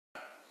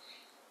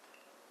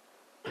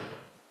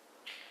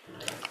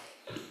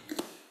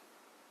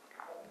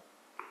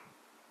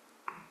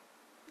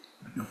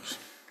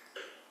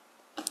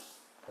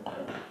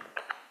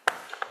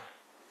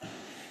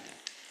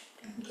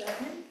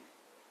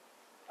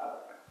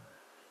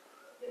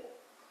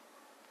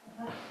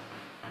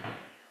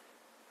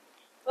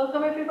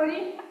Welcome,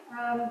 everybody.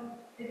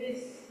 It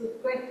is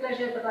with great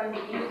pleasure that I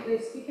introduce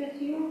today's speaker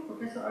to you,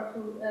 Professor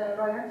Arttu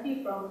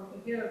Rajantie from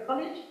Imperial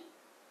College.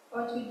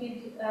 Arttu did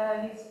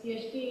his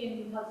PhD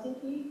in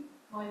Helsinki,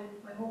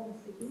 my home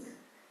city,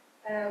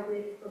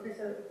 with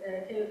Professor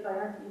Teo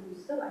Rajantie,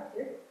 who's still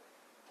active.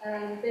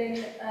 And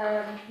then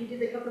he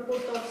did a couple of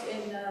postdocs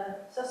in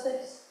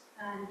Sussex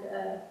and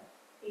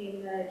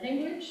in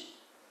Cambridge.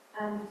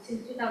 And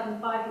since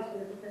 2005, he's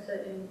been a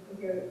professor in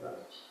Imperial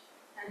College.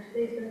 And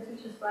today he's going to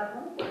teach us about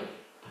monopoles.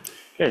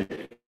 Okay.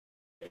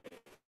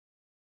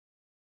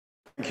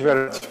 Thank you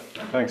very much.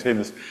 Thanks,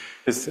 Venus.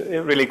 It's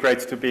really great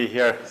to be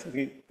here. I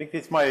think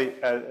it's my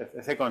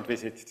second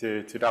visit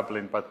to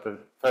Dublin, but the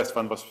first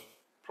one was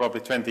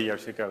probably 20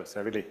 years ago.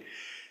 So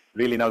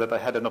really now that I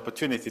had an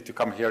opportunity to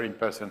come here in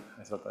person,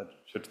 I thought I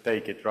should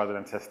take it rather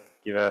than just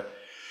give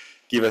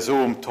a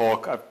Zoom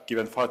talk. I've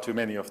given far too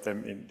many of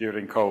them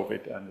during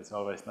COVID, and it's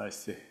always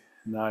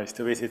nice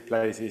to visit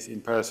places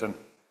in person.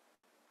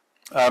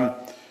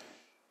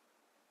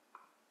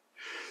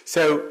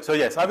 So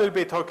yes, I will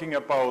be talking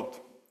about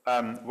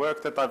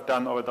work that I've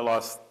done over the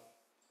last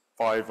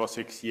 5 or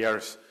 6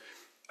 years,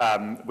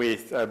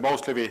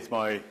 mostly with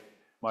my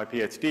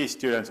PhD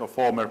students or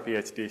former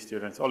PhD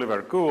students,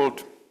 Oliver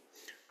Gould,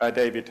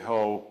 David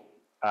Ho,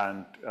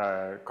 and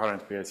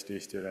current PhD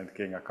student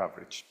Kinga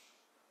Coverage.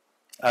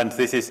 And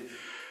this is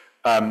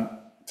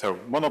so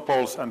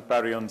monopoles and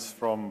baryons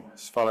from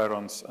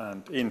Sphalerons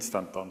and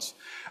instantons.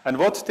 And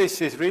what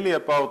this is really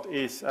about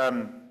is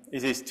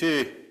these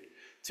two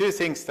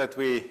things that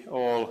we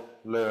all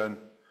learn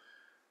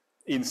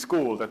in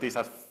school, that these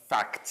are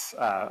facts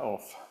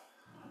of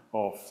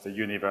the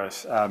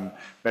universe,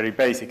 very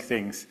basic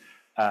things.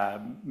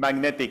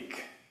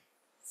 Magnetic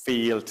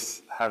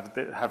fields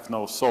have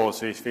no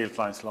sources, field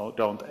lines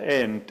don't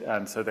end,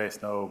 and so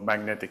there's no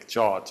magnetic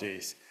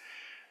charges,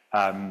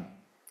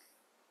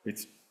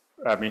 which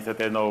means that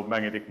there are no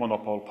magnetic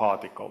monopole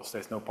particles.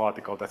 There's no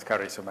particle that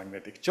carries a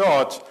magnetic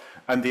charge.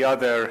 And the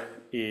other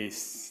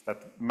is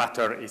that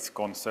matter is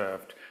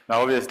conserved.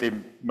 Now, obviously,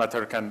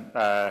 matter can,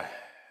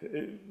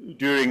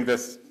 during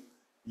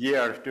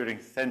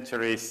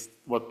centuries,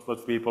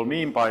 what people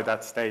mean by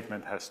that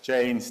statement has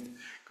changed,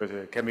 because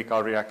of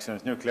chemical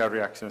reactions, nuclear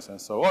reactions, and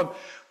so on.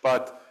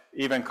 But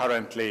even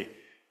currently,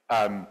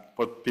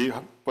 what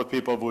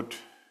people would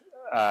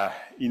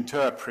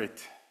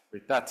interpret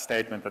with that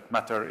statement that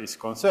matter is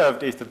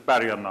conserved is that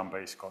baryon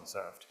number is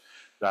conserved.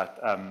 That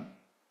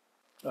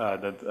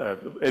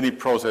any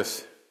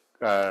process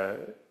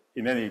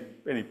in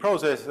any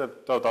process, the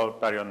total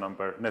baryon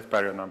number, net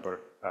baryon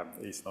number,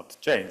 is not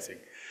changing.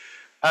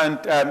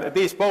 And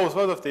both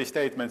of these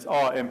statements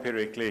are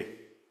empirically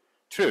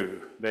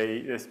true.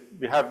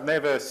 We have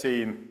never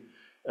seen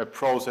a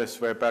process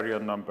where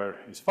baryon number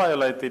is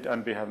violated,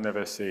 and we have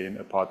never seen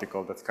a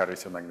particle that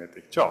carries a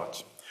magnetic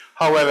charge.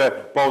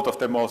 However, both of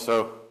them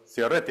also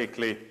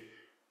theoretically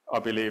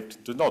are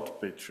believed to not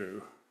be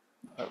true.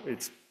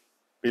 It's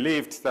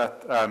believed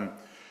that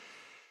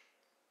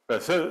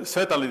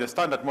certainly the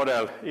standard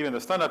model, even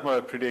the standard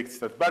model predicts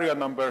that baryon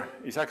number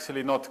is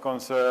actually not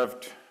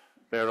conserved.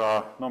 There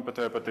are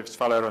non-perturbative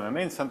Sphalerons and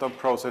instanton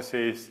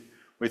processes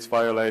which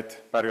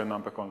violate baryon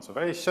number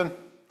conservation.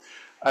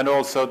 And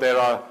also there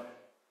are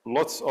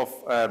lots of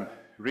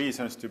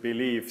reasons to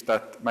believe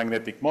that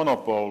magnetic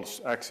monopoles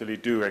actually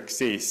do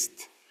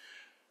exist,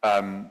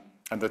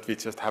 and that we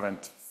just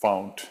haven't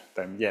found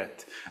them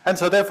yet. And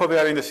so therefore we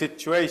are in a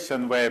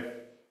situation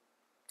where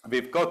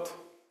we've got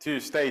two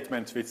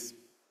statements which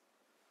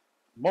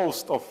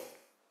most of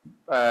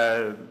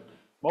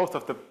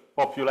the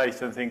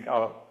population think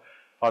are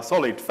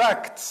solid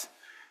facts.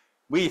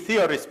 We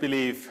theorists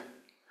believe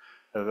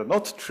that they're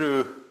not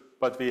true,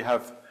 but we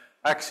have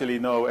actually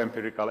no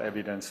empirical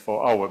evidence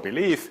for our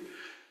belief.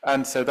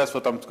 And so that's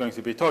what I'm going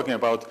to be talking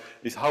about,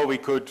 is how we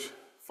could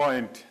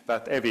find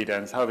that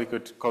evidence, how we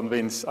could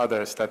convince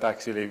others that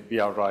actually we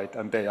are right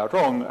and they are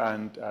wrong,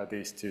 and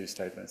these two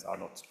statements are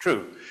not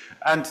true.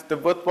 And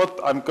what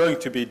I'm going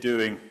to be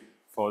doing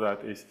for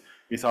that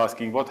is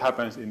asking what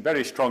happens in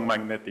very strong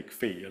magnetic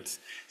fields.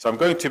 So I'm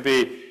going to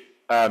be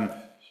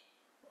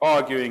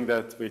arguing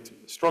that with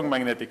strong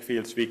magnetic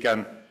fields we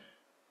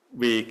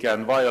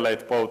can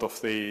violate both of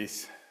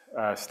these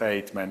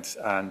statements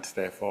and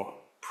therefore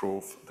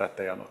prove that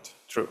they are not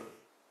true.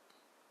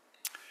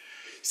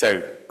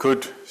 So,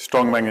 could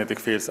strong magnetic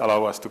fields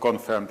allow us to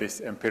confirm this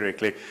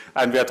empirically?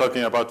 And we are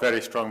talking about very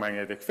strong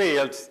magnetic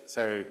fields,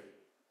 so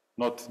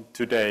not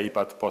today,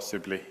 but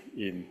possibly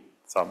in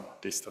some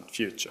distant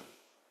future.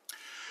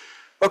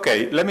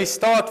 Okay, let me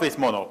start with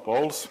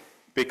monopoles,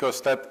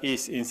 because that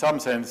is in some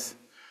sense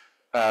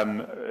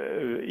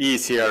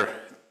easier.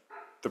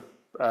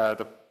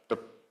 The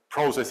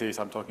processes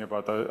I'm talking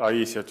about are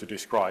easier to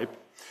describe.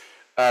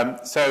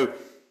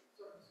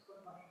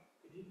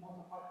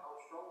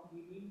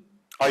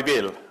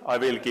 I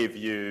will give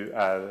you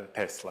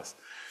Teslas.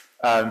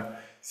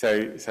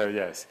 So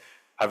yes,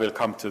 I will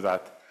come to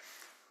that.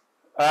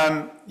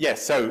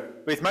 Yes, so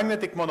with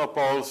magnetic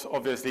monopoles,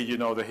 obviously you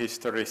know the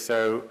history.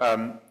 So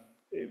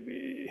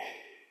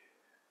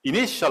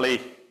initially,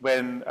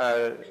 when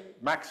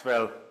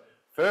Maxwell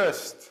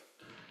first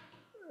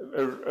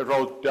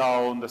wrote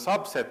down the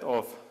subset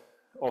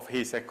of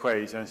his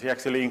equations, he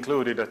actually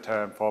included a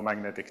term for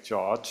magnetic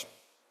charge.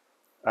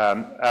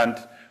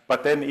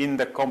 But then in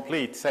the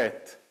complete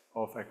set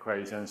of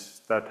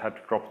equations that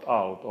had dropped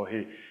out, or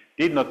he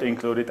did not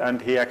include it,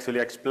 and he actually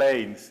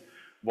explains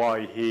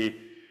why he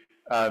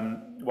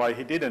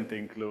didn't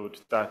include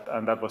that,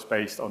 and that was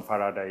based on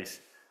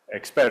Faraday's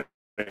experiments,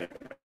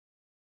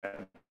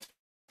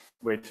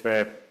 which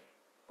were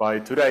by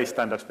today's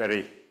standards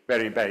very,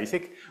 very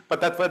basic.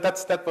 But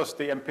that was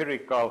the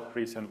empirical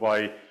reason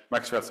why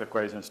Maxwell's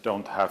equations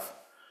don't have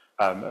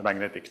a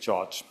magnetic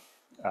charge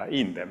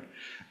in them.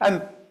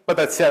 But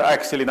that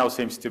actually now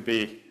seems to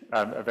be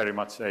very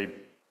much a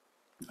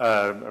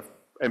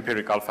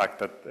empirical fact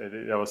that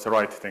it was the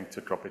right thing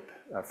to drop it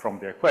from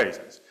the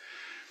equations.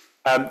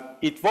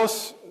 It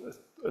was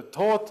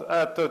thought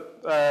at the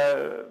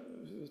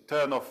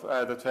turn of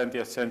the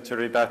 20th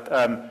century that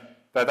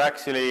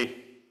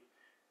actually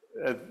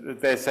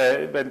there's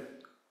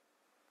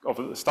of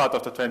the start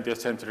of the 20th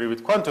century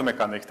with quantum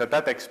mechanics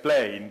that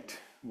explained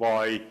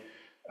why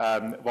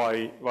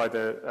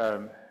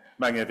the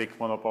magnetic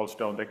monopoles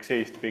don't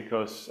exist,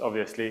 because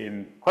obviously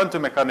in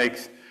quantum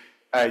mechanics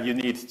you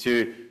need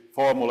to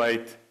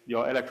formulate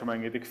your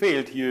electromagnetic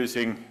field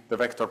using the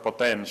vector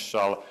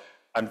potential,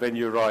 and when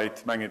you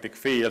write magnetic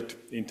field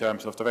in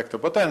terms of the vector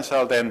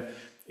potential, then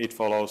it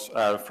follows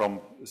from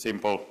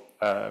simple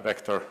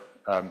vector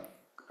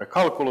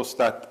calculus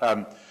that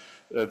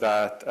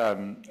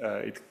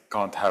it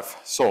can't have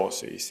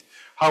sources.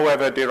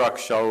 However, Dirac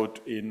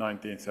showed in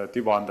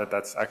 1931 that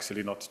that's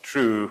actually not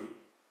true,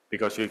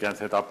 because you can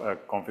set up a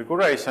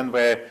configuration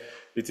where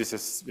it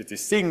is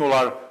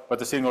singular, but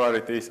the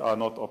singularities are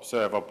not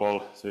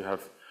observable. So you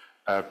have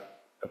a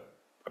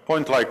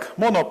point like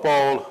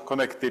monopole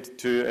connected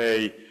to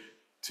a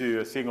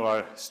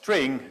singular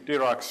string,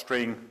 Dirac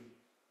string,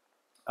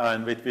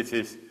 and where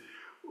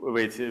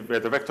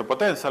the vector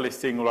potential is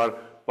singular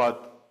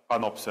but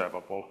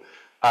unobservable.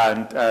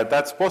 And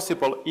that's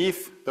possible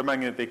if the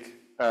magnetic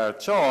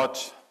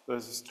charge, the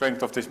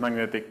strength of this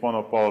magnetic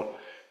monopole,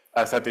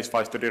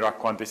 satisfies the Dirac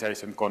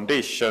quantization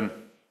condition,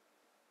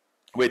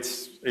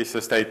 which is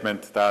a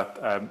statement that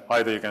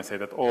either you can say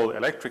that all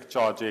electric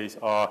charges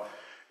are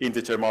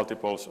integer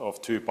multiples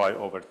of 2 pi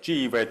over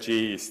g, where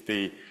g is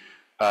the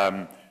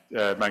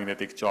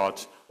magnetic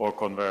charge, or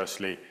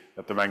conversely,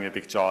 that the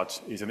magnetic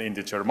charge is an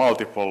integer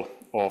multiple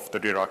of the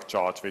Dirac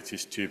charge, which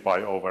is 2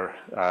 pi over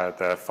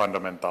the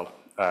fundamental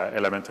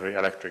elementary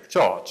electric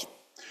charge.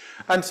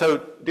 And so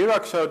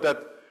Dirac showed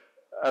that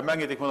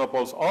magnetic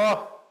monopoles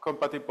are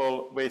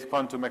compatible with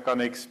quantum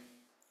mechanics,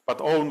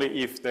 but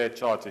only if their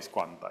charge is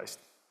quantized.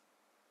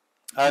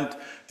 And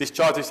this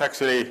charge is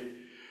actually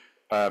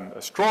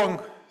a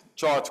strong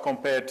charge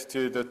compared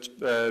to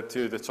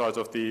the charge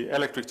of the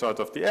electric charge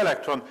of the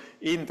electron,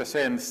 in the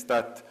sense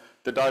that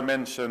the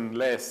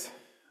dimensionless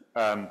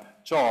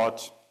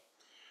charge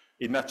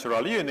in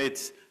natural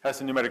units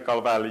has a numerical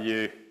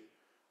value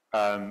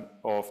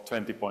of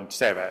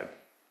 20.7.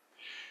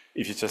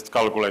 if you just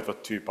calculate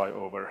what 2 pi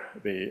over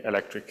the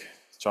electric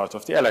charge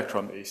of the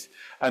electron is.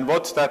 And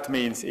what that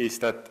means is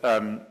that,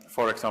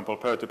 for example,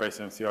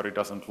 perturbation theory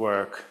doesn't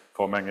work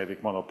for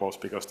magnetic monopoles,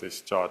 because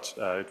this charge,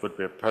 it would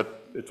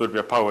be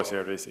a power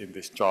series in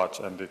this charge,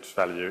 and its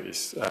value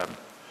is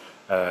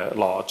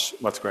large,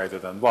 much greater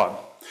than 1.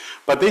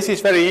 But this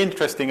is very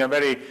interesting and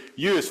very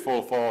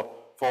useful for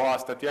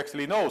us, that we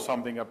actually know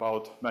something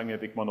about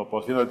magnetic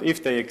monopoles. You know, that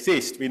if they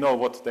exist, we know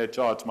what their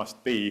charge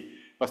must be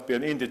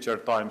an integer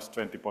times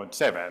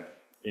 20.7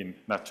 in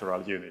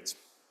natural units.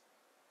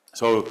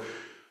 So,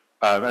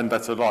 and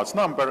that's a large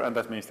number, and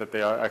that means that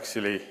they are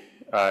actually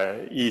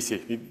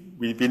easy.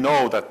 We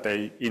know that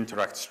they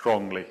interact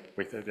strongly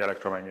with the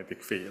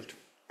electromagnetic field.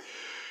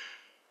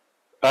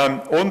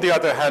 On the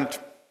other hand,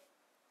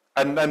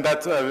 and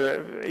that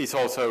is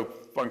also,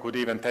 one could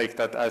even take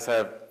that as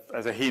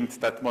a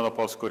hint that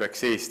monopoles could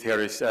exist.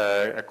 Here is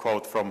a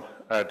quote from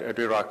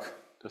Dirac.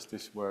 Does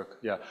this work?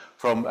 Yeah,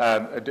 from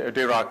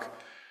Dirac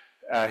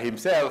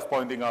himself,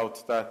 pointing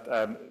out that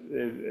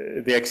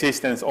the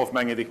existence of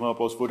magnetic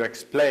monopoles would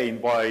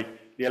explain why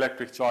the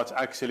electric charge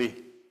actually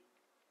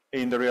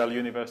in the real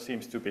universe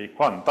seems to be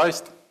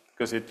quantized,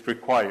 because it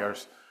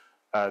requires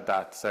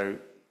that. So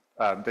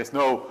there's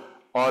no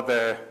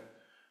other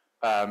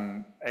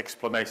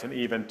explanation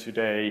even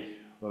today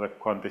for the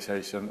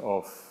quantization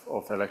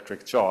of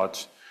electric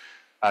charge.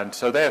 And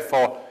so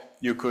therefore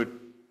you could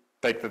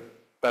take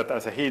that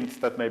as a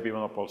hint that maybe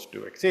monopoles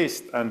do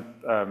exist, and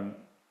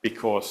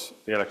because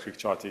the electric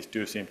charges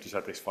do seem to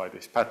satisfy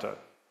this pattern.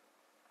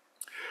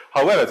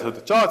 However, so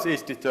the charge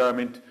is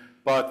determined,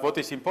 but what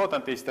is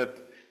important is that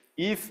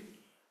if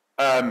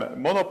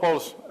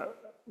monopoles,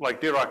 like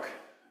Dirac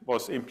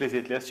was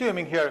implicitly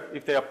assuming here,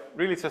 if they are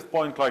really just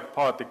point-like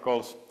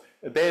particles,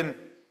 then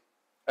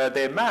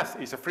their mass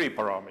is a free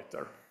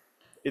parameter.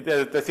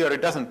 The theory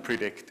doesn't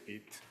predict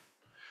it.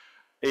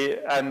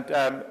 And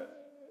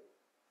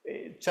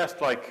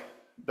just like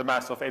the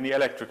mass of any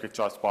electrically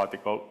charged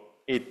particle.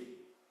 If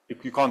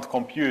you can't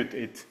compute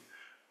it,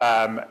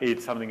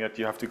 it's something that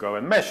you have to go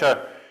and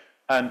measure.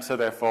 And so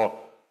therefore,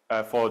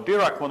 for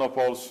Dirac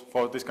monopoles,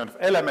 for this kind of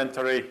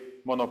elementary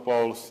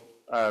monopoles,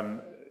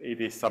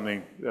 it is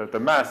something, the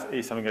mass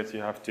is something that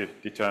you have to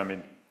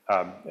determine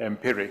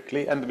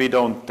empirically. And we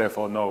don't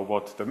therefore know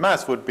what the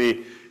mass would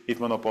be if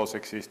monopoles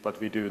exist, but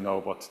we do know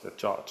what the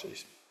charge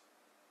is.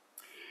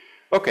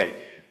 Okay.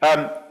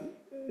 I'm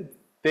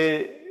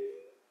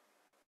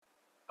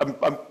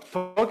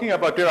talking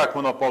about Dirac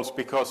monopoles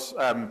because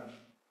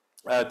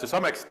to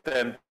some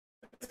extent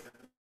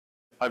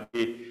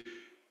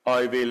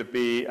I will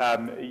be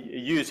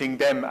using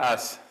them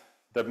as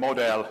the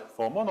model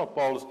for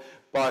monopoles,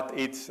 but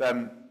it's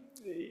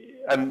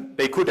and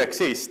they could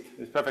exist.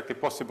 It's perfectly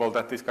possible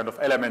that this kind of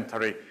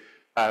elementary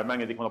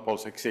magnetic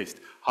monopoles exist.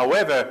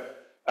 However,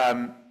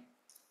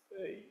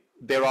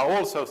 there are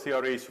also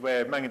theories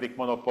where magnetic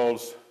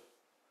monopoles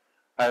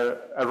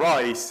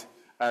arise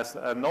as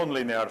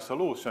nonlinear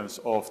solutions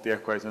of the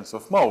equations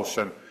of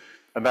motion,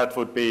 and that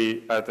would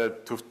be the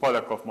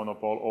Tufte-Polyakov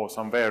monopole or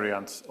some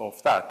variants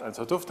of that. And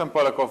so Tufte and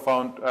Polyakov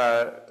found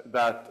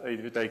that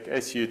if you take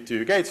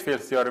SU2 gauge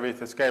field theory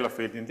with a scalar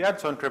field in the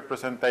adjoint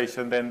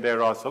representation, then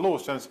there are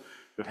solutions,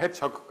 the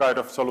hedgehog kind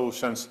of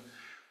solutions,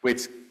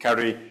 which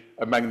carry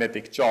a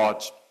magnetic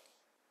charge,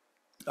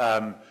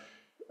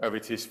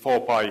 which is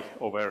 4 pi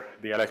over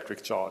the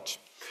electric charge.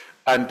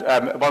 And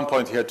one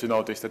point here to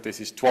notice that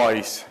this is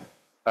twice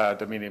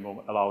the minimum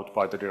allowed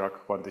by the Dirac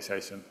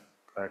quantization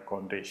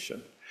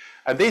condition.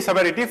 And these are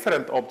very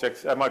different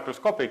objects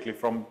microscopically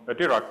from a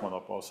Dirac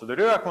monopole. So the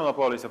Dirac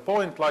monopole is a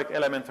point-like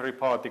elementary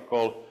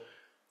particle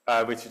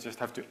which you just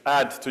have to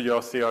add to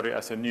your theory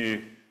as a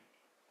new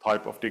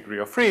type of degree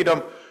of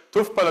freedom.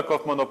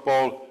 Tufte-Polyakov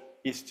monopole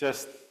is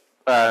just,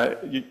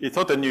 it's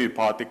not a new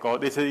particle,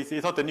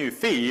 it's not a new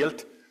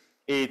field,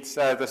 it's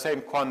the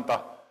same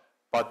quanta,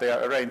 but they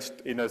are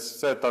arranged in a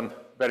certain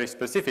very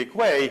specific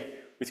way,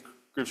 which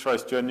gives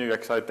rise to a new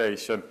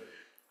excitation.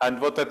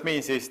 And what that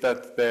means is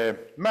that the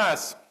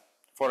mass,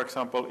 for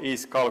example,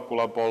 is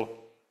calculable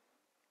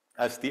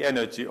as the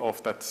energy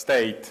of that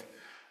state,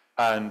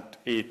 and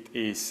it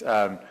is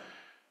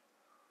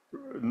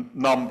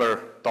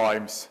number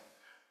times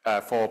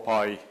 4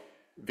 pi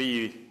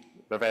v,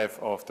 the wave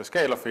of the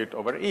scalar field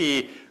over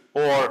E,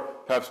 or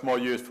perhaps more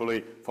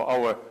usefully for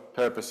our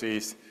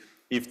purposes,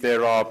 if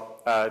there are,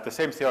 the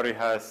same theory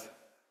has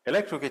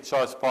electrically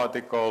charged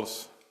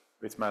particles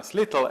with mass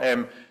little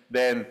m,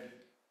 then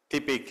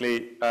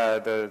typically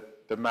the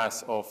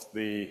mass of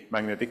the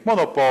magnetic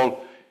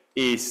monopole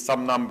is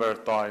some number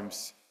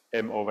times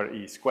m over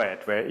E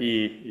squared, where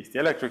E is the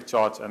electric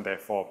charge and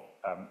therefore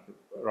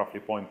roughly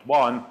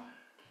 0.1,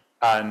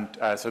 and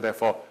so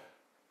therefore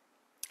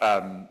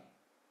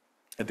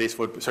this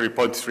would, sorry,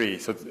 0.3,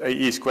 so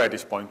E squared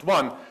is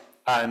 0.1,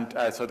 and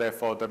so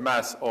therefore the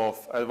mass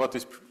of, what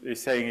is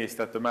saying is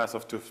that the mass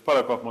of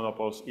Tufte-Polyakov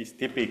monopoles is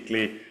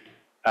typically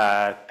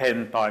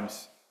 10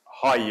 times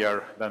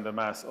higher than the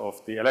mass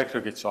of the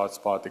electrically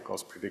charged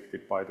particles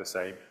predicted by the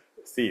same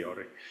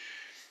theory.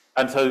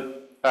 And so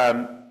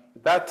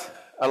that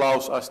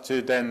allows us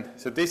to then,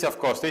 so this, of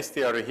course, this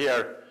theory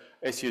here,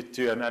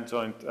 SU2 and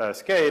adjoint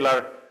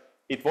scalar,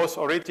 it was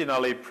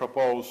originally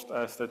proposed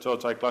as the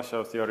George I.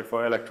 Glashow theory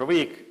for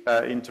electroweak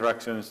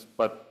interactions,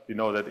 but we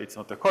know that it's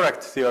not the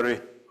correct theory,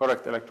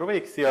 correct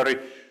electroweak theory,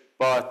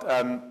 but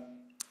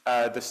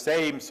the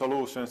same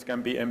solutions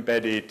can be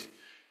embedded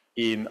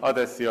in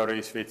other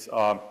theories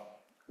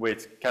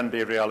which can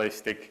be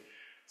realistic,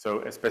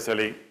 so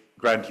especially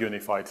grand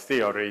unified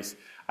theories.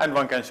 And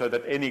one can show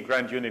that any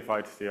grand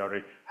unified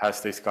theory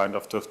has this kind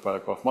of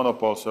Tufte-Polyakov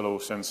monopole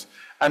solutions.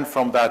 And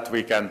from that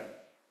we can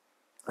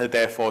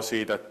therefore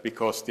see that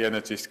because the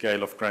energy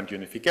scale of grand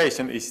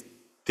unification is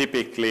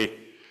typically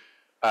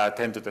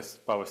 10 to the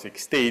power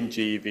 16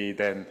 GeV,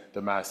 then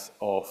the mass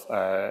of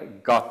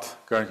GUT,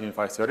 grand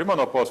unified theory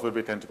monopoles, will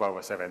be 10 to the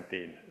power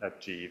 17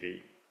 at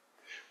GeV,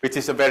 which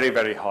is a very,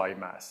 very high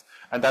mass.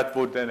 And that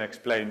would then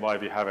explain why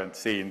we haven't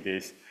seen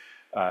this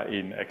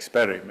in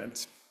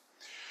experiments.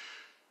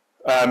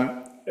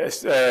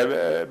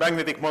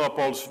 Magnetic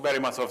monopoles, very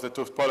much of the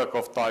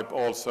Tufte-Polyakov type,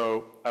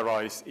 also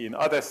arise in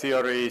other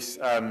theories.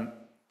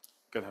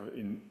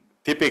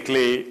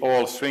 Typically,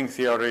 all string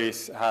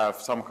theories have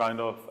some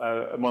kind of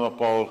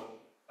monopole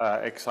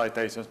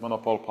excitations,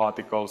 monopole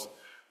particles,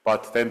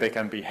 but then they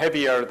can be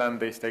heavier than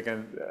this. They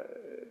can,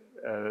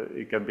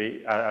 it can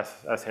be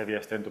as heavy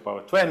as 10 to the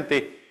power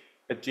 20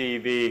 at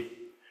GeV.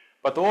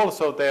 But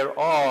also there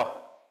are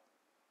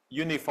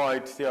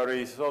unified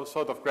theories,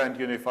 sort of grand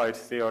unified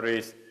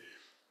theories,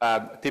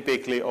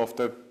 typically of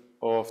the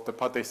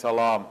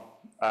Patti-Salam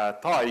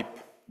type,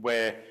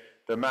 where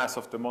the mass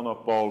of the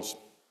monopoles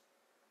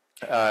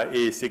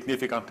is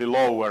significantly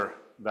lower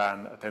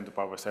than 10 to the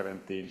power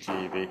 17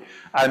 GeV.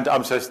 And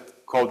I'm just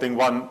quoting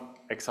one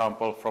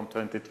example from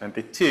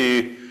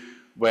 2022,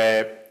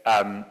 where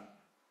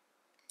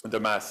the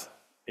mass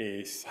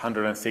is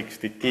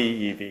 160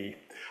 TeV.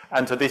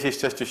 And so this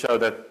is just to show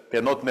that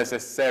they're not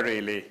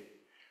necessarily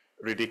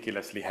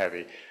ridiculously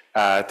heavy.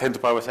 10 to the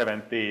power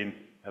 17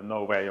 have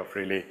no way of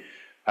really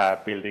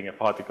building a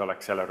particle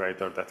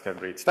accelerator that can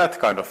reach that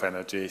kind of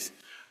energies.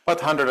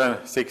 But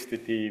 160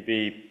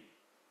 TeV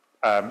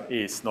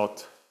is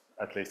not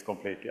at least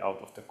completely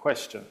out of the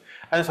question.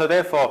 And so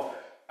therefore,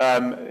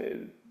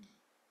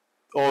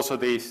 also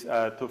these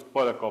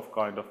Tuft-Polyakov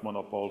kind of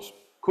monopoles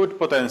could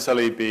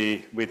potentially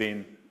be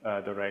within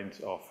the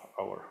range of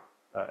our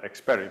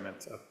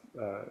experiments at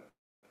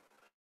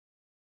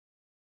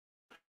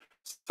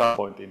some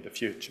point in the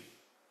future.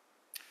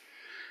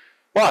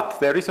 But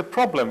there is a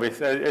problem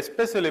with,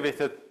 especially with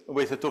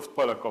the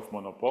Tuft-Polyakov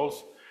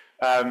monopoles.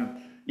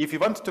 If you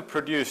want to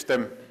produce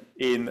them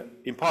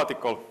in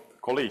particle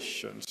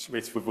collisions,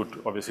 which we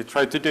would obviously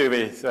try to do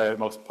with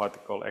most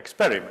particle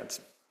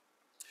experiments,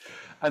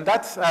 and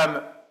that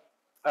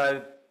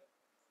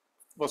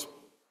was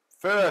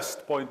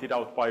first pointed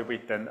out by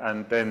Witten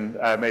and then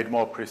made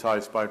more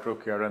precise by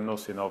Drucker and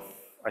Nusinov,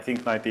 I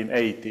think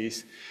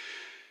 1980s.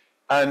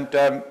 And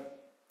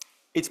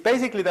it's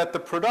basically that the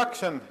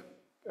production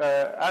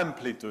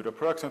amplitude, or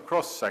production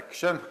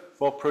cross-section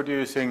for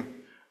producing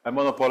a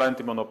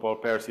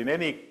monopole-antimonopole pairs in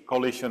any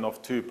collision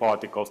of two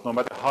particles, no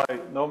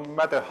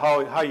matter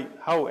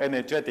how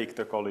energetic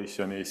the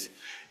collision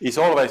is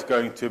always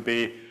going to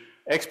be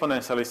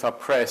exponentially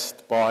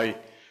suppressed by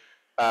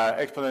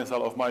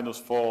exponential of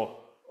 -4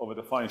 over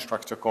the fine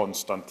structure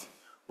constant,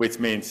 which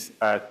means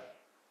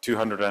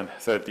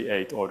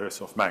 238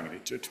 orders of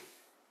magnitude.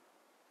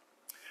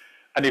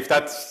 And if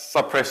that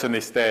suppression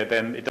is there,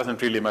 then it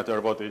doesn't really matter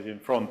what is in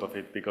front of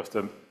it, because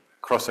the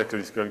cross-section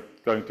is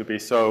going to be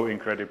so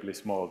incredibly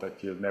small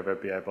that you'll never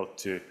be able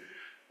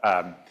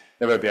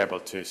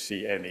to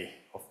see any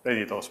of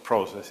those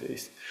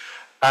processes.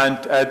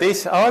 And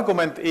this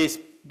argument is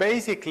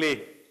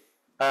basically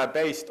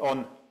based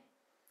on,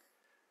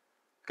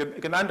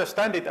 you can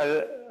understand it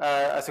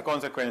as a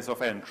consequence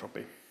of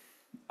entropy.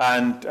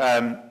 And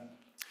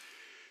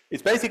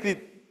it's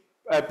basically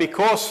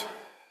because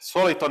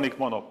solitonic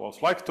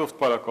monopoles, like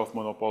Tuft-Polyakov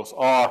monopoles,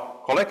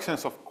 are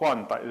collections of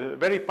quanta, a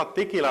very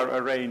particular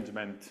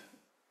arrangement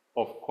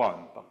of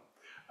quanta.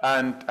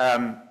 And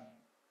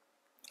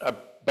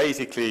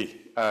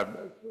basically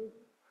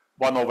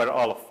 1 over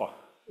alpha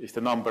is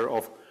the number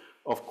of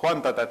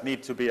quanta that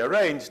need to be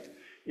arranged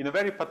in a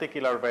very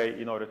particular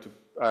way in order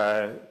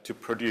to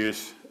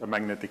produce a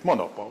magnetic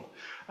monopole.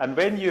 And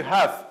when you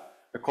have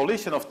a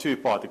collision of two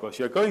particles,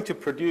 you're going to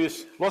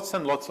produce lots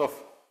and lots of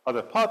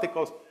other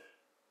particles,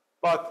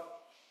 but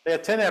they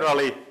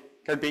generally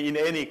can be in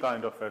any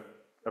kind of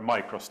a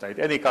microstate,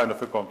 any kind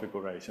of a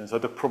configuration. So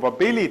the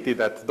probability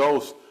that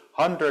those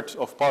hundreds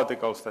of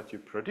particles that you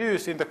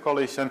produce in the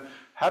collision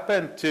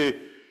happen to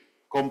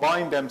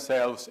combine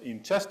themselves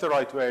in just the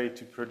right way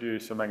to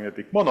produce a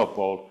magnetic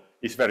monopole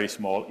is very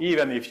small,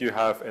 even if you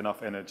have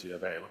enough energy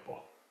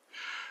available.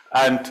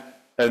 And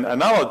an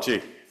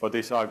analogy for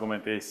this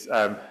argument is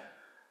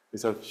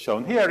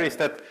shown here, is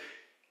that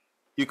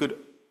you could,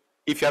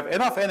 if you have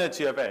enough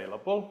energy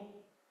available,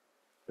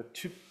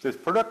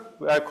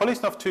 the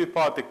collision of two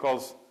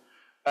particles,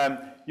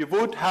 you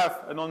would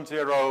have a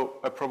non-zero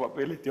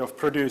probability of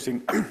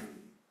producing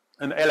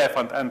an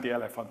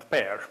elephant-anti-elephant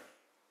pair.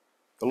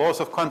 The laws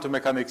of quantum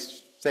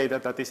mechanics say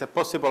that that is a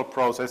possible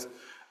process,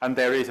 and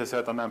there is a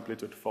certain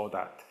amplitude for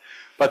that.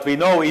 But we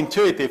know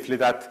intuitively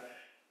that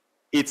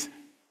it's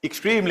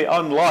extremely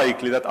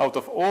unlikely that out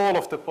of all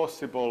of the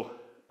possible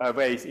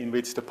ways in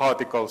which the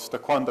particles, the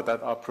quanta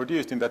that are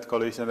produced in that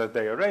collision, that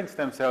they arrange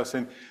themselves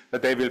in,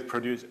 that they will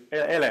produce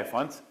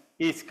elephants,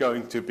 is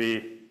going to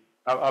be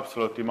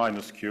absolutely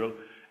minuscule.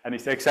 And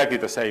it's exactly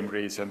the same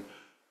reason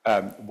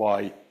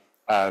why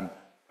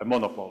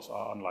monopoles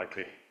are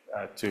unlikely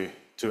to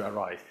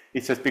arise.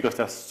 It's just because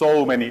there's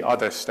so many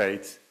other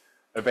states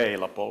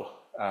available.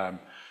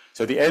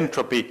 So the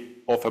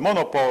entropy of a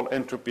monopole,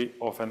 entropy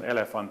of an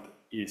elephant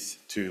is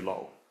too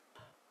low.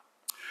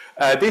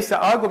 This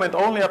argument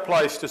only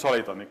applies to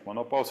solitonic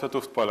monopoles, so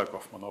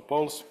Tuft-Polyakov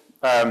monopoles,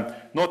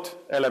 not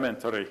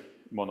elementary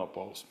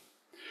monopoles.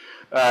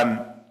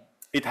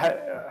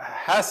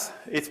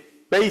 It's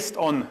based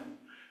on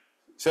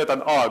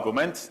certain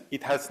arguments.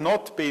 It has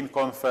not been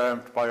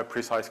confirmed by a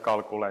precise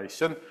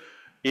calculation.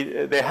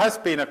 There has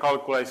been a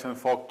calculation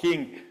for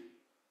kink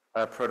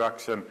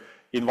production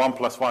in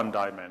 1+1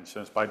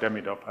 dimensions by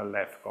Demidov and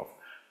Levkov,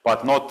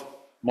 but not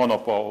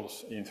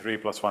monopoles in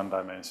 3+1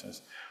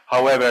 dimensions.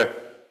 However,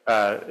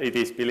 it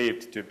is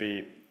believed to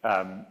be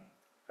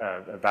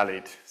a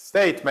valid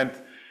statement.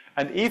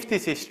 And if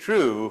this is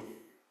true,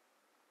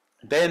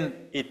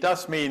 then it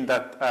does mean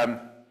that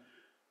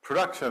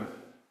production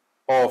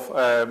of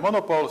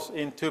monopoles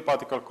in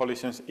two-particle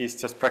collisions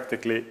is just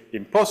practically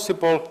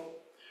impossible.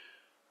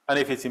 And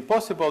if it's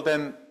impossible,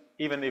 then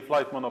even if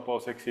light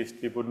monopoles exist,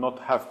 we would not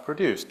have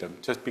produced them,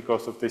 just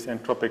because of this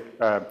entropic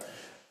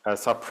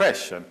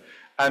suppression.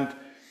 And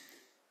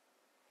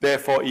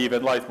therefore,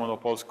 even light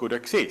monopoles could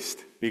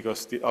exist,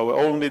 because our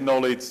only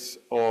knowledge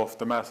of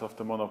the mass of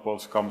the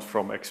monopoles comes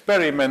from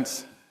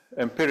experiments,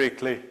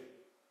 empirically,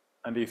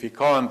 and if we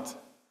can't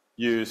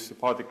use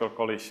particle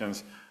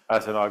collisions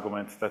as an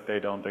argument that they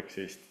don't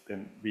exist,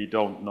 then we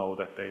don't know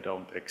that they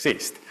don't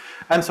exist.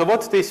 And so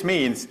what this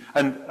means,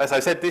 and as I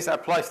said, this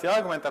applies, the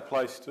argument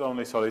applies to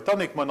only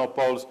solitonic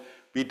monopoles.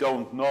 We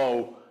don't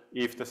know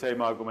if the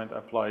same argument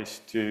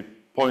applies to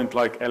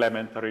point-like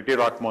elementary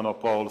Dirac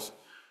monopoles,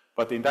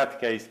 but in that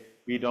case,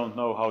 we don't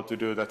know how to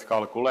do that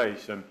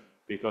calculation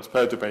because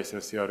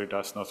perturbation theory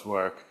does not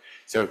work.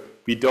 So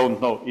we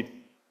don't know. It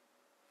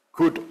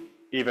could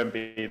even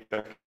be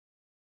the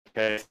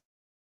case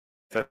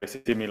that there is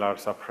a similar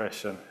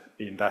suppression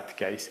in that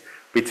case.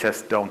 We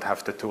just don't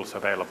have the tools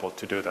available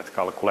to do that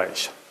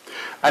calculation.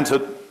 And so,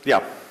 yeah.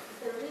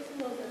 The reason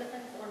those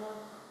elements are not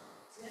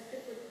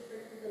symmetric with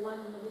respect to the line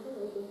in the middle,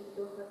 or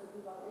don't have to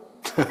be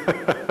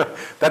violation?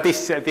 That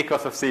is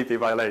because of CP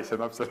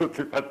violation,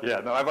 absolutely. But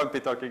yeah, no, I won't be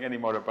talking any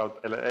more about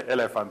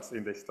elephants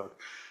in this talk.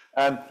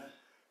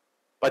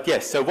 But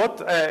yes, so what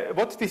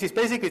this is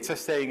basically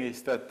just saying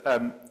is that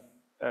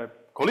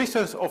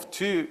collisions of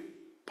two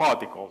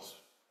particles,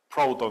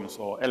 protons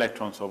or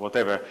electrons or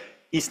whatever,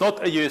 is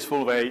not a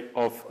useful way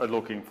of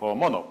looking for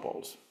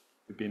monopoles.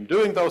 We've been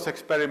doing those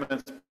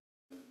experiments,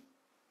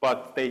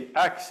 but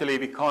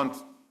we can't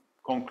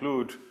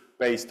conclude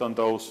based on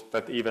those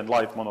that even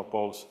light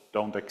monopoles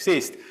don't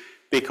exist,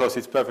 because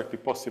it's perfectly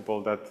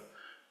possible that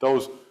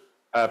those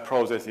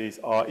processes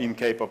are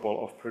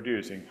incapable of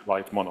producing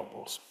light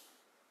monopoles.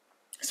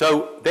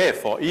 So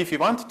therefore, if you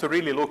want to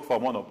really look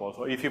for monopoles,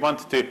 or if you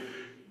want to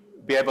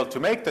be able to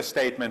make the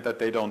statement that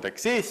they don't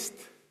exist,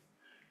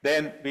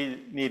 then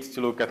we need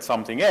to look at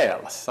something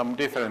else, some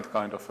different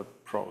kind of a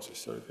process.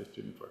 Sorry, this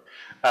didn't work.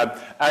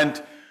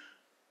 And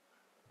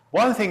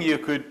one thing you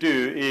could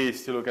do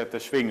is to look at the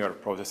Schwinger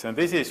process, and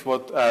this is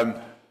what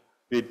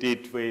we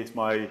did with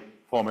my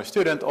former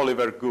student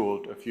Oliver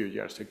Gould a few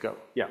years ago.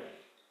 Yeah.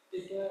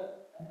 Is there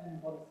an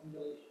n-body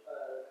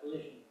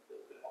collision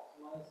that could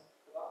optimize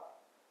for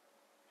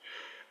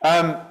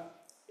that?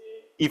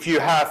 If you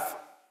have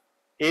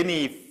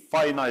any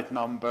finite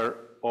number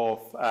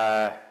of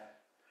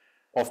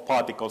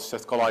particles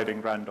just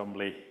colliding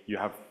randomly, you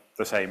have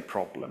the same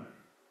problem.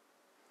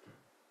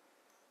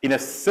 In a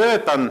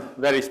certain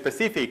very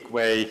specific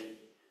way,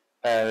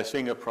 the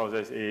Schwinger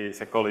process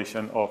is a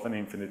collision of an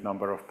infinite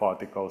number of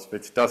particles,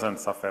 which doesn't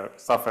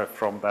suffer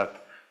from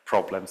that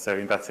problem. So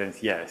in that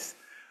sense, yes.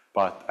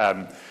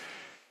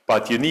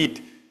 But you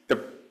need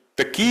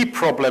the key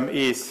problem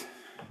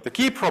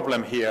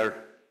here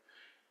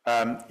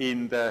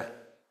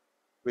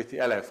with the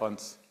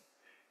elephants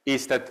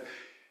is that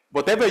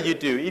whatever you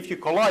do, if you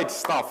collide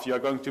stuff, you are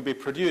going to be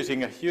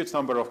producing a huge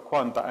number of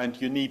quanta,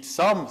 and you need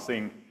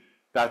something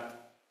that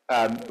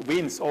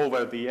wins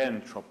over the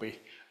entropy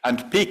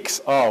and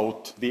picks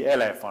out the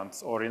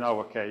elephants, or in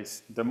our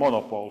case, the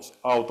monopoles,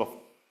 out of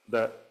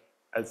the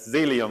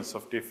zillions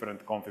of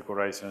different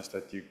configurations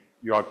that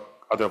you are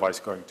otherwise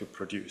going to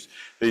produce.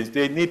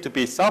 There need to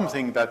be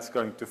something that's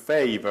going to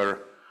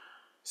favor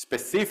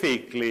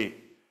specifically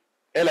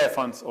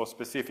elephants or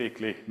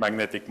specifically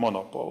magnetic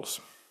monopoles.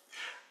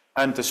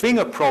 And the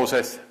Schwinger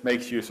process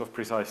makes use of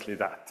precisely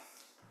that.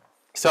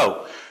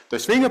 So the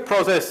Schwinger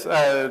process,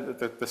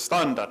 the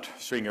standard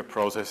Schwinger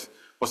process,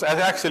 was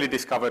actually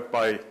discovered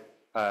by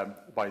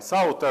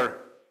Sauter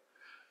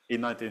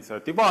in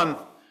 1931,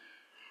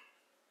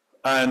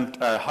 and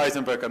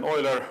Heisenberg and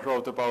Euler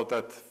wrote about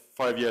that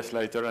 5 years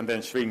later, and then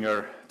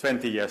Schwinger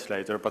 20 years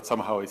later, but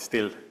somehow it's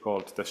still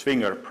called the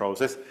Schwinger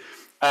process.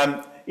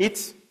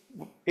 It's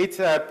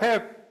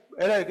a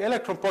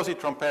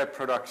electron-positron pair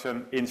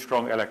production in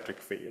strong electric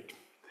field.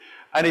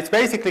 And it's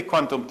basically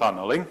quantum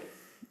tunneling.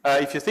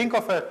 If you think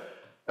of a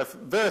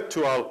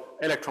virtual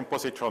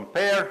electron-positron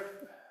pair,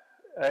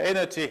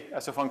 energy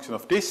as a function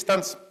of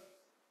distance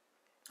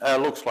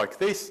looks like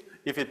this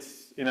if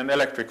it's in an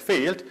electric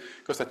field,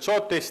 because at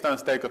short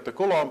distance they got the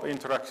Coulomb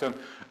interaction,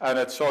 and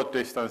at long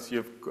distance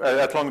you've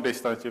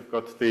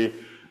got the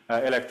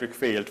electric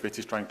field which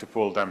is trying to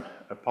pull them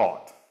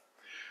apart.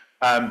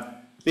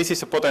 This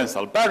is a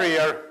potential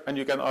barrier, and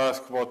you can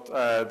ask what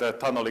the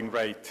tunneling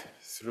rate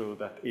through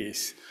that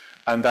is.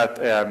 And that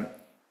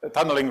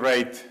tunneling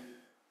rate,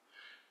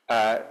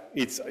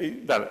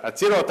 well, at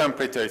zero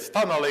temperature it's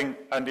tunneling,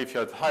 and if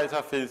you're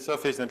at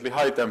sufficiently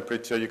high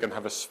temperature, you can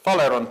have a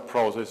Sphalerons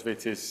process,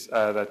 which is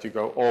that you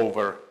go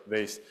over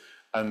this,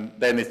 and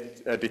then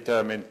it's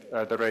determined,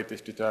 the rate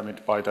is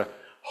determined by the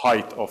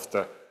height of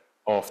the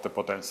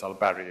potential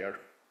barrier.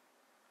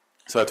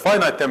 So at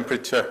finite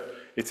temperature,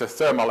 it's a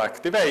thermal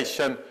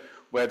activation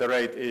where the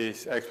rate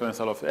is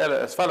exponential of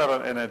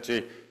Sphalerons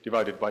energy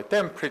divided by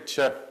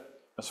temperature.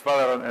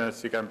 Sphalerons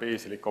energy can be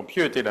easily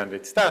computed, and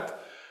it's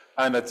that.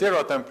 And at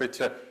zero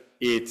temperature,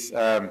 it's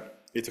a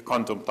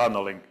quantum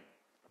tunneling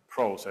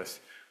process,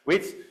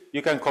 which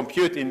you can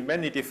compute in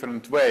many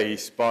different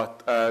ways,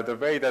 but the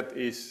way that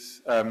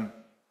is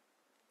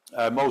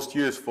most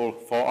useful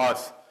for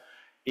us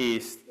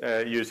is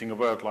using a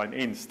work-line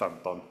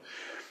instanton,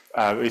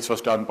 which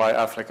was done by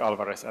Affleck,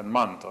 Alvarez, and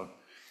Manton.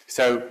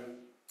 So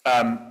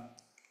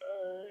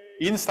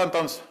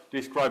instantons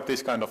describe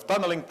this kind of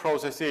tunneling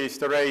processes.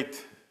 The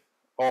rate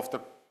of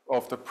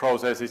of the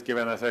process is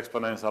given as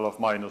exponential of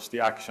minus the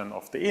action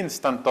of the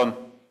instanton.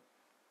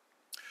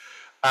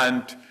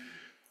 And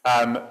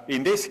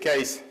in this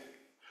case,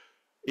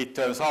 it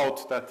turns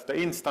out that the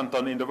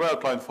instanton in the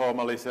worldline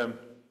formalism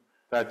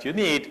that you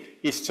need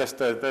is just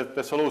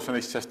the solution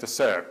is just a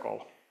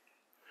circle.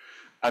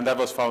 And that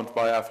was found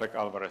by Affleck,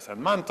 Alvarez,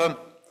 and Manton.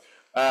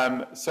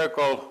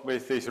 Circle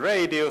with this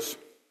radius,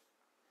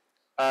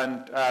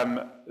 and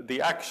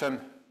the action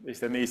is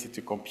then easy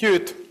to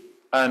compute,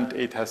 and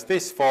it has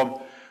this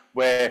form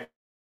where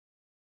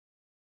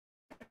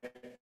the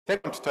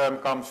second term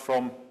comes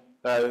from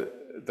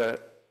the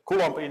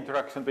Coulomb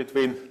interaction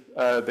between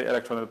the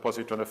electron and the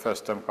positron. The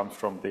first term comes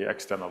from the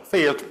external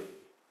field,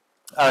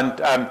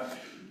 and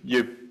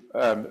you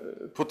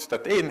put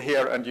that in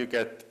here, and you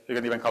can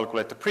even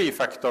calculate the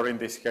prefactor. In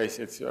this case,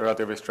 it's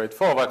relatively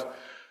straightforward,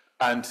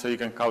 and so you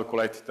can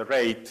calculate the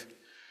rate,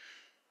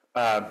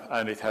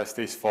 and it has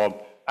this form.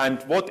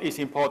 And what is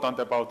important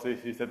about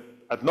this is that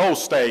at no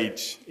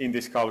stage in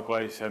this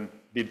calculation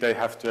did they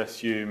have to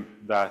assume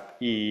that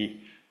E,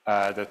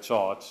 the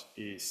charge,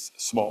 is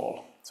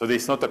small. So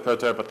this is not a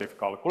perturbative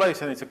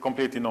calculation, it's a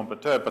completely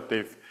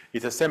non-perturbative.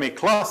 It's a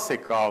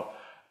semi-classical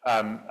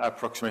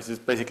approximation.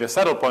 It's basically a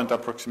saddle point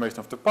approximation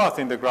of the path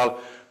integral,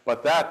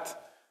 but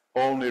that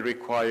only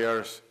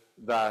requires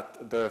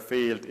that the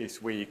field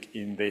is weak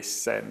in this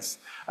sense.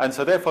 And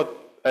so therefore,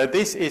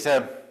 this is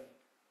a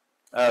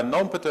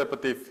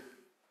non-perturbative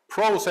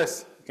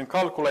process. You can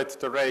calculate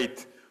the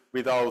rate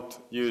without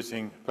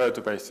using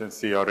perturbation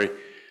theory,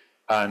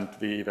 and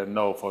we even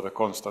know for the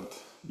constant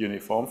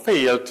uniform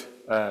field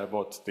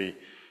what the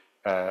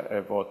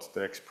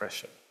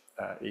expression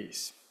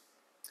is.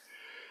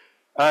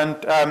 And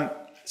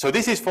so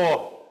this is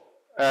for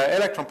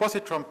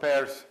electron-positron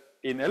pairs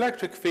in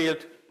electric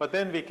field, but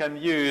then we can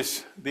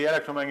use the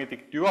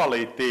electromagnetic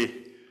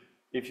duality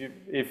which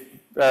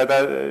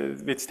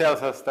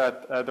tells us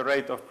that the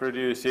rate of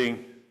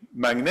producing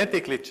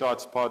magnetically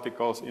charged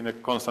particles in a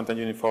constant and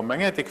uniform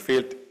magnetic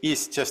field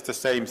is just the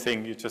same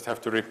thing. You just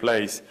have to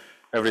replace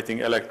everything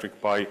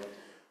electric by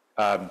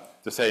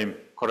the same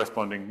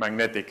corresponding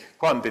magnetic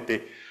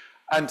quantity.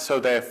 And so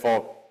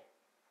therefore,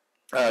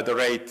 the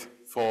rate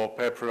for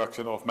pair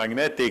production of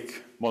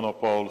magnetic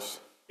monopoles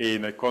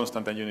in a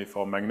constant and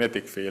uniform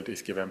magnetic field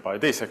is given by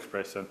this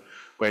expression,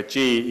 where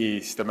G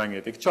is the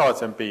magnetic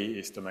charge and B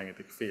is the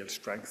magnetic field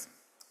strength.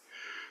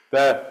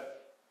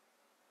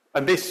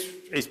 And this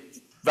is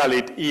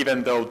valid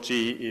even though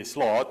G is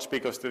large,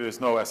 because there is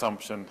no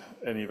assumption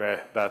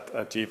anywhere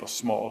that G was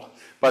small.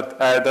 But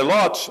the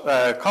large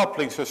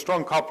coupling, so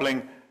strong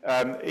coupling,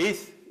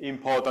 is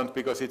important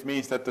because it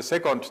means that the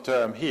second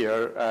term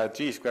here,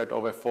 G squared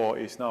over 4,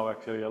 is now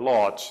actually a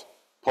large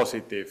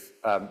positive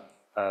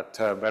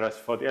term, whereas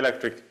for the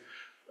electric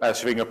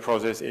Schwinger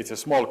process it's a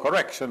small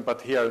correction,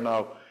 but here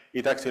now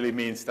it actually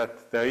means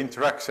that the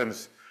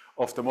interactions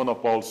of the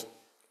monopoles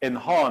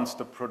enhance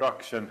the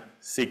production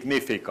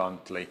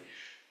significantly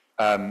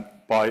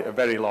by a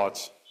very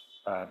large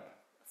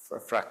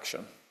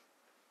fraction.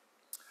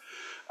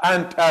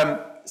 And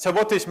so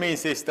what this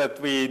means is that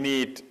we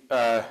need,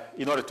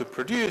 in order to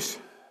produce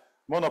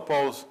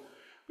monopoles,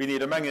 we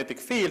need a magnetic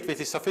field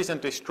which is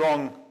sufficiently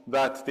strong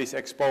that this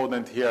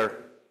exponent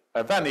here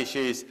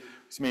vanishes,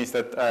 which means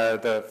that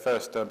the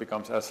first term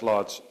becomes as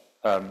large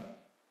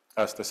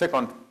as the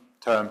second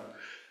term,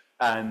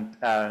 and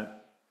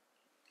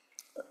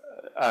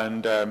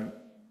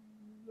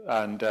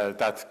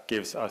that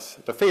gives us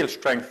the field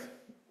strength,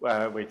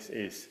 which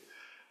is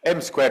m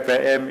squared,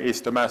 where m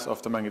is the mass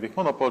of the magnetic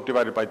monopole,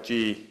 divided by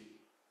G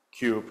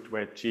cubed,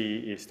 where G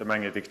is the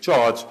magnetic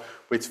charge,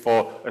 which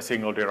for a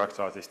single Dirac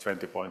charge is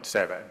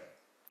 20.7.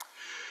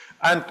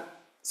 And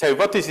so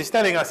what this is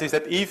telling us is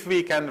that if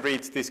we can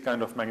reach this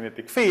kind of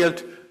magnetic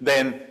field,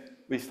 then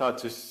we start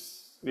to,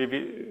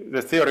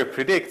 the theory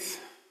predicts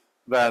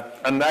that,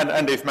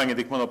 and if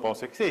magnetic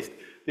monopoles exist,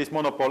 this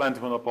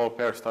monopole-antimonopole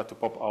pairs start to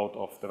pop out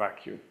of the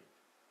vacuum.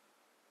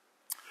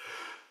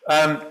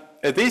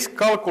 This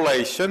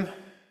calculation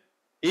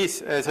is,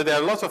 so there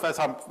are lots of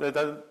assumptions,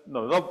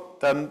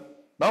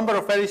 number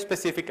of very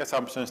specific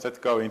assumptions that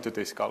go into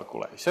this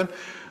calculation.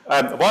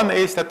 One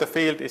is that the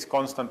field is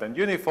constant and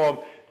uniform.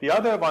 The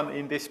other one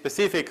in this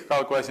specific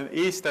calculation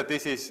is that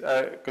this is,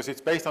 because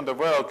it's based on the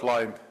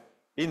worldline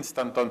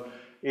instanton,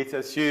 it's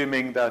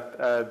assuming that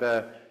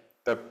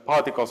the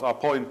particles are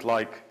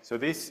point-like. So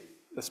this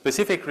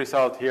specific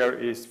result here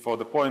is for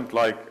the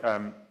point-like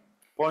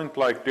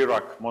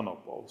Dirac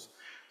monopoles.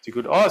 So you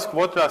could ask,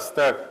 what does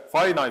the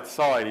finite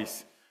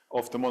size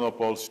of the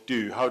monopoles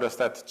do? How does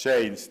that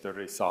change the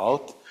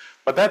result?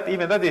 But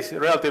even that is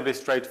relatively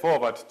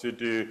straightforward to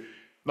do.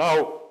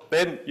 Now,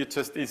 then you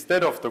just,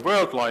 instead of the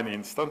worldline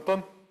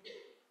instanton,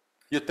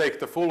 you take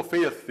the full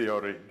field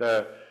theory,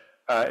 the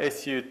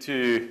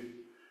SU2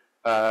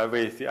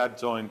 with the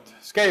adjoint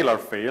scalar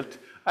field,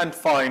 and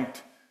find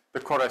the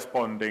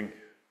corresponding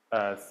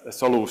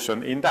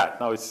solution in that.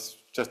 Now it's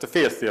just a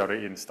field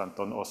theory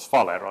instanton, or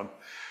Sphalerons.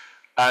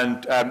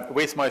 And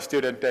with my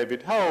student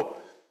David Howe,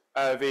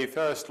 we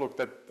first looked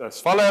at the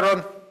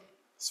Sphalerons.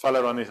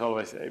 Sphaleron is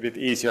always a bit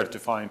easier to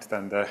find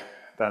than the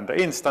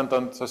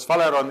instanton. So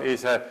Sphalerons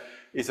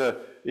is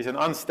an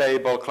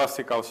unstable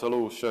classical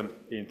solution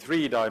in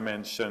 3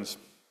 dimensions,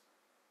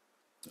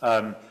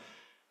 and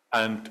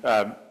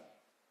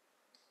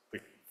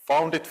we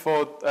found it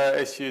for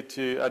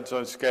SU2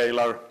 adjoint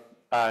scalar,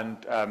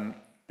 and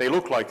they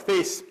look like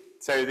this.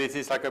 So this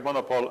is like a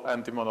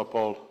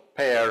monopole-antimonopole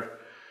pair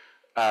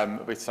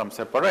with some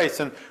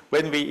separation.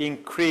 When we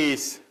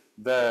increase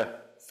the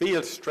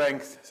field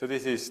strength, so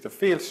this is the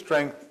field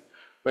strength,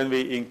 when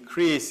we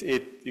increase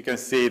it, you can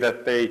see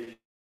that they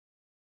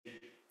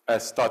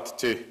start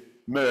to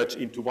merge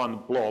into one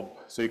blob.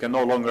 So you can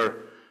no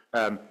longer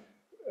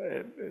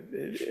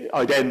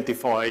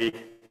identify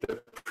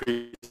the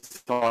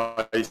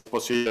precise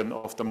position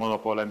of the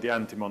monopole and the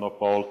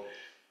antimonopole,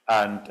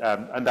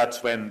 and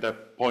that's when the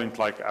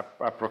point-like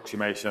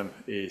approximation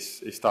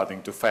is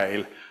starting to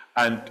fail.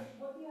 And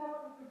what do you have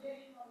on the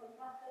projection on the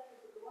front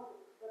surface of the water?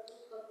 That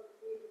looks like it's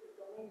created the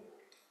domain.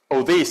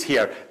 oh, these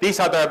here. These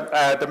are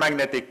the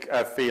magnetic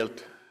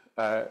field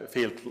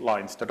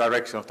lines, the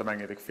direction of the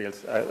magnetic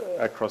fields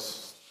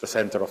across the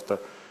center of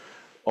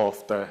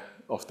the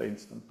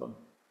instanton.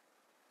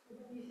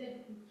 You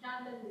said you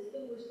can then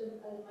distinguish them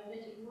as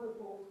magnetic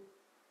monopoles,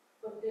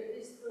 but there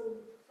is still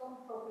some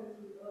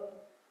property of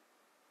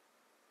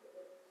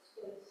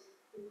space.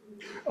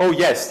 Oh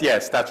yes,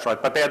 that's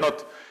right. But they are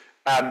not.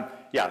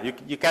 Yeah,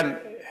 you can.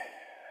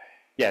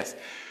 Yes,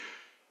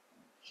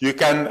 you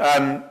can.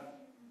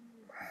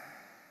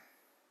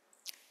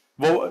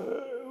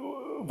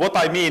 What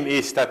I mean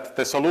is that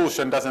the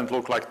solution doesn't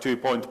look like 2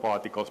 point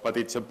particles, but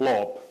it's a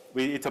blob.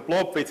 It's a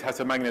blob which has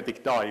a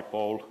magnetic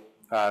dipole,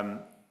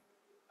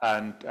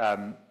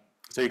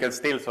 so you can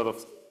still sort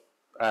of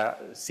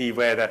see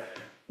where the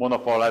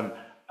monopole and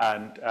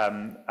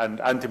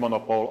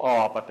antimonopole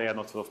are, but they are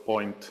not sort of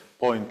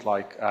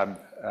point-like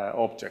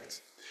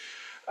objects.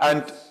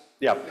 And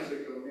yeah.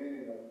 Physical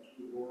meaning of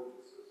 2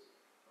 vortices,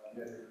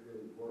 magnetic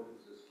field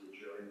vortices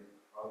which are in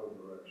other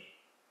direction.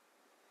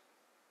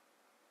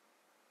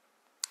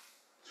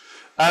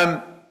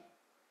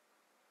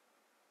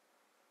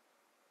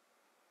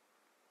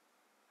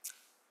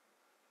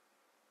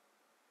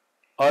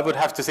 I would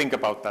have to think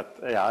about that.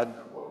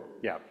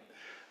 Yeah.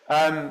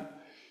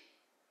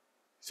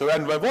 So,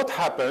 and what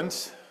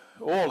happens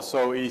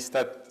also is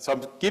that, so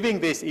I'm giving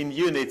this in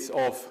units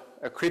of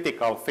a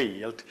critical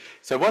field.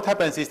 So what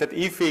happens is that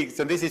if we,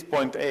 so this is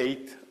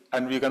 0.8,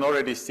 and we can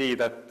already see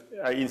that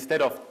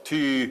instead of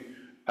 2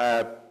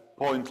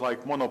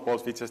 point-like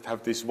monopoles, we just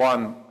have this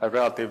one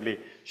relatively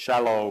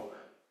shallow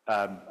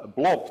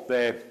blob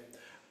there.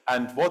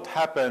 And what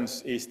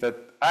happens is that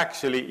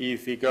actually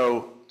if we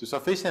go to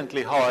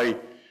sufficiently high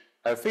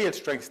field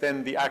strength,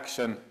 then the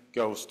action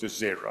goes to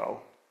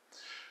 0.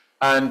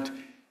 And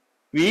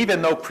we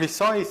even know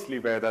precisely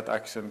where that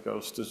action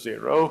goes to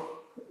 0.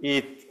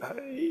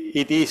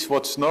 It is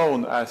what's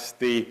known as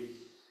the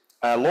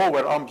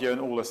lower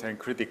Baryons-Ulrich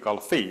critical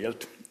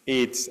field.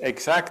 It's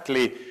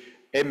exactly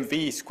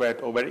mv squared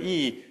over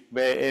E,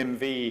 where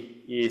mv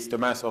is the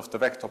mass of the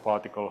vector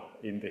particle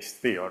in this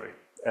theory,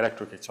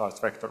 electrically charged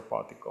vector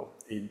particle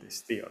in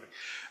this theory.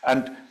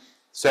 And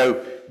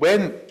so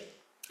when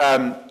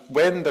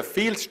the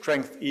field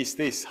strength is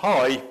this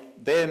high,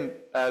 then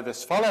the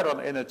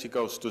Sphalerons energy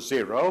goes to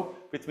 0,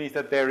 which means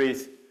that there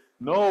is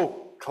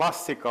no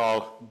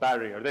classical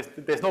barrier.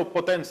 There's no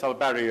potential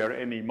barrier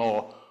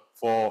anymore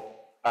for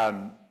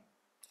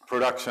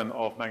production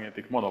of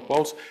magnetic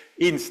monopoles.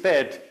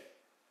 Instead,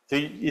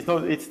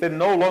 it's then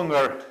no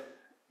longer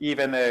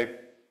even a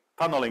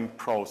tunneling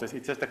process.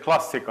 It's just a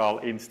classical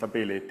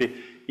instability.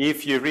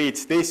 If you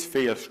reach this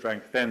field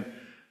strength, then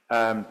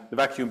the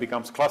vacuum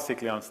becomes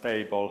classically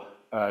unstable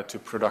to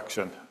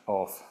production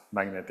of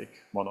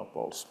magnetic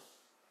monopoles.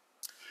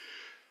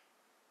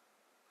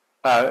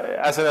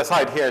 As an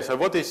aside here, so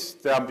what is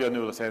the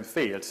Baryons-Ulrich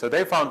field? So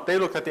they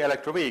looked at the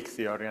electroweak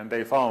theory, and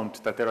they found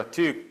that there are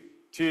two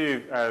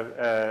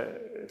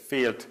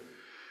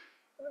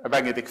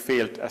magnetic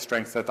field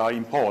strengths that are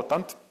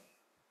important.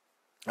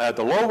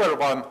 The lower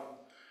one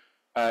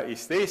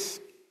is this,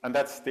 and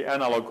that's the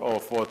analog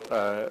of what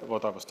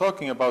I was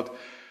talking about.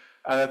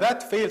 And at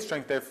that field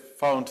strength, they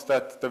found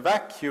that the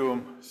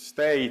vacuum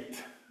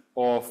state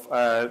of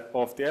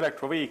the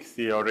electroweak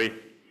theory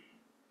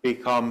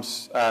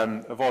becomes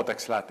a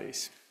vortex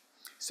lattice.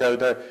 So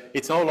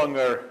it's no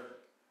longer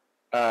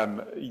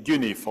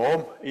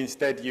uniform.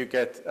 Instead, you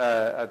get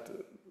a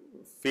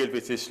field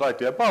which is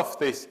slightly above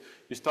this.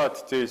 You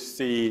start to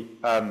see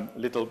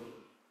little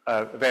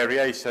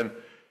variation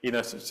in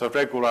a sort of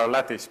regular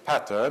lattice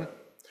pattern,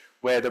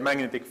 where the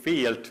magnetic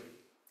field,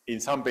 in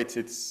some bits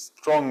it's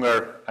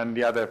stronger, and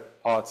the other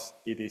parts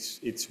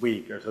it's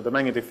weaker. So the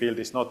magnetic field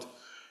is not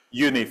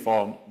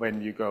uniform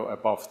when you go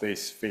above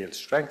this field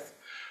strength.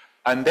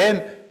 And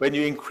then when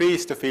you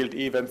increase the field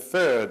even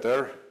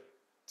further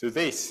to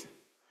this,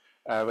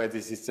 where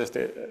this is just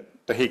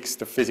the Higgs,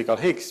 the physical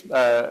Higgs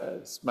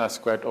mass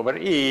squared over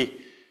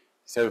E,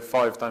 so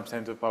 5 times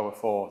 10 to the power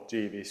 4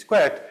 GeV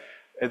squared,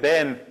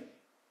 then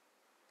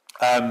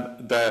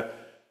the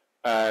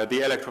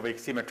the electroweak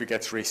symmetry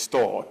gets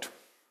restored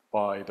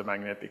by the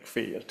magnetic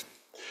field.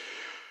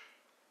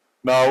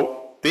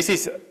 Now, this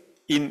is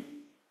in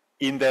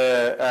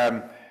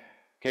the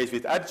case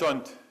with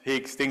adjoint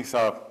Higgs, things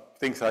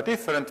are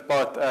different,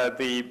 but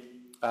the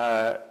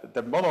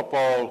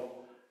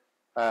monopole,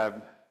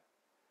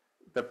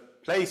 the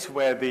place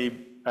where the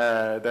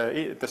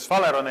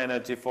Sphalerons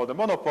energy for the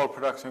monopole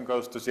production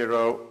goes to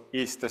zero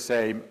is the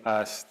same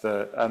as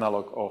the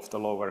analog of the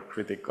lower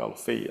critical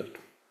field.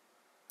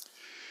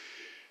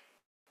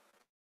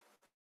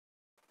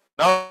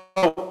 Now,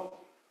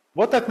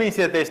 what that means is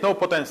that there is no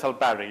potential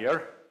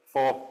barrier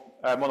for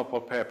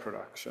monopole pair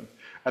production.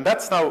 And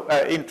that's now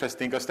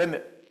interesting, because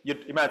then you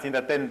imagine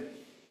that then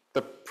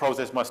the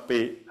process must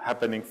be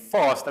happening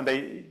fast, and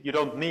you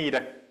don't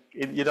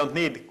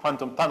need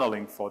quantum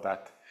tunneling for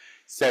that.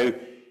 So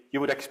you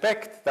would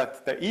expect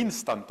that the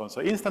instanton,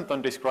 so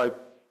instanton describe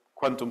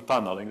quantum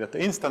tunneling, that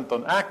the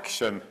instanton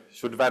action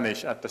should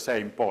vanish at the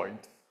same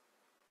point.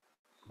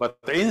 But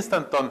the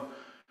instanton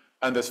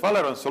and the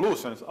Sphalerons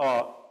solutions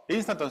are, the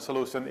instanton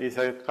solution is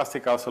a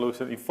classical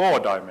solution in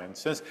 4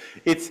 dimensions.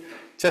 It's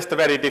just a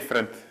very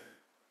different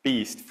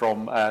beast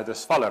from the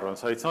Sphalerons.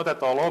 So it's not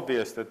at all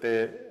obvious that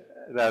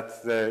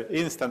the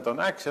instanton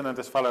action and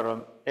the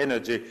Sphalerons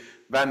energy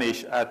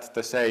vanish at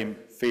the same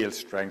field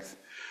strength.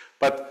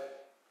 But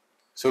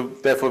so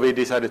therefore we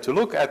decided to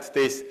look at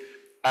this,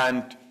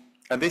 and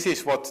this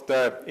is what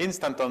the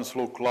instantons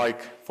look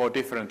like for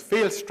different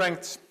field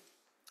strengths.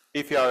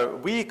 If you are a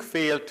weak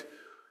field,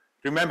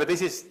 remember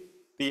this is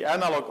the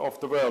analog of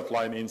the world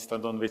line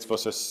instanton, which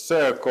was a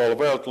circle,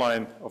 world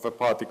line of a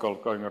particle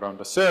going around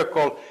a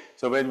circle.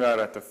 So when we are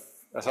at a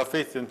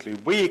sufficiently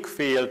weak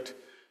field,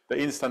 the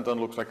instanton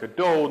looks like a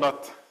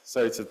donut,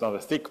 so it's not a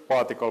thick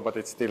particle, but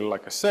it's still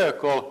like a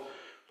circle.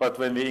 But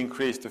when we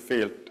increase the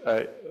field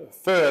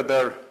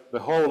further, the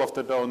whole of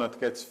the donut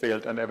gets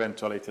filled, and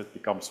eventually it just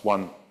becomes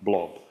one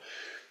blob.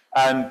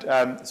 And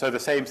so the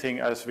same thing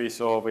as we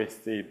saw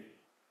with the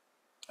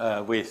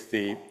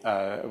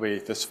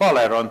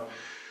Sphalerons.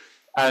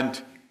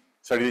 And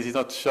sorry, this is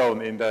not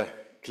shown in the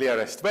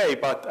clearest way,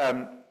 but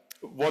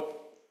what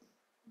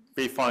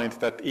we find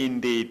that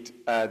indeed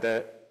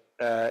the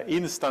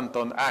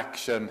instanton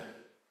action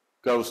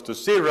goes to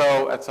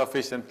zero at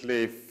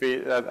sufficiently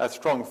at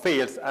strong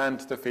fields, and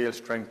the field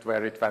strength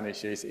where it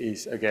vanishes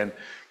is again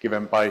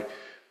given by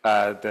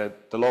the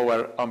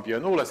lower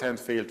Ampere-Nullesen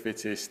field,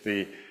 which is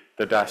the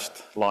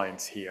dashed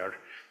lines here.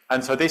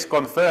 And so this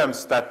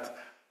confirms that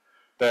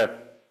the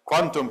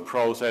quantum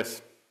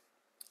process,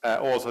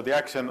 also the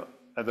action,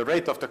 the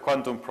rate of the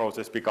quantum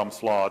process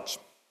becomes large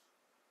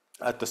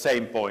at the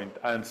same point,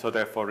 and so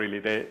therefore really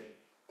the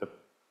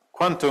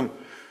quantum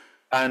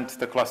and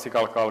the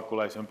classical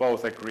calculation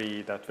both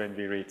agree that when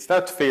we reach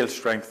that field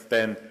strength,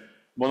 then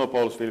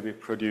monopoles will be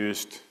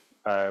produced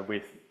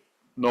with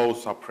no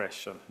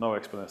suppression, no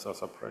exponential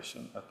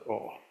suppression at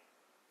all.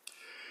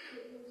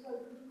 So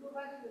could you go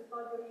back to the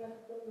slide where you had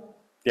the donut?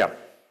 Yeah.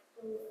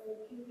 So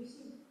can you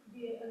see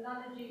the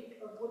analogy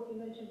of what you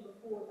mentioned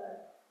before,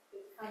 that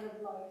it's kind of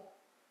like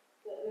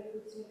the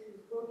electric symmetry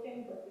is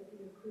broken, but if you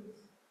increase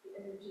the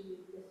energy,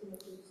 the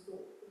symmetry is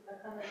stored. Is that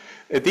kind of...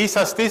 These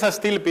are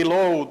still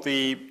below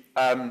the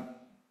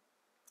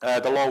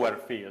lower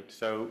field.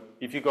 So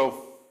if you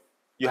go,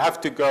 you have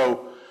to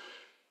go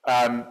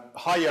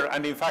higher,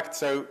 and in fact,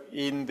 so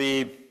in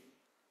the,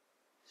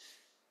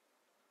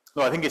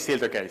 no, I think it's still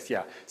the case,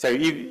 yeah. So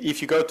if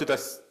you go to the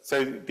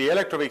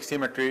electroweak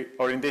symmetry,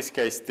 or in this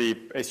case, the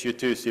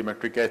SU2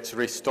 symmetry gets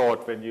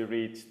restored when you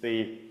reach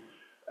the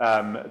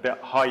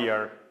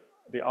higher,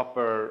 the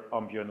upper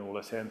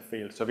Ampere-Nullesen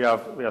field. So we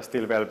are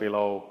still well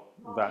below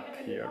that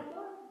here.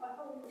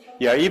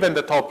 Yeah, even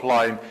the top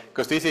line,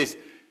 because this is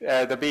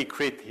the big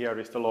crit here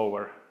is the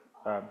lower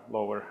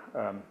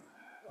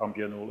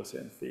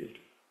Ampere-Nullesen field.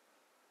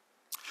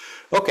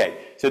 Okay,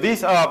 so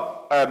these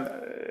are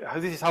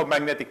this is how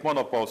magnetic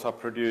monopoles are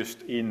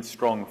produced in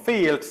strong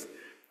fields,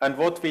 and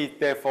what we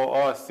therefore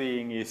are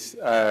seeing is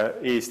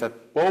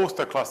that both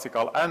the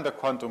classical and the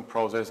quantum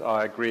process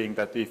are agreeing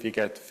that if you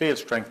get field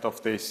strength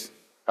of this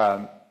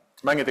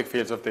magnetic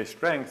fields of this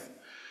strength,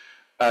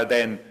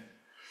 then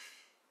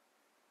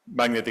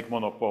magnetic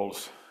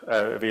monopoles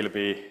will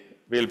be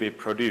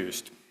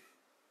produced.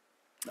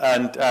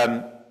 And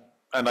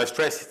I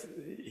stress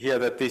here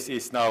that this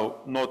is now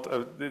not,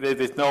 there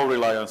is no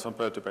reliance on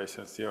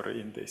perturbation theory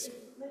in this.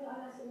 Let me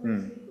ask a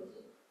question.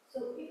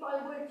 So if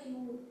I were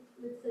to,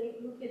 let's say,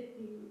 look at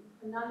the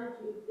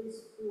analogy of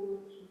this for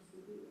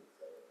GCD,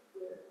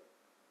 where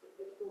the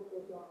vector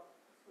goes up,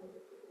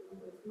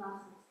 it's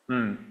masses,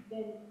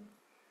 then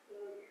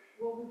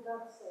what would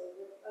that say?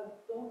 That I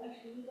don't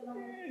actually need an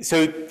analogy? So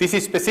this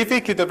is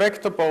specifically the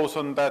vector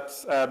boson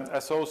that's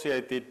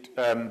associated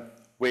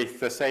with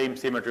the same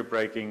symmetry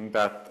breaking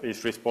that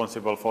is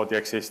responsible for the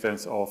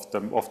existence of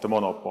the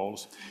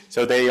monopoles.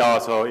 So they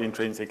are so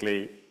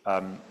intrinsically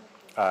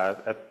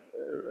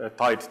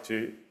tied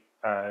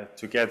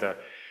together.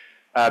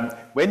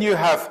 When you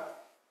have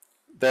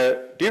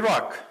the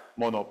Dirac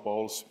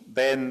monopoles,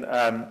 then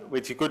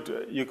which you could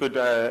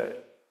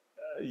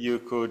you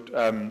could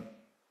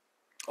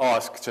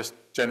ask just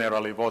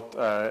generally what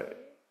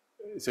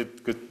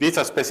these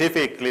are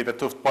specifically the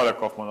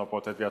Tuft-Polyakov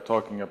monopoles that we are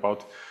talking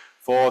about.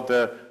 For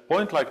the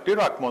point-like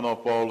Dirac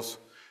monopoles,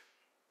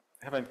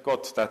 I haven't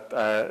got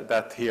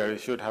that here. You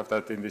should have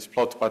that in this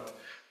plot, but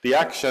the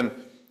action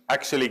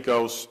actually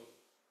goes.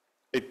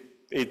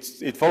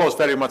 It follows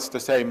very much the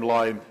same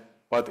line,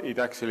 but it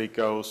actually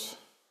goes.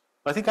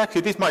 I think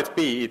actually this might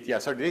be it. Yeah,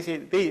 sorry.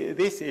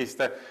 This is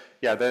the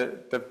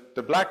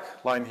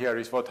black line here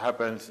is what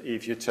happens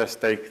if you just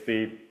take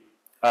the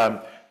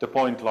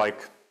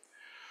point-like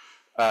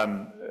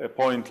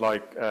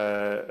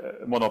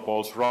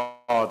monopoles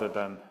rather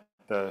than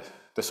the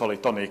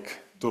solitonic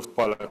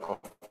Tuft-Polyakov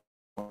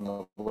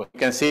monopole. You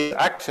can see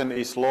action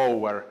is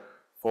lower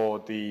for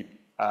the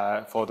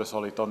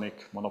solitonic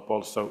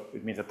monopoles, so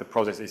it means that the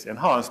process is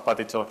enhanced, but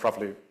it's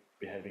roughly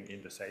behaving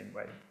in the same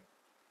way.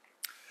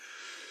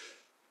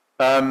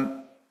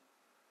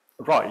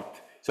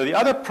 Right. So the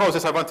other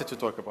process I wanted to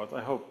talk about,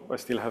 I hope I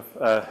still have.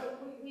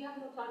 We have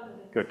no time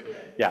limit. Good.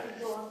 Yeah.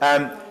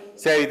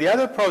 So the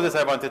other process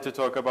I wanted to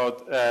talk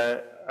about,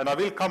 and I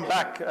will come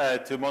back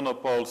to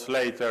monopoles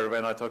later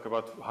when I talk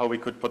about how we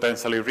could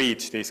potentially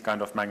reach these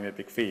kind of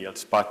magnetic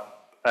fields. But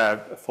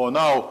for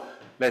now,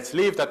 let's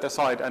leave that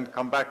aside and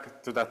come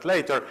back to that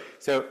later.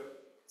 So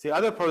the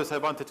other process I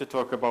wanted to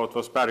talk about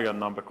was baryon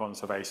number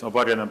conservation or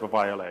baryon number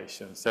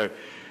violation. So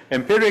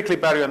empirically,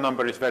 baryon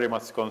number is very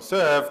much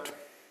conserved.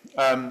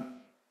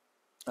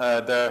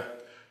 The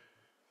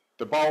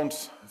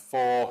bounds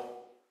for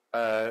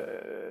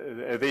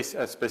this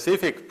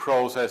specific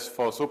process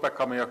for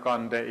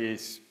Super-Kamiokande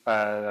is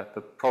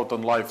the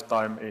proton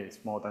lifetime is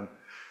more than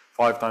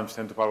 5 times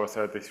 10 to the power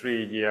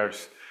 33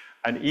 years.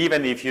 And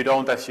even if you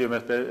don't assume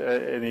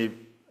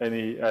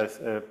any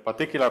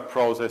particular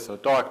process or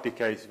dark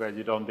decays where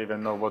you don't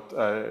even know what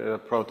a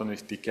proton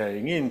is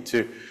decaying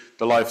into,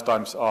 the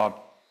lifetimes are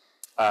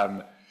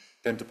 10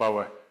 to the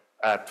power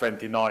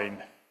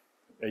 29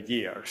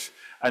 years.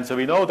 And so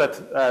we know that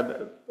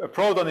a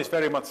proton is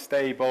very much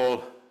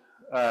stable.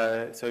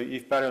 So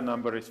if baryon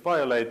number is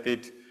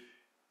violated,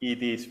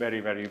 it is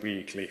very, very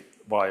weakly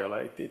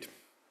violated.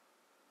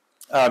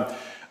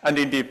 And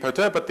indeed,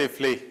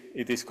 perturbatively,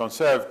 it is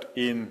conserved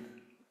in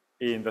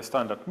the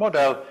standard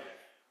model.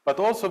 But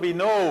also we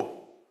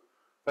know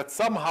that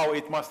somehow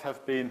it must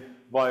have been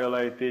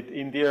violated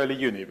in the early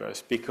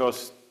universe,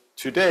 because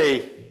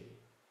today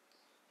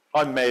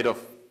I'm made of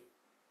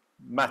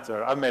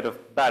matter. I'm made of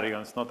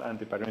baryons, not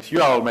antibaryons.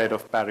 You are all made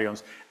of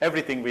baryons.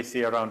 Everything we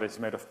see around is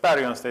made of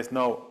baryons. There's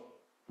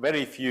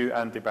very few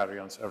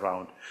antibaryons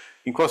around.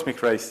 In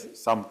cosmic rays,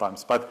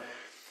 sometimes.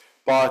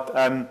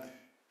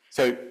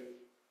 So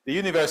the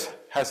universe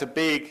has a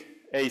big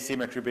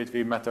asymmetry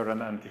between matter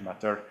and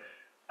antimatter.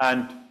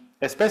 And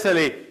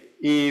especially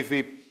if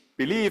we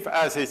believe,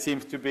 as it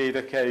seems to be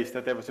the case,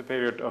 that there was a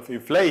period of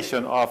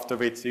inflation after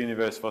which the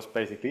universe was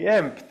basically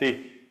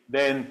empty,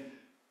 then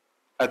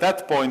at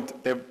that point,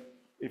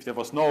 if there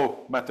was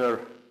no matter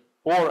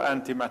or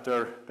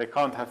antimatter, there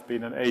can't have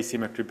been an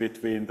asymmetry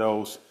between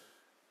those,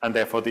 and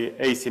therefore the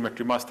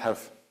asymmetry must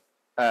have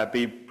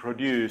been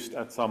produced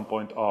at some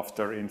point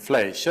after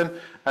inflation,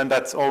 and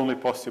that's only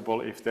possible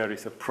if there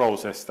is a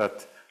process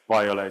that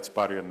violates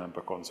baryon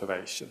number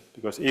conservation.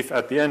 Because if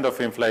at the end of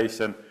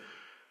inflation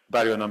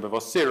baryon number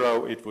was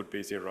 0, it would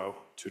be 0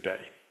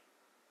 today.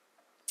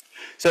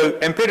 So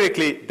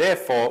empirically,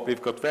 therefore,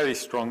 we've got very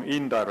strong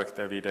indirect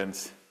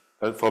evidence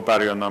for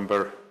baryon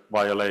number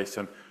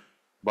violation,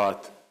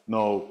 but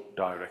no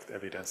direct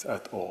evidence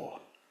at all.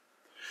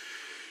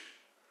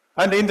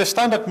 And in the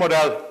standard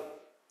model,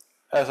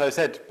 as I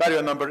said,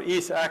 baryon number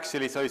is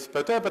actually, so it's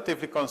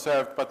perturbatively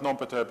conserved, but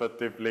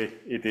non-perturbatively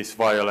it is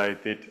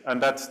violated.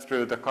 And that's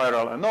through the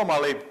chiral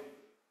anomaly,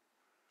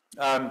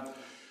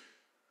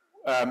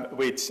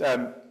 which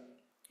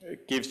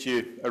gives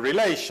you a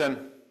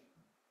relation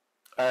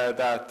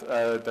that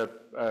the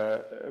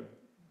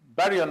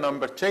baryon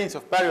number, change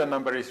of baryon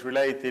number is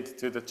related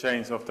to the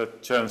change of the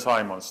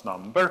Chern-Simons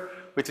number,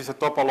 which is a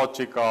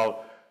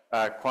topological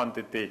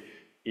quantity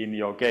in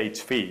your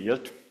gauge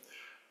field.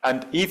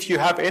 And if you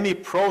have any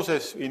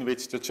process in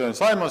which the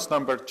Chern-Simons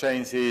number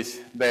changes,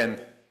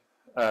 then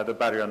the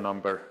baryon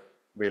number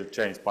will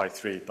change by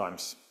 3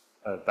 times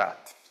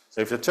that. So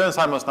if the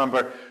Chern-Simons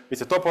number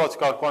is a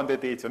topological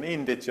quantity, it's an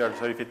integer,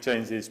 so if it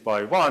changes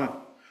by 1,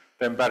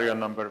 then baryon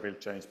number will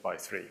change by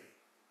 3.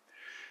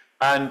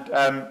 And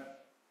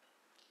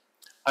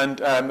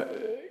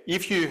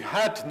if you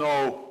had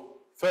no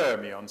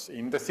fermions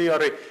in the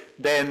theory,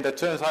 then the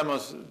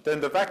Chern-Simons, then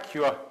the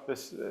vacua,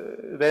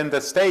 then the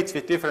states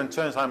with different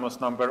Chern-Simons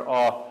number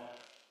are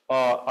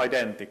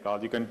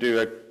identical. You can do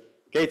a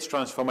gauge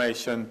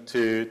transformation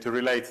to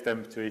relate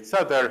them to each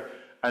other,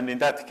 and in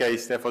that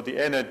case, therefore, the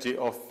energy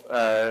of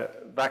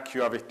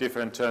vacua with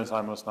different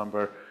Chern-Simons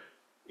number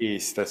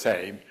is the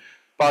same.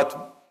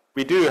 But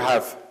we do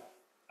have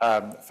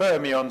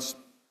fermions,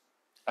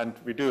 and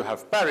we do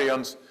have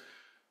baryons,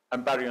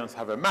 and baryons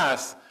have a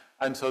mass,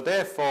 and so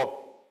therefore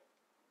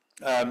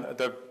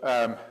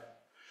the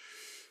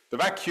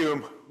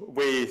vacuum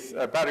with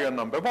baryon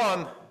number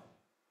 1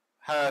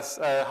 has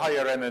a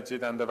higher energy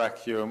than the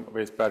vacuum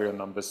with baryon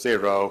number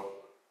 0,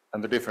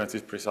 and the difference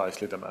is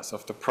precisely the mass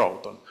of the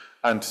proton,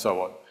 and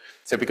so on.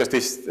 So because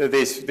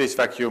this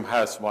vacuum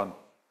has 1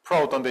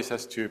 proton, this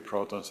has 2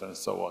 protons, and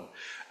so on.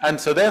 And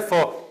so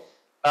therefore,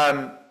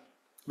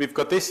 we've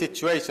got this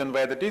situation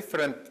where the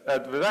different the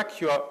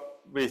vacua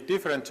with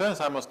different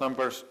Chern-Simons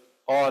numbers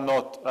are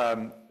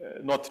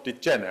not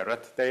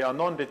degenerate. They are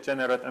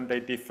non-degenerate, and they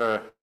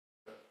differ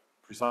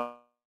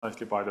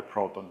precisely by the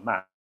proton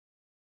mass.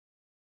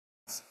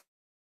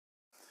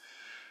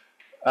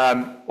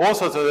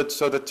 Also,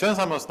 so the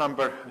Chern-Simons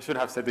number, I should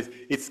have said this,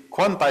 it's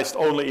quantized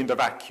only in the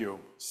vacuum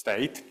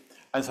state,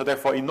 and so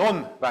therefore in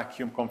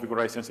non-vacuum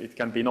configurations it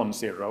can be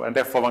non-zero, and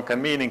therefore one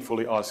can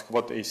meaningfully ask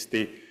what is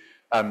the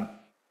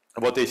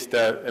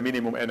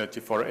minimum energy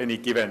for any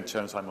given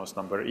Chern-Simons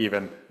number,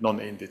 even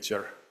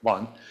non-integer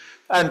one.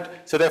 And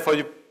so therefore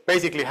you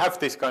basically have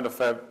this kind of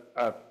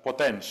a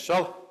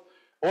potential,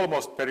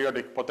 almost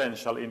periodic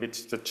potential, in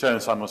which the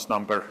Chern-Simons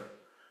number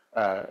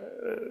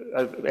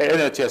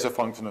energy as a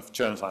function of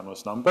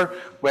Chern-Simons number,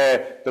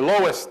 where the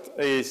lowest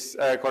is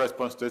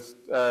corresponds to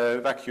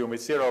vacuum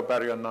with 0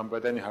 baryon number,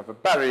 then you have a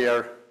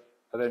barrier,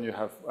 and then you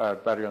have a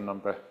baryon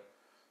number,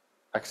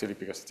 actually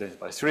because it's changed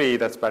by 3,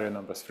 that's baryon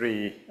number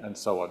 3, and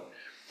so on.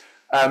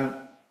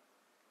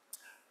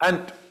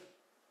 And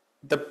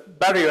the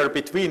barrier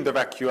between the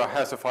vacua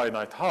has a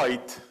finite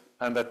height,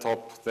 and at the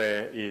top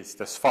there is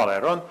the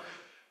Sphalerons.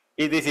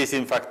 This is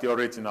in fact the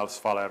original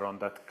Sphalerons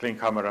that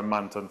Klinkhammer and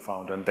Manton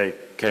found, and they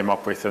came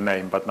up with the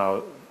name, but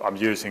now I'm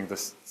using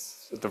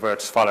the word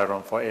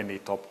Sphalerons for any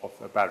top of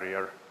a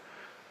barrier,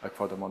 like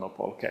for the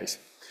monopole case.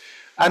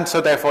 And so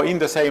therefore, in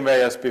the same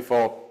way as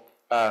before,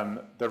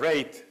 the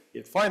rate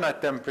at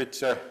finite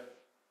temperature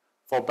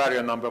for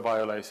baryon number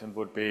violation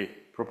would be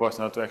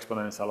proportional to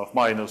exponential of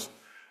minus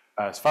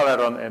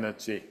Sphalerons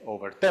energy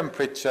over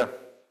temperature,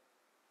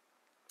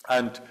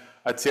 and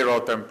at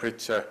 0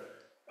 temperature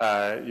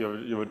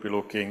you would be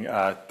looking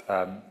at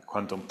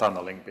quantum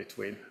tunneling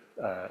between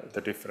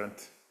the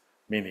different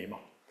minima.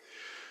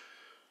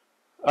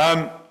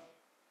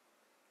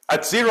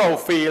 At 0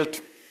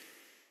 field,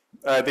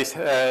 the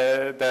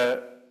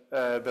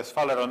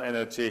Sphalerons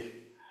energy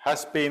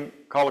has been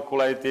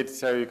calculated,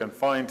 so you can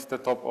find the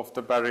top of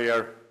the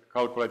barrier,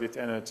 calculate its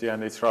energy,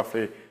 and it's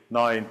roughly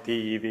 9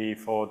 TeV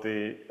for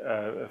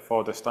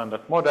the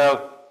standard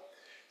model.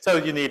 So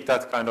you need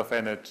that kind of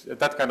energy,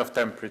 that kind of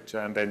temperature,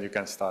 and then you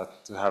can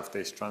start to have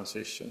these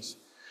transitions.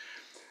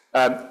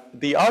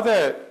 The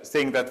other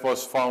thing that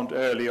was found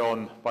early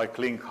on by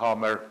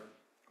Klinkhammer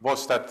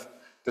was that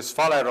the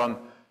Sphalerons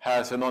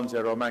has a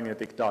non-zero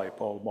magnetic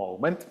dipole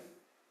moment.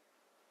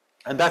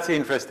 And that's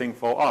interesting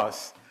for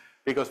us,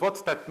 because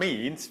what that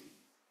means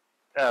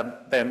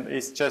then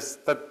is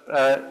just that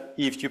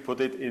if you put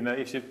it in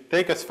if you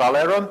take a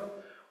Sphalerons,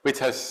 which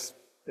has,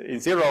 in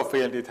 0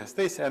 field, it has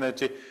this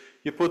energy,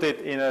 you put it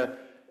in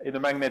a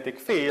magnetic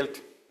field,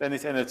 then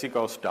its energy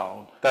goes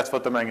down. That's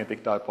what the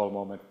magnetic dipole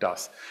moment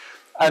does.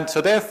 And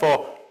so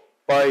therefore,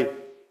 by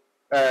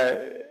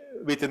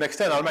with an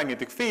external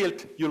magnetic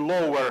field, you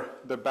lower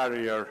the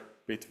barrier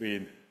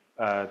between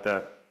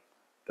the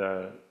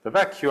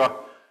vacua,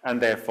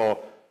 and therefore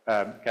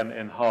can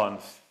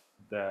enhance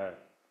the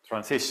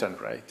transition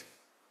rate.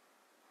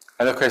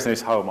 And the question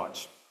is how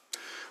much?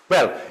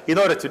 Well, in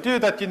order to do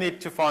that, you need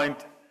to find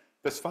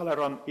the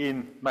Sphalerons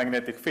in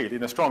magnetic field,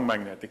 in a strong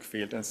magnetic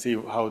field, and see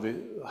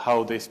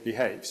how this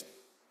behaves.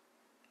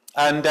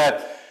 And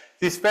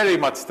this is very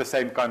much the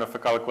same kind of a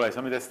calculation.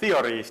 I mean, the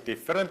theory is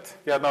different.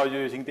 We are now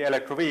using the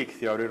electroweak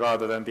theory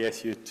rather than the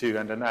SU2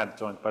 and an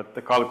adjoint, but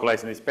the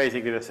calculation is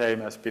basically the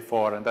same as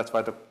before, and that's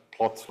why the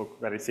plots look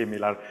very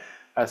similar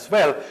as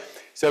well.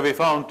 So we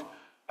found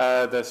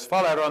the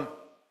Sphalerons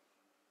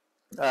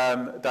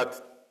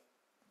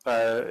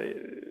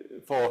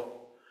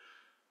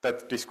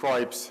that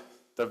describes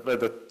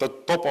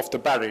the top of the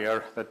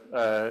barrier,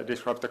 that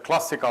describes the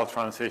classical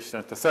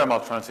transitions, the thermal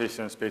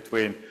transitions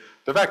between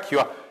the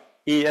vacua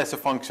as a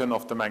function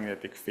of the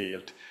magnetic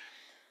field.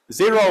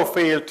 0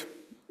 field,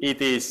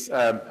 it is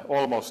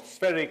almost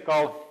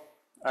spherical,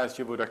 as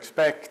you would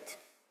expect,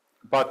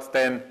 but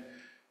then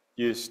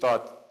you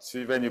start,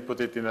 when you put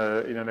it in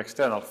an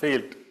external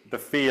field, the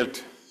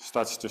field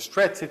starts to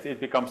stretch it, it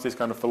becomes this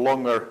kind of a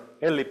longer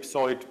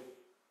ellipsoid.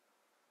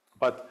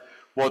 But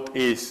what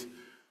is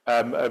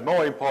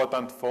more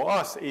important for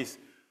us is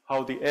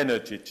how the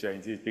energy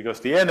changes,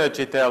 because the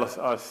energy tells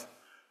us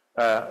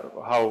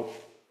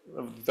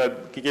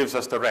that gives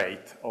us the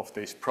rate of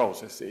these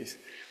processes.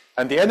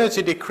 And the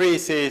energy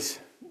decreases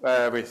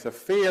with the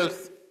field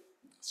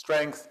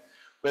strength.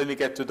 When we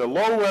get to the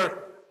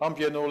lower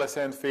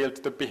Ampere-Nullesen field,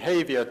 the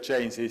behavior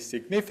changes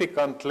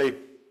significantly,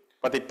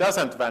 but it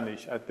doesn't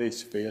vanish at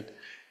this field.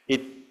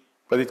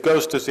 But it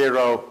goes to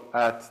 0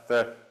 at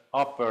the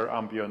upper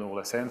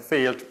Ampere-Nullesen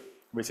field,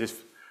 which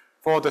is,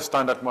 for the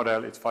standard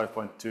model, it's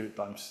 5.2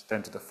 times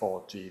 10 to the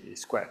 4 GeV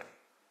squared.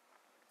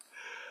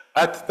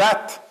 At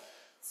that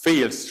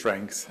field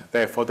strength,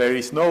 therefore, there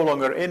is no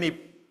longer any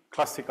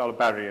classical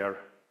barrier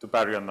to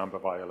baryon number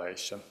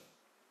violation.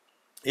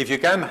 If you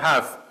can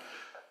have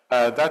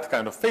that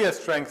kind of field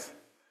strength,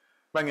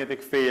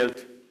 magnetic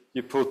field,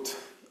 you put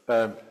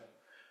some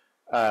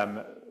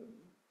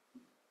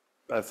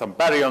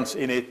baryons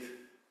in it,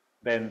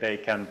 then they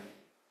can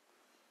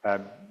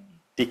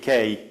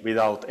decay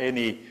without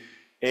any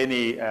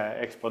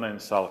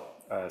exponential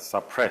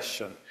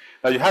suppression.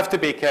 Now you have to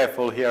be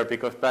careful here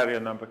because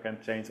baryon number can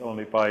change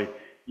only by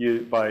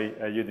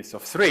units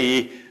of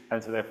 3,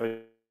 and so therefore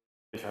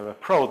if you have a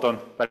proton,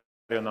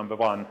 baryon number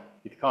 1,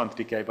 it can't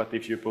decay, but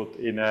if you put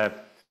in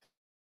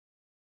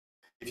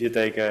if you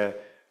take a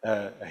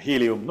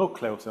helium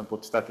nucleus and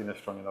put that in a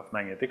strong enough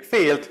magnetic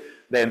field,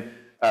 then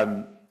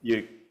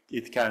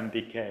it can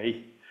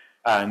decay,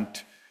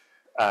 and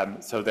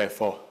so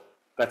therefore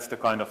that's the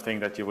kind of thing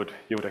that you would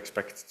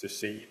expect to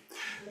see.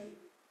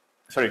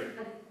 Sorry,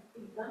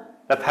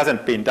 that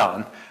hasn't been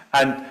done,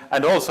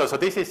 and also so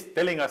this is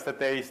telling us that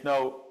there is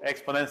no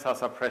exponential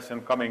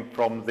suppression coming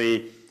from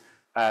the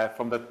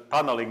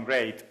tunneling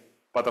rate,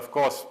 but of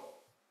course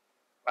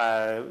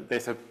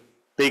there's a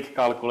big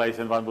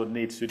calculation one would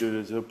need to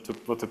do to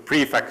what the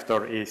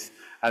prefactor is,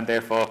 and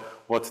therefore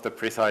what's the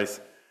precise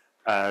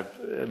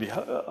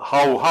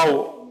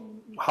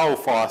how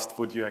fast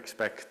would you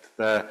expect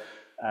the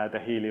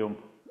helium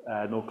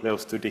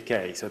nucleus to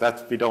decay? So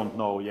that we don't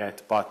know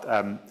yet, but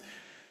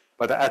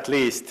at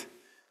least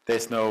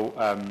there's no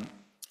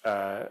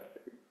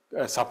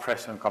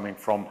suppression coming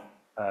from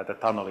the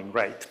tunneling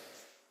rate.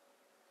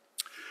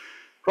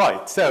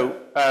 Right. So.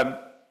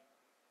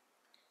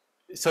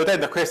 So then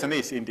the question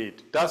is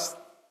indeed, does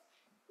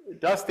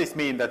this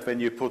mean that when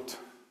you put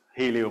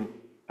helium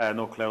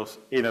nucleus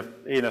in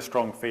a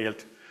strong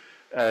field,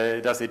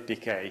 does it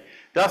decay?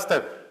 Does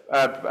the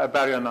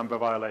baryon number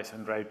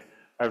violation rate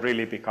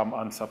really become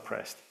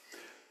unsuppressed?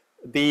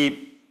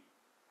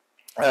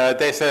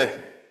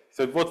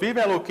 So what we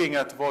were looking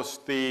at was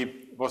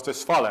the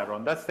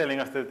Sphalerons. That's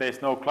telling us that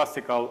there's no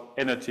classical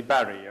energy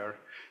barrier.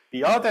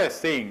 The other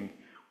thing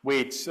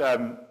which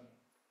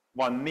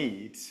one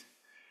needs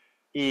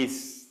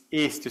is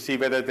to see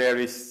whether there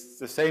is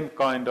the same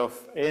kind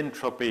of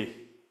entropy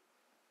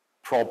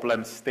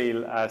problem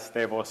still as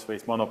there was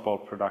with monopole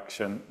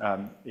production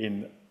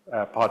in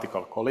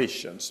particle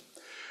collisions.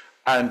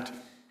 And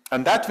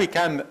that we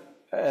can,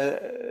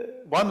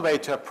 one way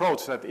to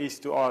approach that is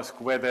to ask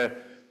whether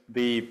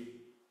the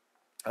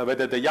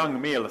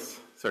young Mills,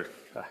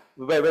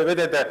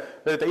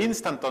 whether the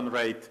instanton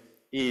rate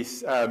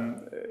is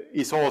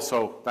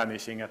also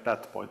vanishing at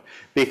that point,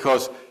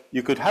 because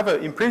you could have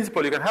in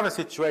principle, you can have a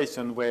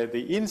situation where the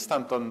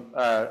instanton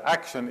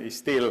action is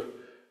still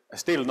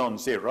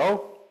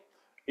non-zero,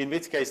 in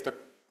which case the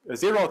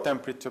zero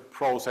temperature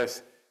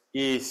process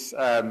is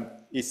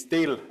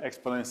still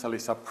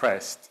exponentially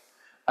suppressed,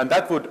 and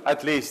that would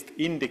at least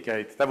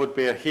indicate, that would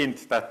be a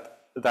hint that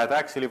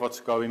actually what's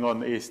going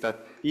on is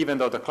that even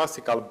though the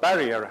classical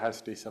barrier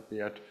has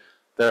disappeared,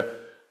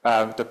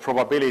 the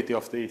probability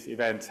of these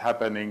events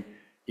happening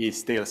is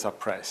still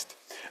suppressed.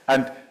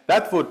 And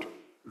that would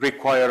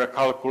require a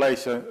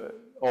calculation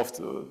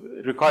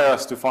require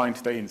us to find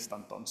the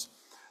instantons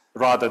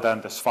rather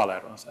than the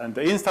Sphalerons. And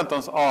the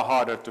instantons are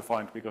harder to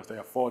find because they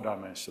are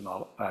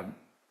four-dimensional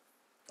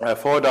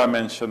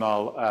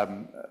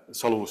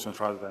solutions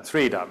rather than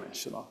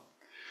three-dimensional.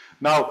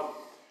 Now,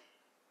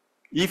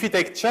 if you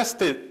take just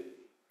the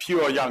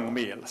pure young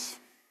Mills,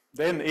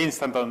 then the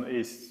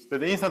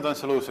instanton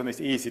solution is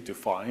easy to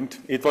find.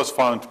 It was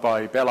found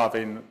by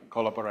Belavin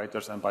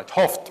collaborators and by 't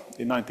Hooft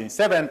in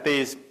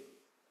 1970s,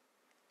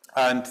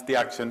 and the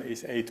action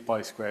is 8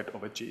 pi squared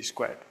over g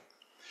squared.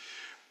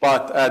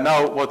 But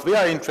now what we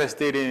are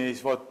interested in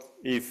is what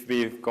if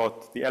we've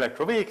got the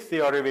electroweak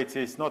theory, which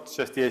is not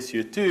just the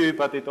SU2,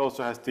 but it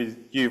also has the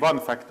U1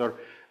 factor,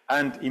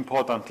 and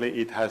importantly,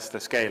 it has the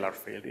scalar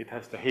field. It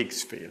has the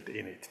Higgs field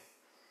in it.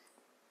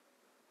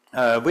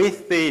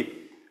 With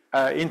the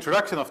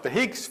introduction of the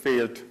Higgs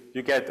field,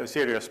 you get a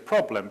serious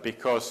problem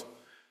because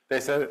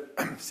there's a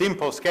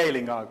simple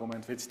scaling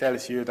argument which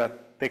tells you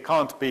that there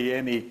can't be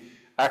any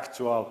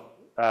actual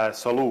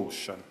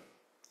solution,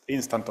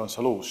 instanton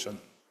solution.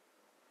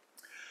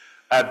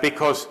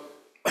 Because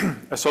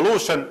a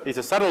solution is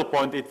a saddle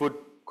point, it would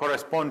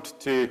correspond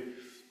to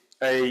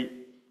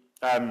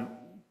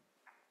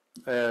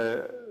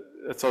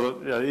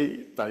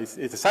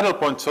it's a saddle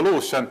point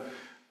solution,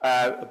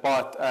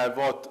 but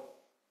what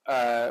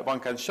one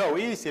can show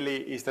easily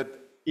is that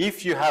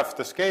if you have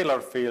the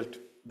scalar field,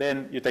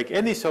 then you take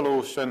any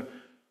solution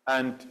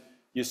and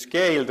you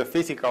scale the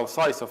physical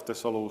size of the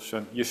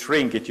solution, you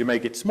shrink it, you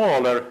make it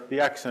smaller, the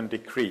action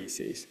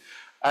decreases.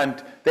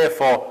 And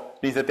therefore,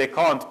 means that there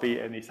can't be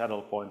any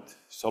saddle point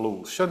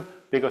solution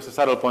because the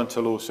saddle point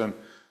solution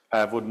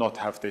would not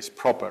have this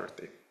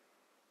property.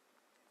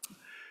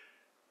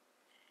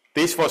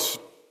 This was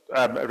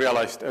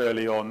realized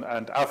early on,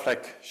 and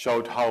Affleck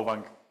showed how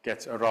one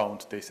gets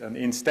around this. And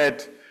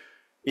instead,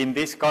 in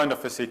this kind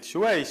of a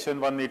situation,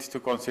 one needs to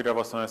consider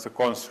what's known as a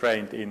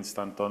constraint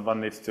instanton.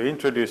 One needs to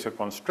introduce a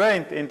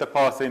constraint in the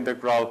path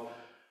integral,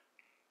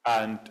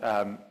 and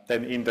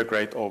then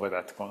integrate over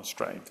that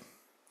constraint.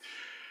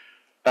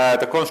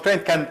 The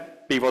constraint can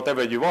be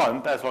whatever you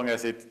want, as long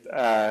as it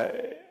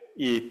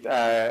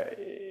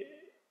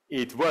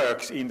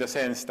works in the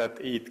sense that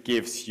it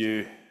gives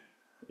you,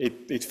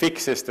 it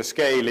fixes the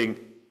scaling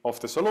of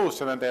the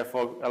solution and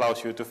therefore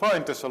allows you to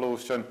find the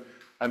solution,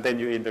 and then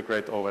you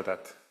integrate over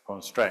that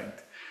constraint.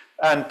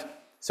 And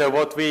so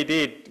what we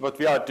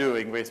are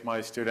doing with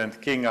my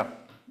student Kinga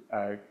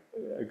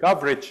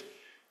Gavric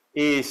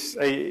is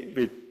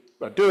we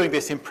are doing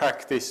this in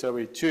practice. So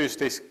we choose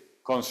this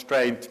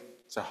constraint.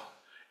 So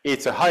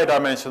it's a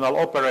high-dimensional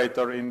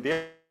operator in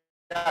the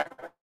action.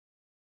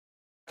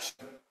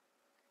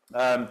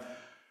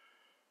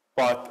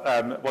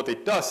 But what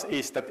it does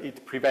is that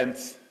it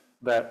prevents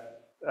the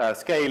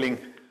scaling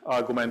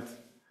argument.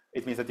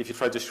 It means that if you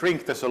try to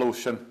shrink the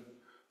solution,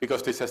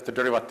 because this has the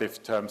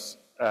derivative terms,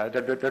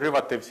 the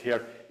derivatives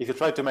here, if you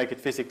try to make it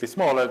physically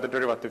smaller, the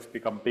derivatives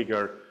become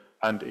bigger,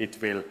 and it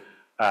will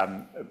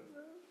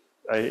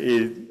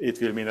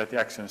mean that the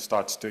action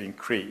starts to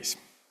increase.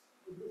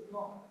 Is this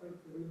not going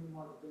to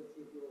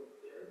renormalizability of your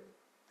theory?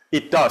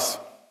 It does,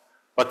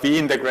 but we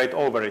integrate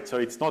over it, so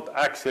it's not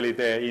actually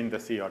there in the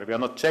theory. We are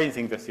not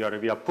changing the theory.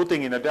 We are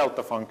putting in a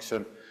delta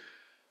function,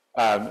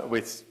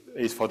 which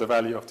is for the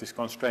value of this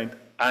constraint,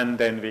 and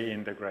then we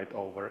integrate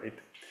over it.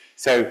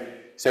 So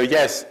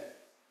yes,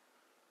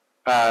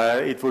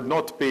 it would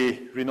not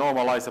be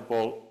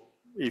renormalizable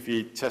if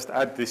we just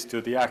add this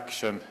to the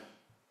action,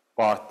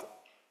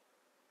 but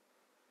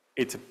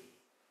it's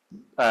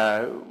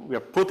we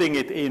are putting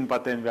it in,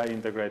 but then we are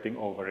integrating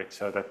over it,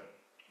 so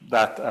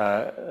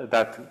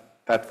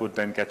that would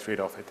then get rid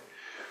of it.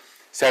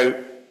 So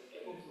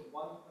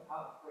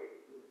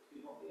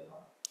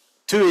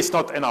 2 is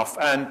not enough,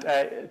 and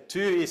 2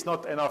 is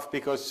not enough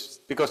because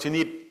you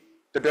need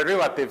the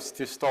derivatives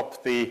to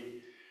stop the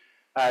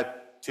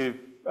to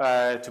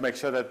make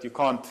sure that you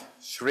can't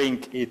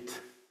shrink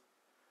it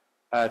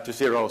to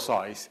 0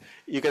 size.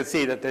 You can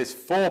see that there's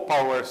 4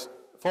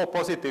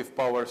 positive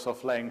powers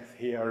of length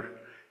here,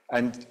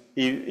 and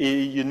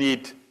you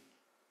need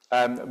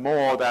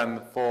more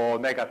than 4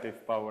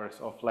 negative powers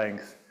of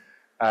length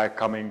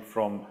coming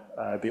from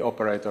the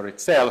operator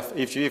itself.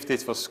 If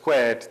this was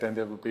squared, then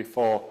there would be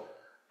 4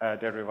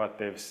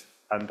 derivatives,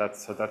 and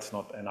that's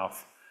not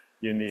enough.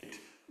 You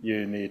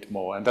need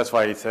more, and that's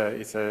why it's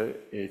a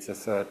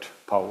 3rd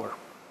power.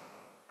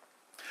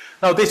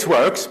 Now this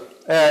works.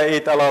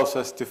 It allows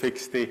us to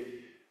fix the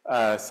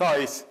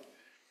size.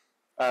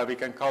 We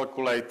can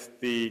calculate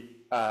the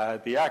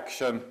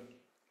action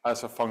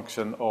as a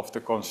function of the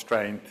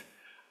constraint,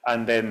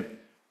 and then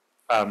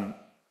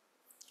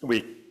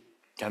we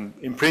can,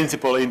 in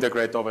principle,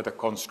 integrate over the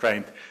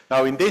constraint.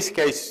 Now, in this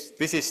case,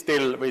 this is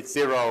still with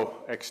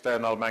 0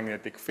 external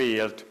magnetic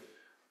field,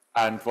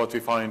 and what we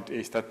find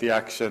is that the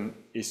action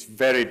is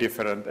very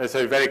different,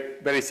 so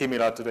very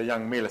similar to the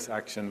Young-Mills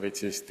action,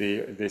 which is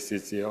this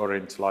is the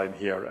orange line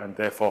here, and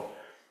therefore,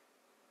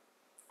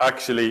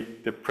 actually,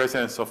 the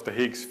presence of the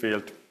Higgs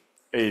field,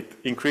 it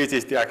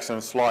increases the action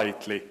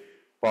slightly,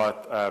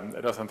 but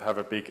it doesn't have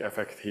a big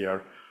effect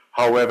here.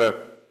 However,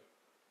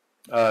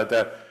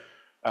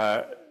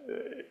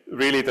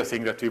 really the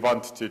thing that we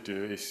want to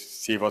do is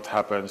see what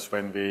happens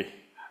when we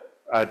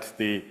add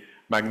the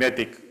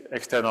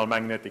external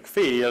magnetic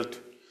field.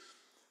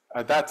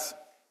 And that's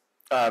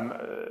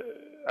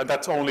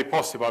only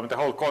possible. I mean, the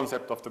whole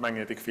concept of the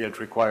magnetic field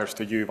requires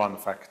the U1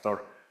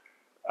 factor,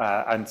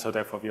 and so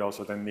therefore we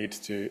also then need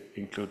to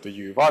include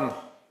the U1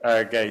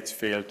 gauge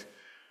field.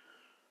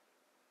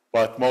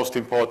 But most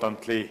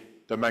importantly,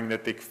 the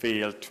magnetic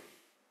field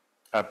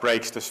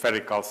breaks the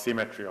spherical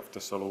symmetry of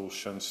the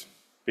solutions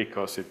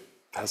because it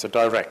has a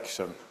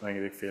direction.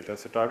 Magnetic field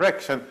has a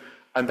direction,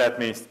 and that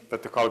means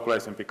that the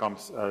calculation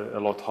becomes a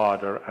lot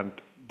harder, and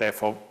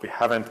therefore we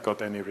haven't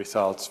got any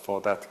results for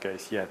that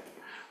case yet.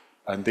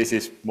 And this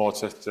is more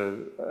just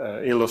an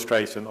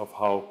illustration of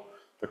how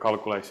the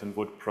calculation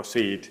would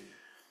proceed,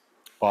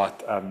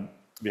 but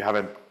we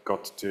haven't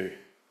got to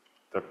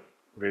the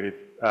really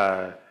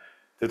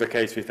to the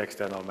case with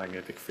external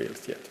magnetic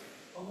fields yet.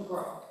 On the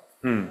graph,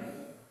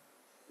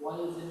 why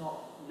is it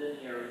not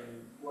linear?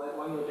 Why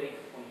are your data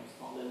points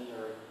not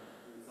linear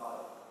in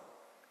size?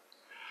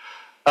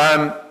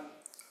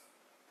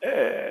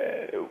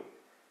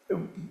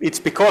 It's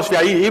because we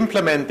are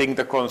implementing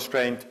the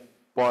constraint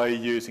by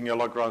using a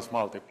Lagrange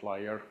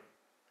multiplier.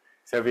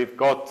 So we've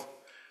got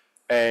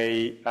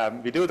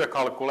we do the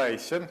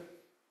calculation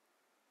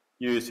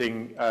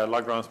using a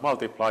Lagrange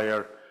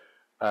multiplier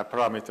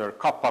parameter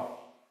kappa,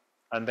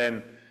 and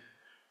then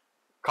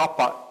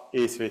kappa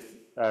is with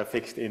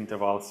fixed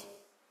intervals,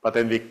 but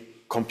then we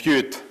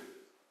compute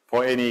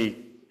for any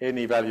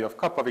value of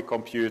kappa, we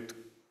compute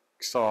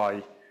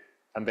psi,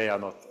 and they are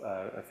not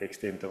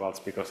fixed intervals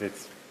because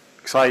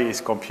psi is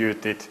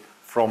computed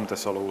from the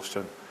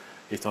solution.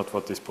 It's not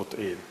what is put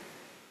in.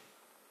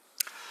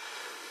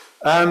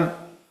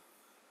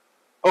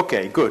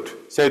 Okay, good.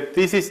 So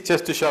this is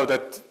just to show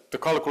that the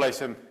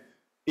calculation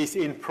is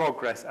in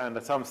progress, and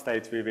at some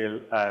stage we will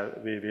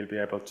be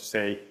able to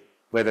say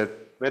whether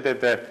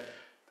the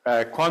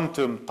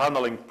quantum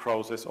tunneling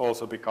process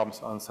also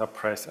becomes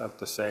unsuppressed at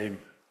the same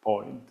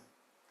point.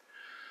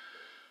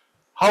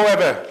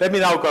 However, let me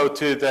now go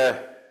to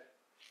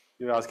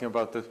you're asking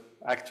about the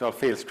actual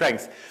field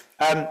strength.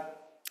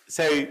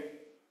 So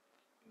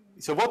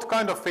what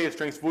kind of field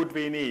strength would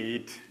we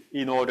need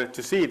in order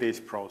to see these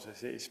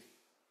processes?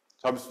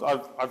 So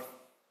I've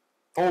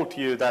told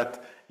you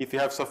that if you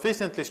have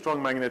sufficiently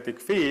strong magnetic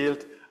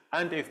field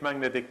and if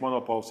magnetic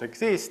monopoles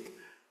exist,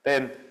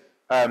 then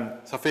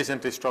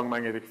sufficiently strong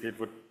magnetic field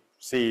would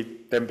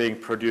see them being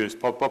produced,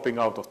 popping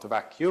out of the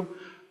vacuum.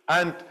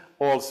 And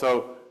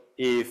also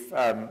if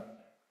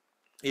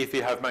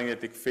you have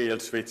magnetic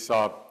fields which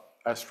are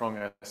as strong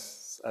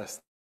as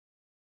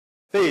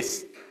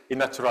this in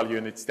natural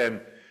units,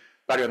 then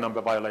baryon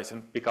number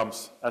violation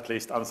becomes at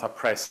least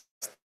unsuppressed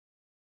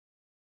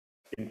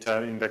in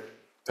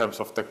terms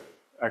of the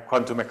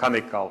quantum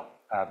mechanical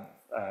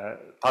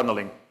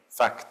tunneling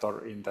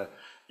factor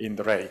in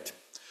the rate.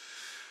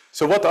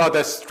 So what are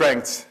the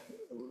strengths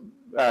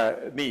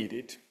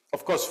needed?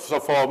 Of course, so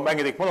for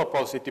magnetic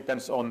monopoles, it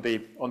depends on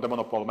the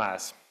monopole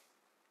mass.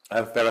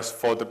 Whereas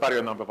for the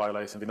baryon number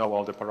violation, we know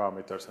all the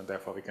parameters, and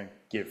therefore we can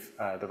give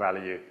the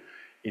value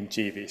in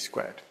GV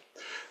squared.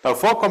 Now,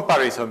 for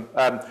comparison,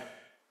 the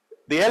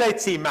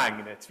LHC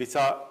magnets, which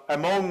are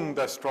among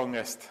the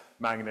strongest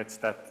magnets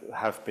that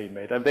have been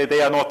made, and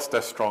they are not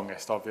the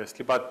strongest,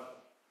 obviously,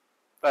 but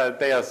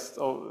they are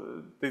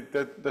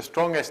the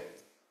strongest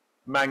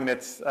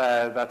magnets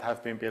that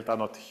have been built are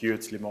not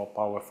hugely more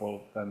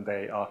powerful than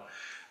they are.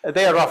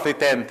 They are roughly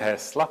 10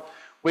 Tesla,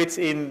 which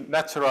in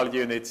natural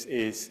units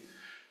is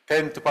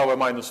 10 to power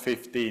minus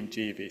 15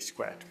 GV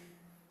squared.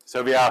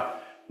 So we are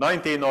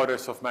 19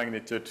 orders of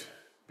magnitude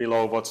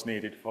below what's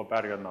needed for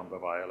baryon number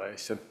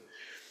violation.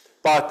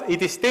 But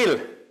it is still,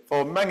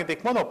 for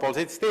magnetic monopoles,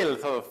 it still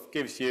sort of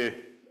gives you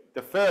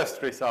the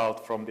first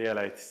result from the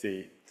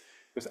LHC.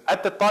 Because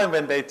at the time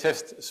when they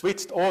just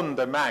switched on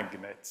the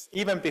magnets,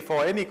 even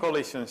before any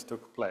collisions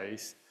took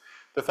place,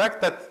 the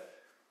fact that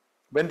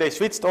when they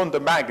switched on the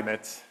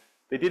magnets,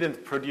 they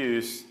didn't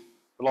produce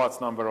a large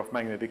number of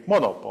magnetic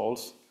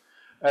monopoles,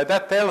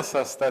 that tells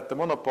us that the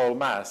monopole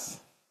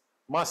mass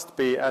must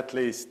be at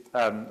least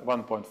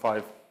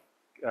 1.5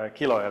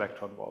 kilo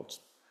electron volts,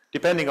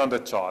 depending on the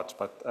charge.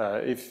 But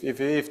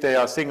if they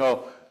are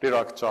single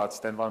Dirac charge,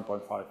 then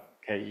 1.5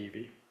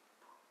 keV.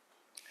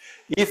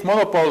 If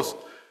monopoles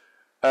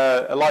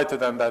lighter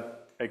than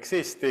that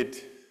existed,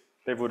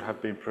 they would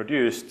have been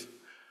produced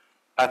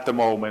at the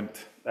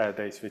moment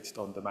they switched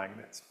on the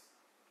magnets.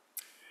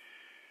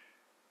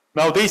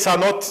 Now, these are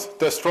not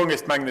the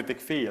strongest magnetic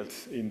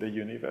fields in the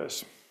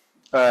universe.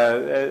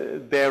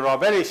 There are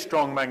very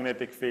strong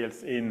magnetic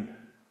fields in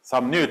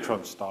some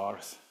neutron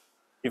stars.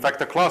 In fact,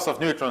 the class of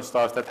neutron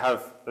stars that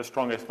have the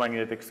strongest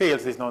magnetic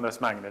fields is known as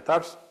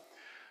magnetars.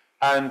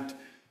 And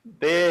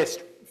their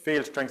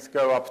field strengths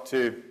go up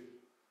to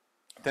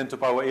 10 to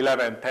the power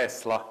 11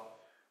 Tesla,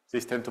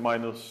 this 10 to the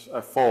minus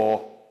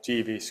 4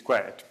 GV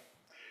squared.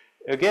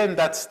 Again,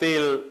 that's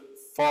still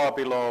far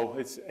below,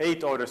 it's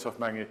 8 orders of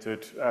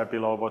magnitude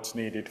below what's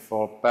needed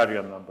for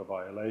baryon number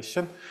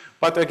violation.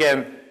 But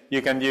again,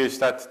 you can use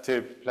that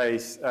to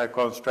place a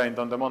constraint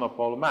on the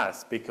monopole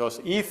mass, because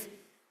if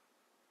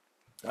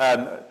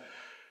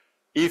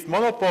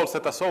monopoles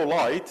that are so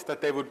light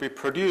that they would be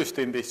produced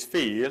in this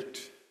field,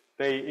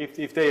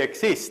 if they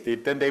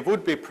existed, then they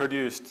would be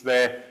produced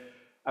there.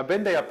 And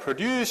when they are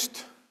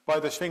produced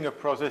by the Schwinger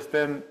process,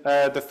 then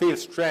the field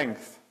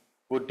strength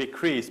would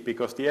decrease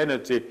because the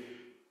energy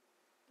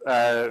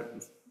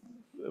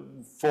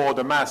for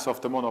the mass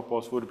of the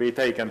monopoles would be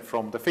taken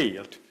from the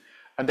field.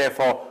 And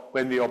therefore,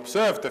 when we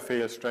observe the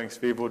field strength,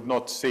 we would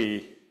not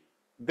see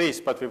this,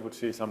 but we would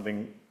see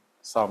something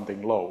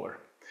lower.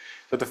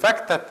 So the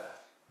fact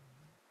that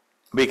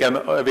we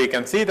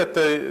can see that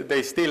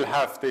they still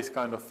have this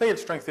kind of field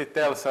strength, it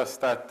tells us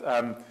that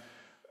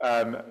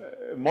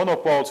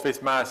monopoles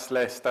with mass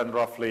less than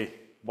roughly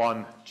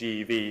 1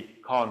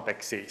 GeV can't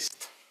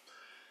exist,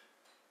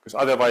 because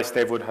otherwise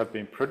they would have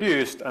been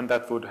produced and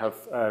that would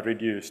have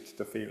reduced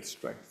the field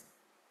strength.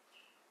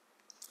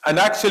 And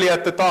actually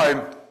at the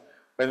time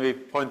when we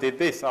pointed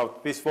this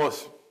out,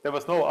 there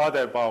was no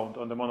other bound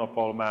on the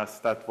monopole mass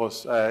that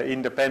was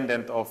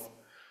independent of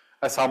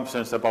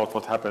assumptions about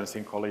what happens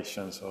in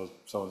collisions or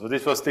so on. So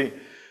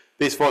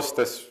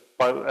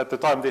at the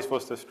time this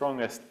was the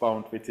strongest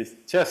bound, which is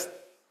just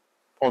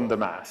on the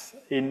mass,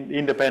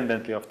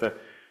 independently of the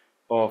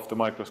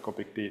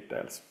microscopic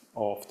details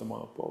of the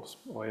monopoles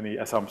or any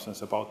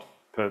assumptions about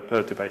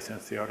perturbation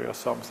theory or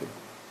something.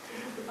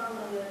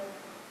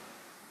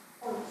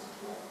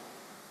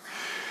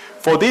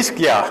 For this,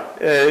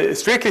 yeah,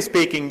 strictly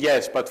speaking,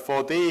 yes, but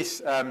for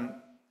these, in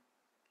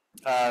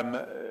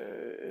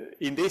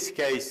this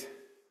case,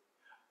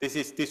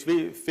 these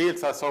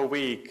fields are so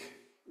weak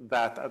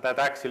that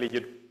actually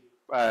the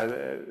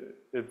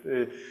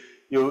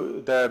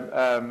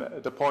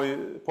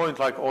point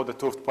like or the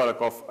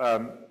Tuft-Polyakov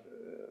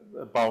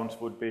bounds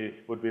would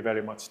be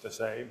very much the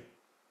same.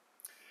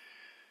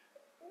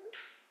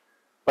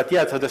 But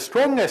yeah, so the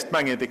strongest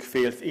magnetic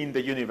fields in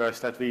the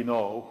universe that we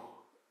know,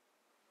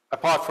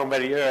 apart from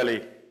very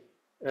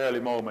early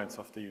moments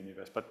of the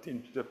universe, but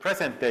in the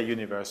present-day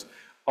universe,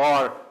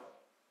 are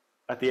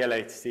at the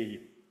LHC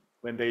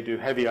when they do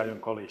heavy ion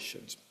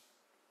collisions.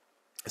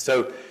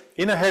 So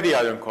in a heavy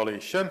ion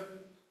collision,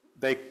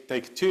 they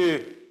take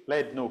two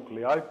lead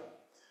nuclei,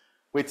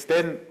 which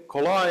then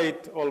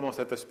collide almost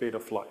at the speed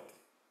of light.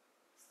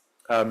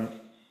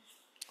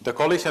 The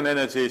collision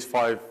energy is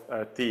 5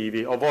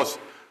 TeV, or was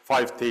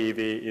 5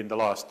 TeV in the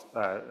last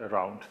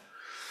round.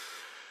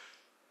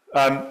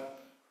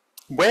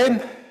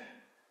 When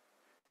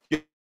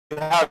you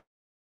have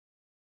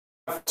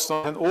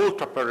an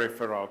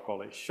ultra-peripheral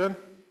collision,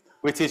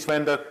 which is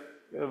when the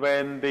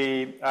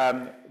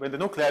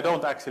nuclei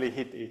don't actually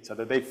hit each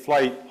other, they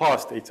fly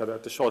past each other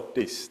at a short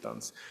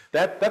distance.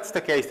 That's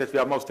the case that we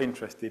are most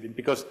interested in,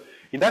 because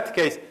in that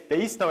case there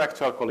is no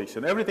actual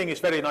collision. Everything is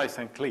very nice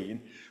and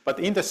clean, but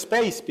in the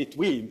space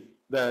between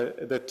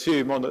the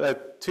two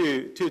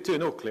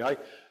nuclei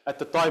at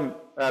the time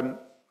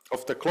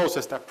of the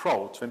closest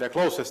approach, when they're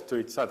closest to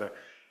each other,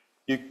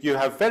 you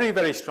have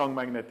very strong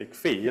magnetic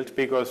field,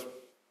 because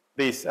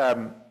these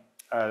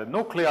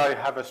nuclei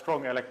have a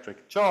strong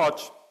electric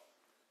charge,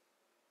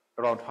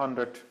 around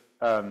 100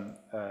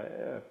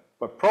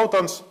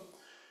 protons.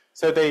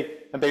 So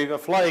they are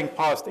flying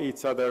past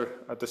each other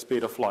at the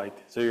speed of light.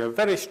 So you have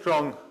very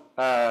strong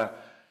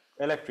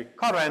electric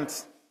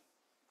currents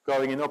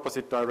going in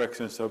opposite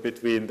directions. So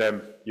between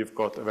them, you've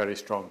got a very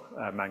strong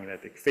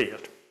magnetic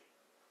field.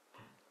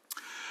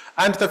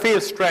 And the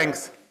field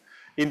strength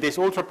in these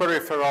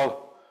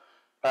ultra-peripheral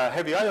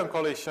heavy ion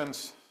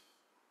collisions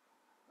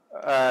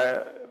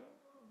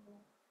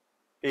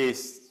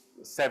is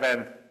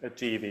 7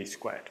 GeV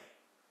squared.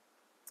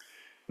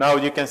 Now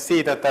you can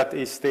see that that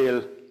is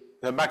still,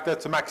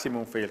 that's a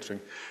maximum field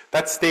strength.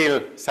 That's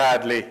still,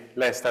 sadly,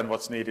 less than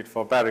what's needed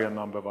for baryon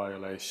number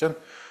violation,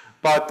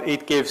 but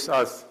it gives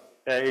us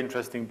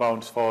interesting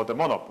bounds for the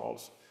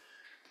monopoles.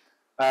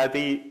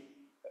 The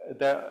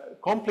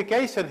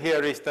complication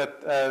here is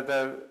that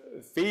the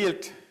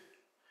field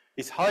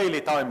is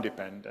highly time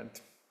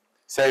dependent.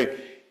 So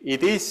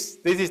this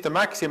is the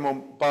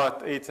maximum,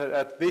 but it's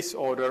at this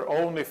order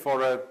only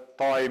for a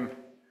time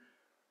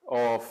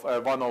of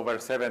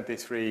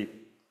 1/73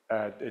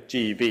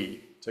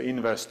 GeV, so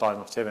inverse time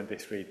of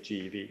 73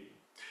 GeV.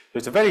 So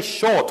it's a very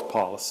short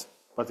pulse,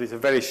 but it's a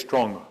very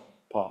strong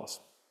pulse.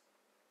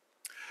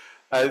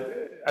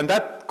 And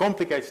that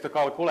complicates the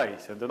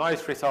calculation. The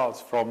nice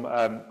results from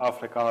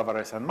Affleck,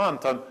 Alvarez, and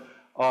Manton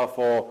are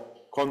for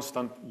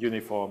constant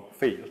uniform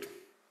field.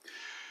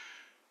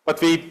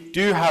 But we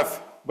do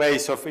have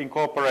ways of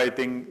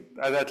incorporating,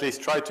 at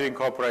least try to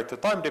incorporate the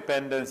time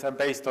dependence, and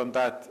based on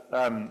that,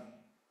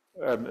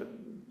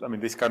 I mean,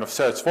 this kind of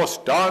search was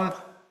done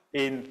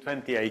in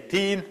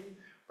 2018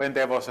 when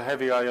there was a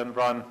heavy ion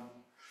run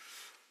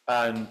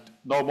and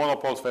no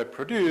monopoles were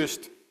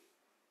produced.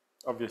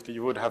 Obviously,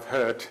 you would have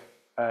heard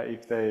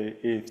if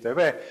they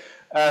were.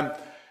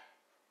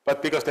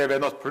 But because they were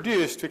not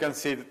produced,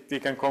 we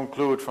can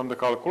conclude from the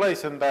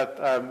calculation that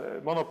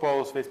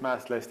monopoles with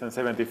mass less than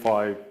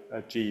 75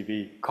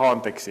 GeV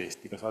can't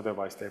exist, because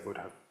otherwise they would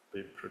have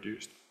been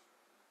produced.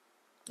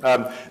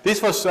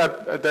 This was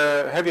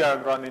the heavy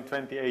ion run in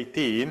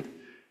 2018.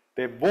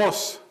 There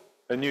was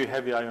a new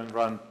heavy ion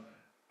run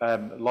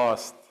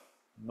last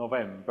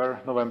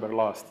November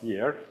last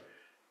year.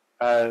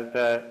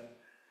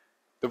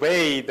 The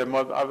way I'm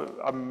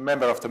a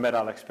member of the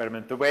medal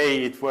experiment. The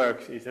way it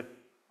works is that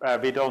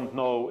we don't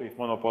know if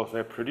monopoles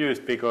were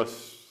produced, because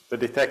the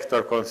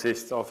detector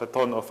consists of a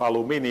ton of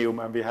aluminium,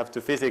 and we have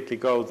to physically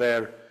go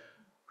there,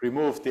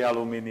 remove the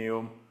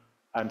aluminium,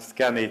 and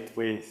scan it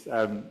with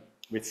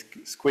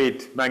squid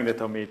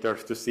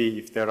magnetometers to see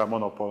if there are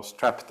monopoles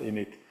trapped in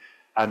it.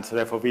 And so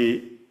therefore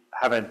we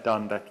haven't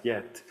done that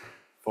yet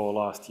for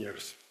last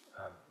year's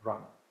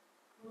run.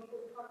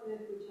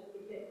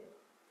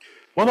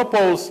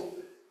 Monopoles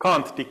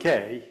can't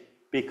decay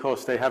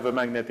because they have a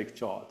magnetic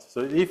charge.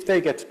 So if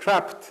they get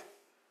trapped,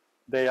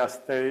 they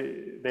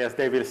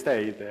will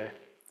stay there.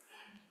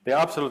 They're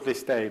absolutely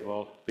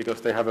stable because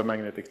they have a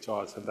magnetic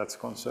charge, and that's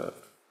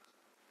conserved.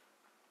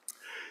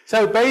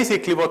 So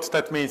basically what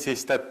that means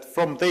is that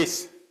from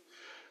this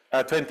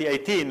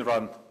 2018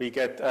 run, we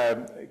get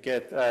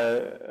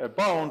a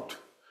bound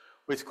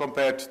which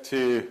compared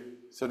to,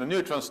 so the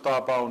neutron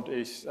star bound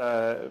is,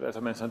 as I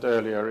mentioned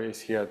earlier,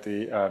 is here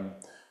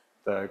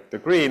the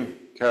green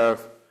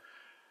curve.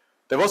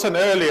 There was an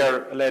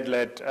earlier lead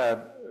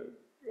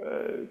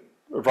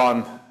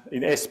run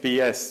in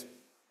SPS,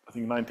 I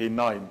think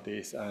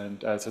 1990s,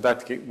 and so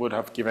that would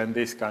have given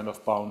this kind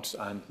of bounds,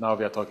 and now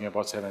we are talking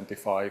about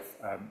 75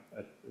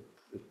 at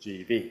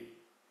GeV.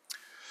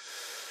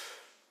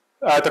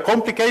 The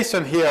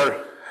complication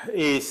here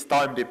is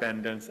time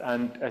dependence,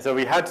 and so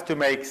we had to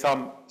make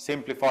some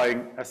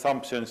simplifying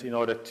assumptions in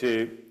order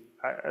to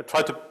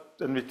try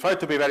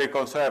to be very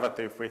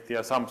conservative with the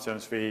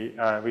assumptions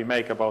we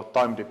make about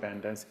time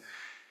dependence.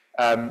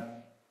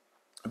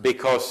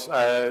 because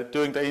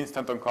doing the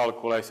instanton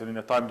calculation in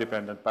a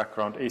time-dependent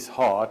background is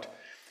hard.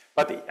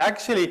 But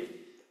actually,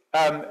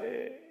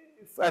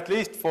 at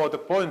least for the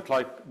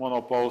point-like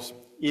monopoles,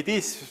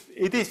 it's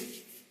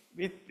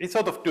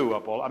sort of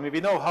doable. I mean, we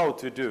know how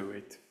to do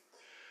it.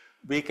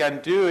 We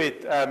can do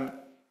it.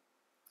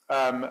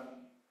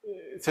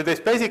 So there's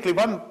basically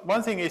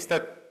one thing is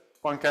that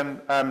one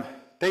can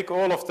take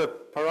all of the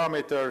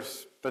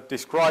parameters that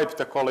describe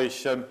the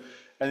collision,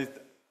 and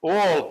it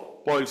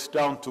all boils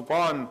down to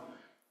one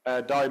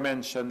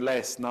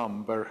dimensionless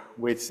number,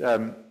 which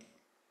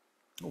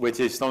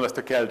is known as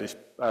the Keldysh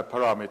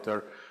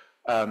parameter,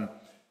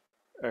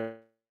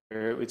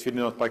 which we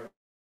denote by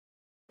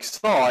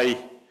psi,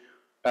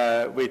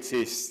 which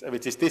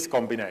is this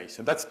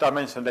combination. That's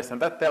dimensionless,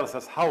 and that tells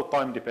us how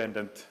time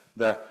dependent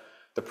the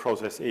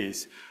process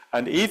is.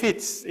 And if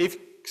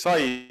psi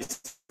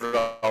is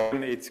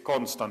around, it's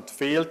constant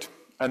field,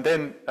 and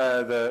then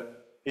the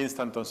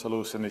instanton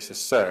solution is a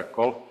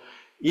circle.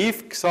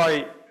 If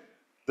psi,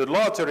 the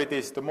larger it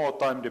is, the more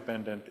time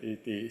dependent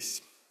it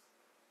is.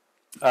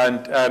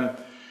 And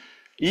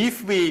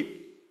if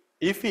we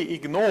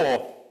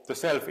ignore the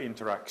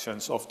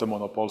self-interactions of the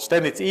monopoles,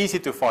 then it's easy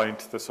to find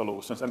the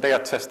solutions, and they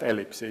are just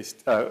ellipses.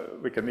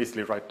 We can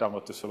easily write down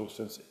what the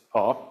solutions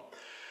are.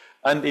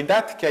 And in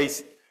that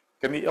case,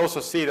 can we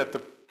also see that the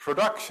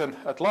production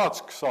at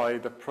large psi,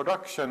 the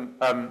production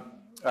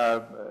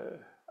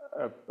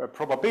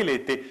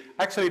probability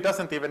actually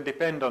doesn't even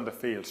depend on the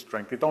field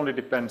strength. It only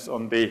depends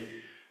on the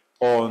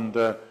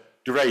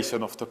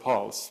duration of the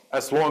pulse,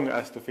 as long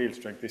as the field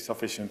strength is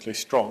sufficiently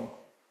strong.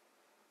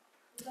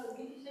 So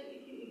did you say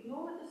if you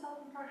ignore the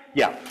self-interaction?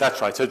 Yeah,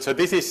 that's right. So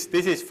this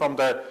is from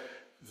the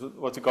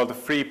what we call the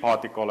free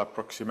particle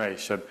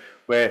approximation,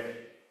 where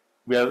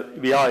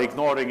we are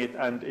ignoring it,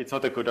 and it's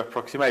not a good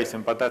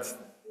approximation, but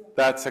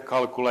that's a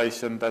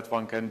calculation that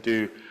one can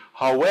do.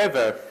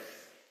 However,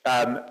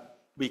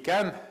 we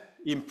can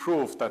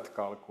improve that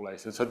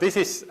calculation. So this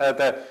is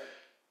the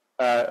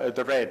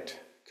red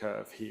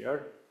curve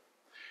here,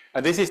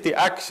 and this is the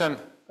action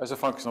as a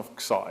function of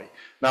psi.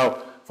 Now,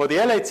 for the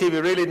LHC, we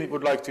really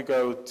would like to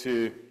go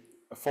to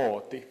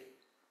 40.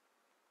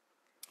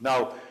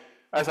 Now,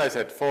 as I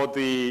said, for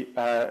the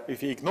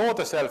if you ignore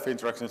the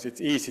self-interactions, it's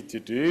easy to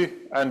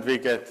do, and we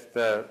get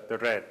the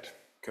red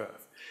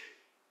curve.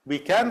 We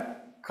can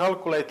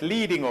calculate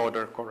leading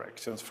order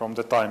corrections from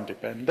the time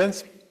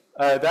dependence.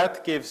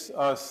 That gives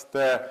us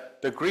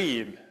the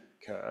green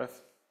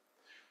curve,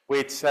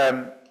 which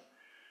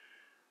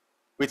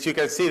you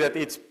can see that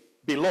it's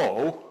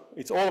below.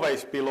 It's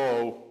always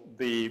below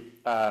the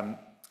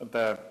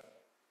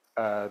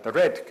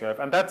red curve,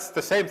 and that's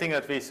the same thing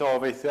that we saw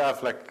with the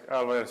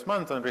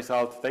Affleck-Alvarez-Manton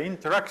result. The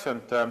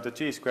interaction term, the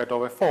g squared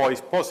over 4,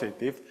 is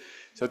positive,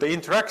 so the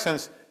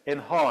interactions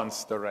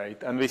enhance the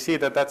rate, and we see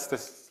that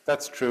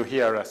that's true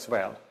here as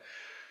well.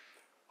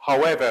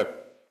 However,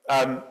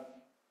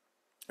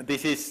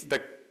 this is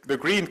the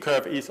green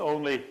curve is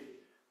only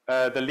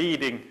the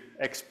leading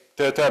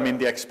term in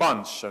the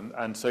expansion,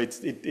 and so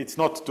it's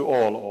not to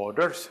all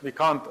orders. We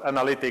can't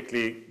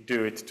analytically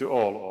do it to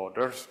all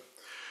orders.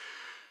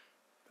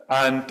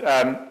 And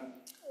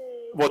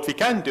what we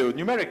can do,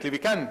 numerically, we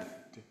can,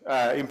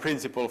 in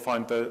principle,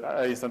 find the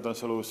instanton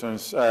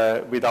solutions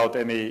without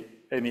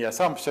any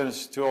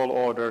assumptions to all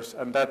orders,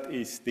 and that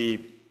is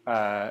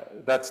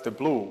that's the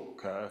blue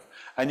curve.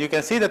 And you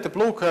can see that the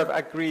blue curve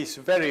agrees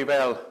very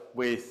well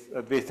with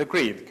the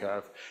green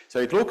curve. So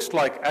it looks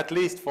like, at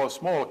least for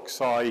small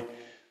psi,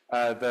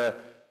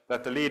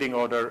 that the leading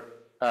order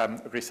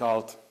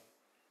result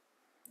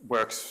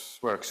works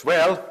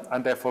well,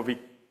 and therefore we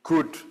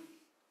could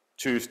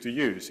choose to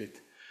use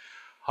it.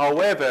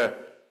 However,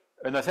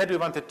 and I said we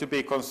wanted to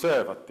be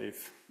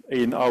conservative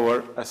in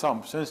our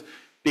assumptions,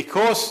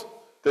 because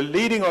the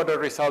leading order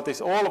result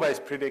is always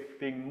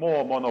predicting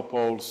more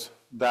monopoles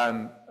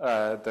than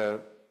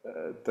the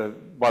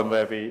one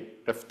where we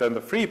have done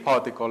the free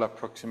particle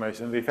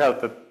approximation. We felt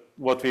that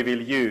what we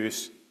will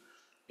use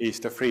is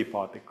the free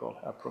particle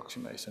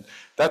approximation.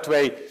 That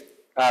way,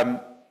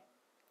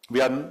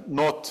 we are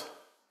not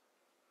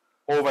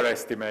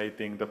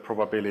overestimating the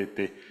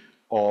probability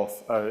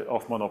of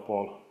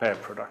monopole pair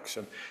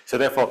production. So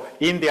therefore,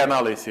 in the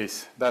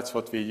analysis, that's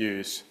what we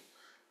use.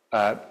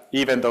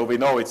 Even though we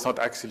know it's not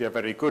actually a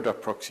very good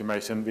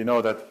approximation, we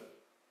know that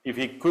if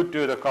we could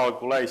do the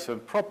calculation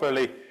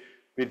properly,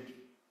 we'd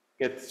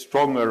get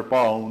stronger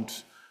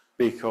bounds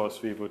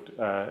because we would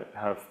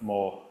have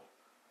more,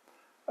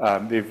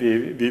 our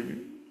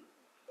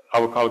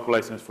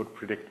calculations would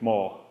predict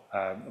more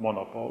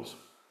monopoles.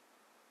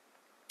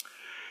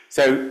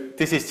 So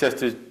this is just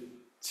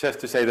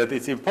to say that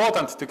it's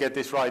important to get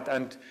this right,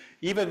 and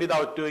even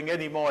without doing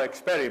any more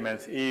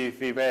experiments, if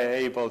we were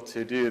able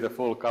to do the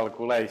full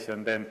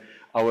calculation, then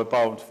our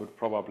bounds would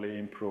probably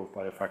improve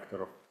by a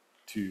factor of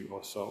 2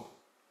 or so.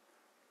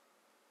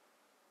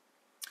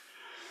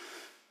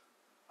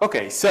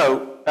 Okay,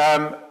 so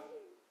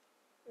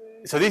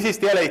this is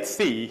the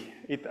LHC.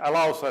 It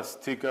allows us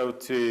to go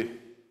to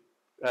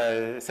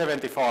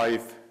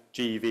 75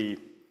 GeV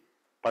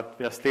but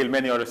we are still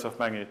many orders of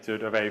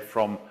magnitude away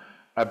from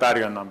a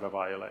baryon number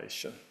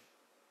violation.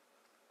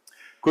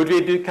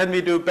 Can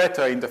we do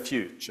better in the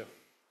future?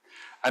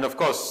 And of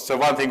course, so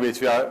one thing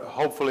which we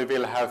hopefully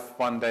will have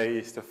one day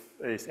is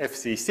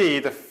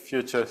FCC, the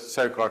Future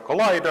Circular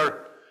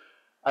Collider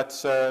at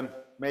CERN.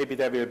 Maybe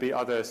there will be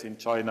others in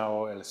China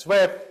or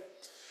elsewhere.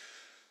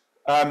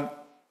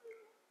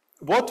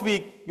 What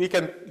we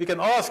can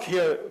ask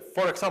here,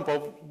 for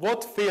example,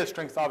 what field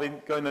strength are we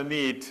going to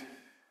need?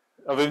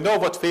 We know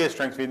what field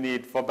strength we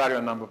need for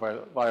baryon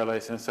number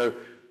violation. So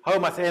how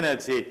much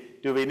energy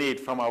do we need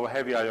from our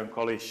heavy ion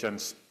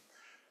collisions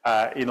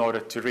in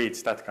order to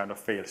reach that kind of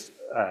field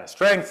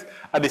strength?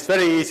 And it's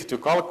very easy to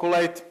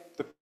calculate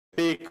the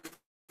peak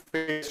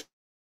field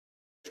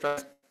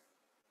strength.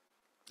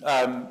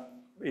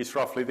 Is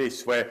roughly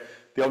this, where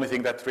the only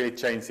thing that really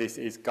changes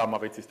is gamma,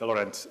 which is the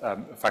Lorentz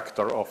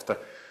factor of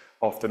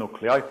the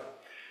nuclei.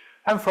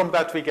 And from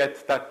that we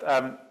get that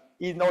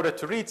in order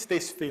to reach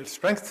this field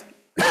strength,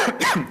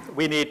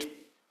 we need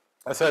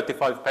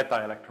 35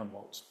 peta-electron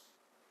volts.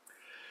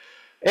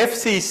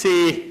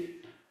 FCC,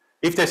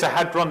 if there's a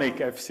hadronic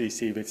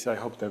FCC, which I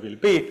hope there will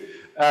be,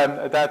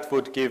 that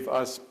would give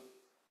us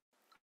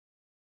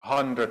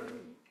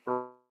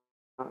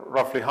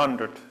roughly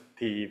 100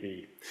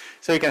 TeV.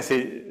 So you can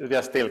see we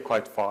are still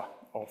quite far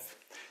off.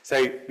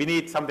 So we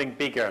need something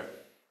bigger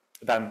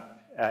than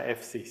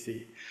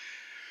FCC.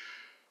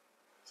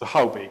 So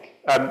how big?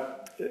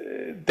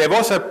 There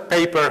was a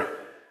paper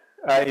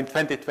in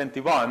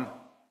 2021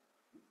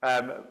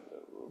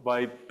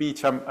 by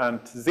Beecham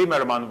and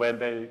Zimmerman when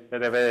they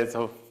were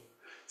so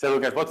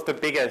look at what's the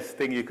biggest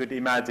thing you could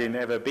imagine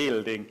ever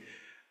building,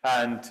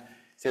 and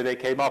so they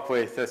came up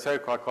with a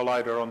circular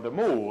collider on the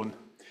moon.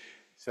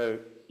 So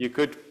you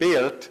could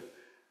build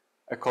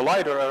a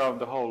collider around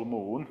the whole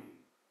moon,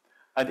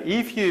 and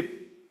if you,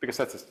 because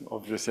that's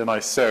obviously a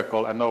nice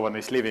circle and no one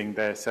is living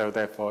there, so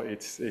therefore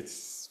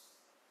it's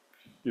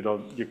you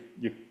know,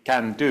 you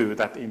can do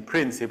that in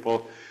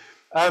principle.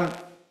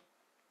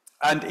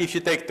 And if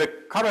you take the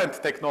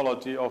current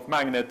technology of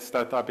magnets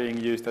that are being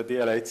used at the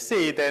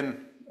LHC,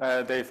 then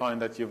they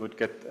find that you would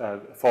get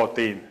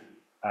 14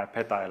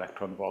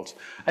 peta-electron volts.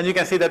 And you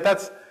can see that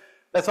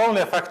that's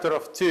only a factor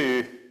of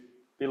 2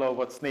 below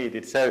what's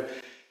needed. So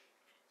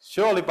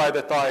surely by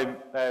the time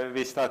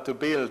we start to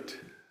build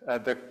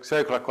the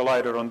circular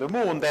collider on the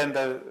moon, then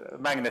the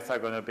magnets are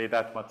going to be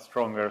that much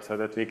stronger so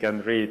that we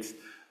can reach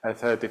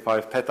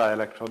 35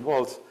 peta-electron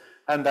volts,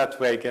 and that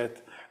way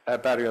get a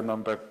baryon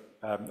number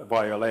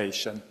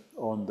violation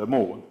on the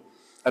moon.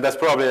 And that's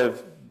probably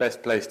the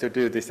best place to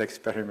do this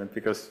experiment,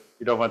 because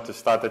you don't want to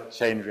start a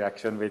chain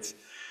reaction which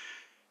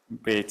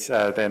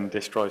then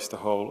destroys the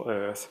whole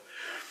Earth.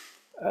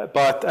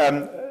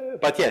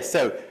 But yes,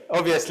 so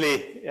obviously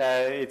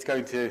it's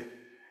going to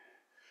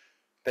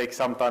take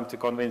some time to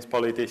convince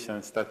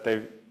politicians that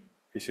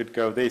we should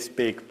go this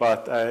big,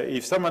 but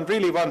if someone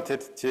really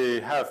wanted to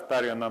have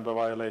baryon number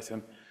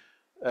violation,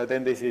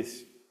 then this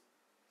is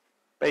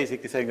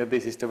basically saying that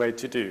this is the way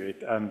to do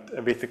it. And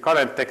with the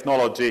current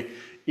technology,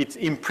 it's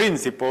in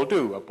principle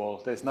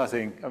doable. There's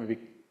nothing, I mean, we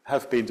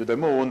have been to the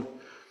moon,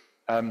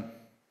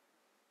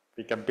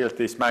 we can build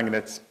these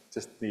magnets,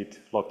 just need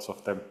lots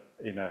of them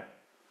in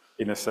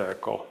a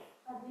circle.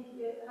 How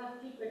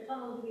deep a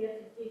tunnel do we have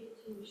to dig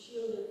to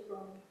shield it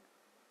from?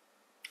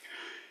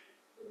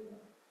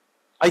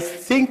 I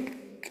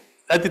think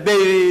that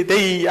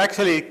they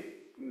actually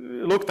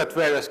looked at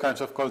various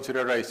kinds of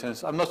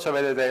considerations. I'm not sure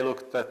whether they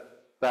looked at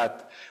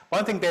that.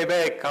 One thing they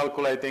were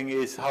calculating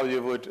is how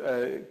you would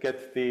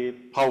get the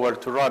power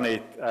to run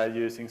it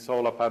using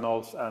solar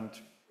panels, and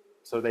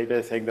so they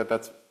were saying that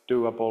that's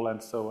doable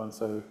and so on.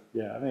 So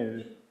yeah, I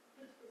mean,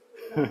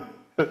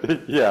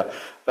 yeah,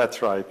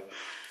 that's right.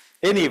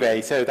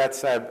 Anyway, so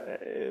that's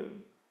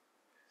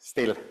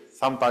still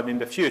sometime in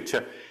the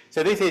future.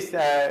 So this is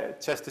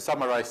just to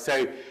summarize.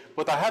 So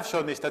what I have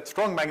shown is that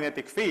strong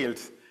magnetic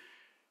fields,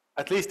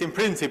 at least in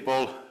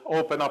principle,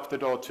 open up the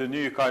door to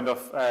new kind of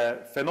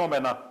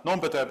phenomena,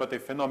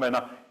 non-perturbative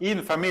phenomena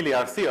in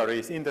familiar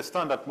theories, in the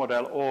standard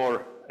model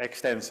or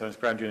extensions,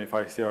 grand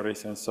unified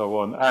theories and so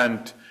on.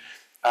 And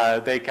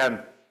they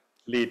can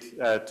lead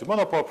to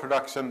monopole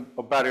production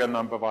or baryon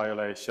number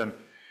violation.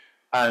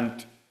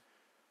 And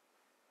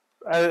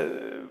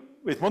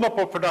with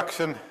monopole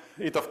production,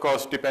 it of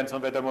course depends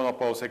on whether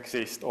monopoles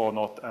exist or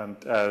not, and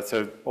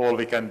so all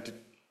we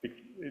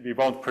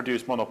won't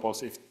produce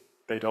monopoles if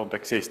they don't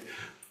exist.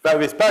 But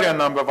with baryon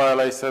number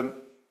violation,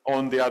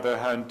 on the other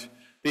hand,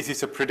 this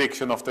is a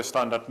prediction of the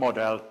standard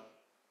model,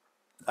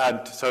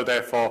 and so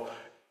therefore,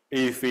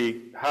 if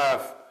we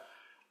have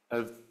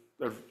a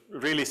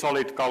really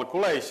solid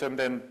calculation,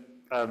 then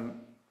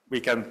we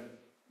can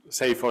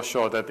say for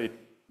sure that it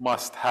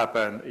must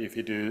happen if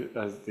you do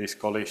these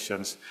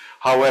collisions.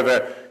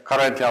 However,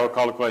 currently our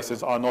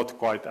calculations are not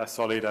quite as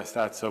solid as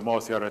that, so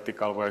more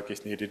theoretical work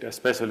is needed,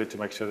 especially to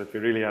make sure that we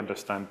really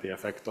understand the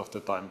effect of the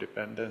time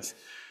dependence.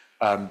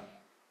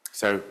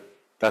 So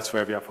that's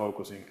where we are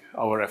focusing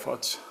our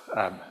efforts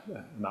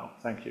now.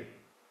 Thank you.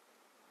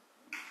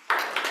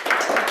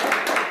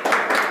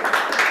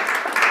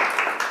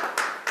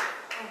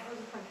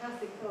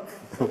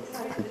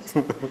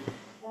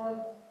 Are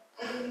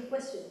there any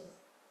questions?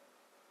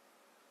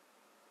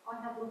 I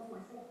have lost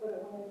myself, but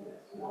I want to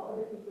allow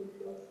other people to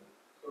go.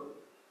 So,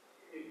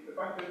 the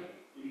fact that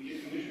in these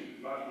conditions,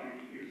 large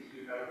magnetic fields,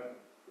 you have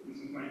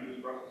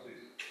instantaneous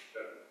processes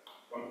that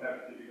don't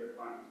have typical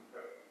time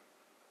perturbative,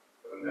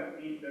 doesn't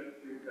that mean that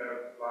you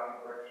have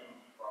large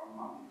corrections from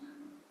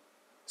multi-instants?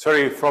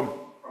 Sorry, from?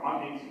 From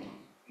multi-instants.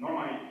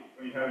 Normally,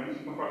 when you have an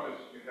instanton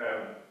process, you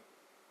have,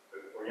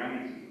 for young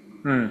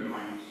instants,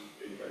 minus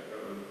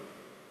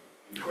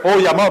Oh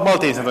yeah,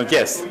 multi-instanton,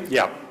 yes,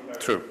 yeah,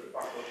 true.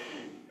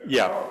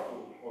 Yeah.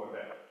 So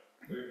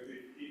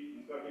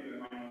instead of giving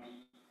minus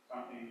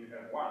something, you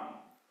have 1,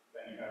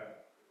 then you have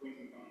the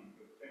instanton,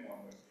 the same one.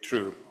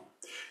 True.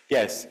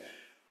 Yes.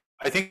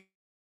 I think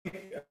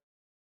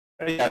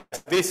yes,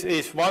 this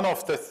is one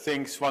of the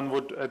things one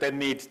would then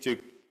need to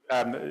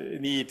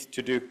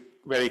do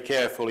very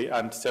carefully.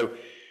 And so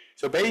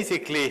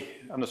basically,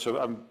 I'm not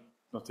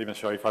even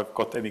sure if I've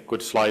got any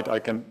good slide I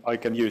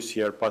can use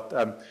here, but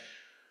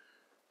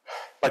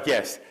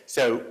yes.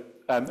 So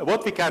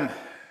what we can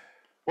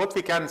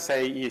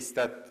say is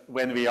that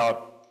when we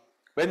are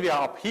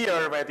up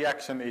here where the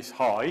action is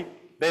high,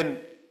 then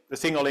the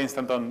single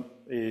instanton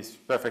is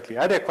perfectly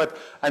adequate,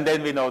 and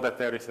then we know that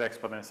there is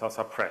exponential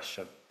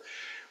suppression.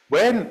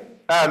 When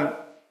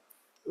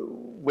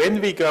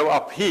we go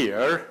up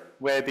here,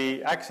 where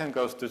the action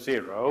goes to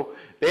 0,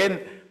 then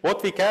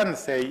what we can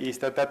say is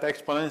that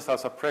exponential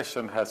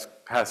suppression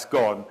has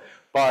gone.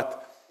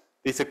 But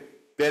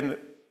then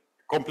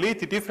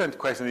completely different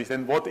question is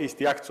then what is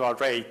the actual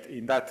rate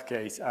in that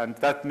case, and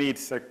that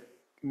needs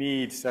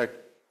a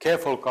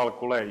careful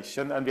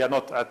calculation, and we are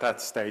not at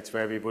that stage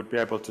where we would be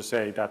able to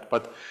say that.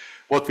 But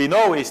what we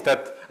know is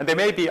that, and there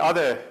may be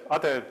other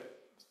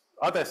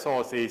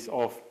sources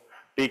of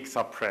big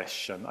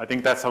suppression. I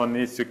think that someone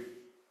needs to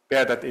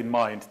bear that in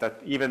mind,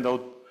 that even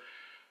though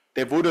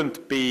there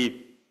wouldn't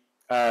be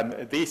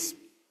this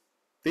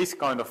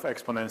kind of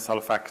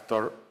exponential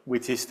factor,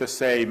 which is the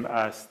same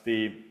as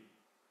the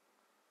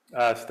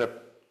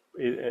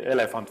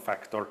elephant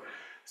factor.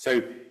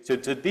 So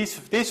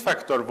this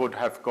factor would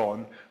have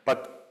gone,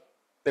 but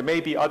there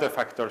may be other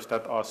factors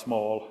that are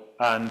small,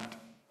 and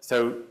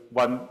so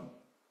one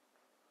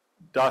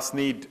does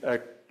need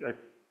a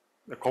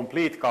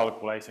complete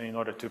calculation in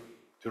order to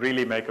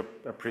really make a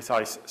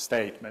precise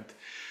statement.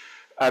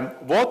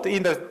 What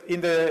in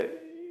the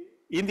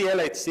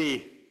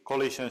LHC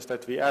collisions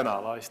that we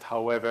analyzed,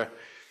 however,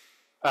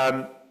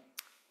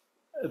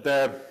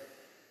 the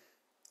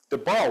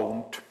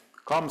bound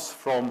comes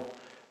from,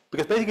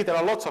 because basically there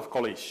are lots of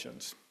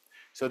collisions.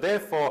 So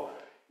therefore,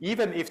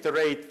 even if the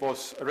rate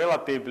was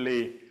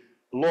relatively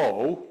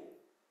low,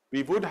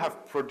 we would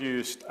have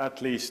produced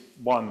at least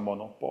one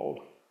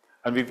monopole,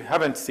 and we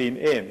haven't seen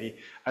any.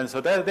 And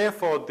so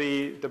therefore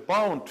the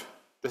bound,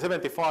 the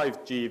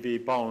 75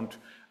 GeV bound,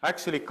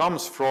 actually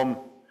comes from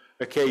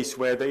a case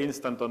where the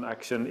instanton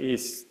action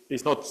is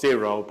not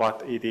 0,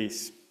 but it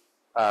is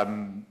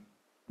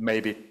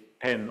maybe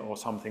 10 or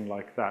something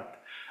like that.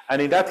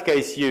 And in that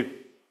case, you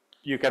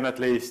can at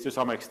least to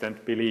some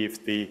extent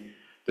believe the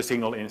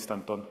single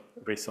instanton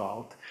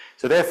result.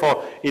 So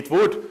therefore, it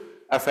would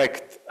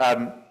affect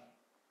a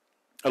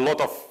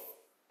lot of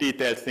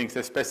detailed things,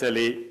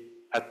 especially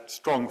at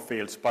strong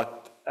fields,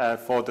 but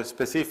for the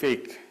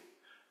specific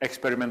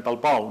experimental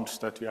bounds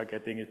that we are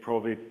getting, it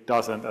probably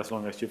doesn't, as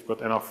long as you've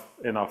got enough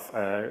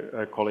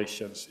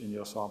collisions in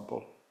your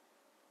sample.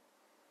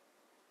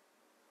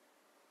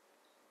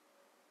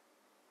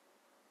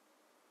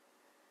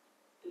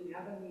 Do you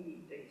have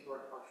any data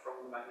apart from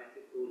the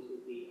magnetic rules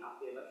with the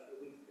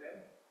electroweak scale?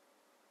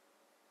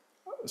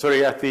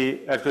 Sorry, at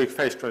the electroweak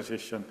phase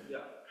transition?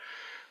 Yeah.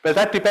 Well,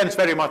 that depends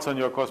very much on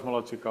your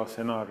cosmological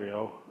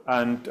scenario.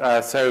 And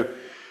so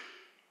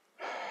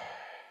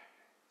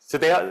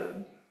they are,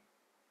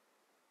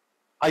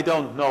 I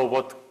don't know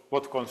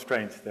what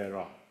constraints there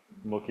are.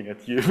 I'm looking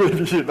at you,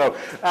 you know.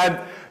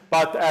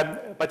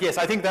 But yes,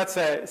 I think that's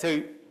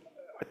so.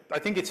 I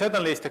think it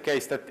certainly is the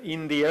case that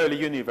in the early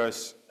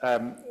universe,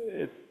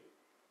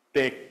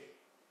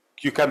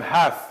 you can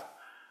have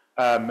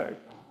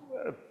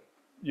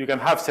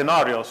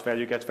scenarios where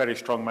you get very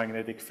strong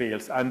magnetic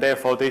fields, and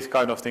therefore these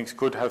kind of things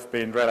could have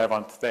been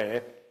relevant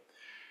there.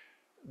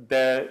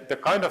 The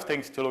kind of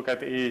things to look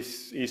at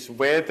is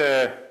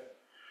whether,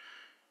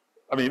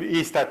 I mean,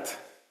 is that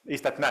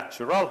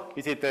natural?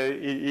 Is it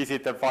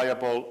a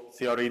viable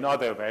theory in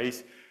other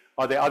ways?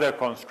 Are there other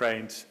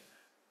constraints,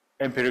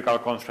 empirical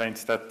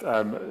constraints that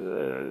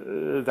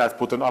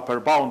put an upper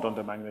bound on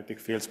the magnetic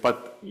fields?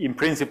 But in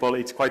principle,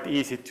 it's quite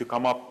easy to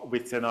come up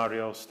with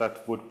scenarios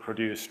that would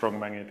produce strong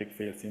magnetic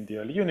fields in the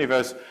early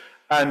universe.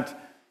 And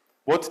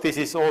what this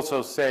is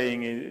also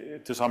saying,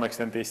 to some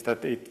extent, is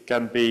that it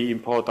can be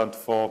important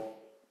for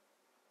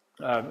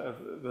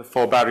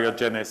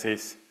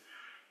baryogenesis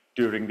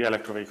during the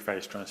electroweak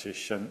phase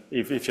transition.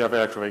 If you have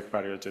electroweak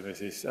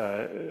baryogenesis,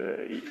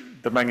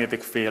 the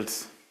magnetic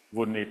fields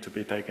would need to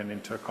be taken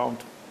into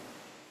account.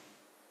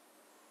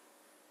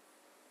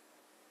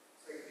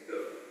 So I could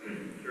go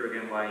through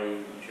again why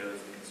you chose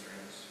the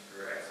constraints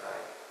for xi.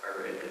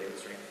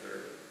 strength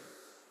curve.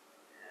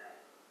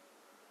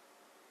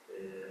 The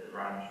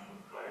range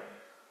multiplier.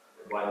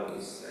 While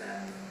this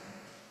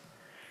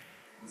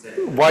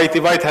why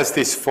it has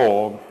this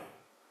form,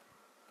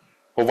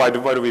 or why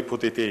do we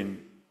put it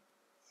in?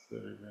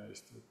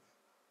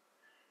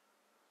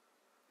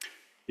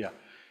 Yeah.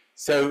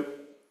 So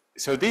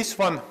this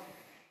one,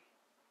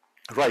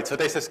 right? So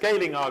there's a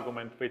scaling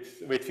argument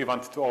which we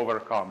want to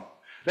overcome.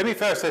 Let me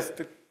first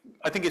just,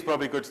 I think it's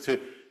probably good to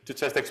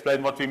just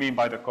explain what we mean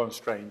by the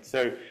constraint.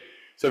 So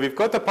we've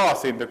got a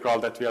path integral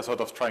that we are sort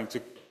of trying to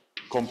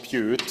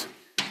compute,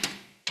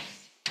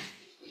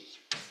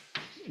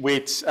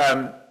 which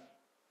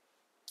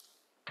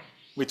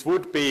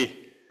would be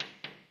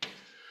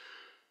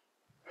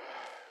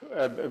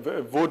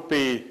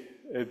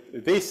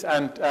this,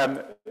 and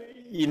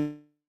in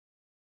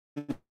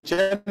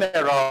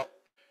general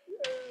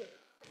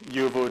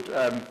you would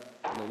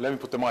let me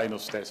put the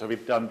minus there. So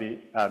we've done the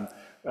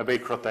a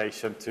big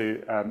rotation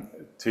to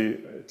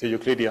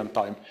Euclidean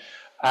time,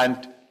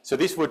 and so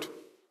this would,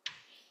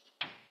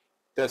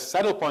 the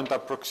saddle point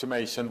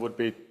approximation would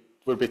be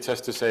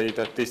just to say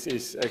that this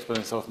is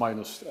exponential of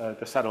minus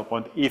the saddle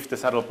point if the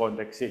saddle point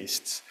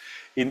exists.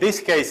 In this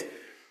case,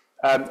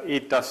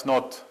 it does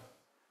not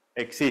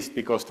exist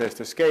because there's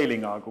the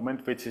scaling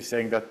argument, which is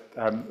saying that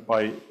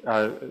by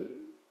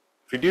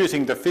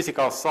reducing the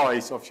physical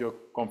size of your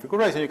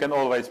configuration, you can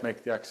always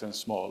make the action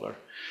smaller.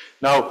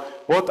 Now,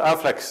 what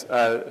Affleck's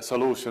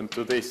solution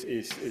to this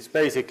is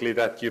basically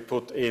that you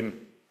put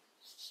in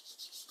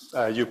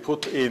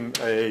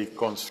a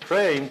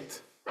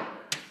constraint,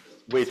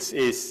 which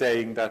is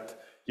saying that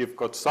you've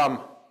got some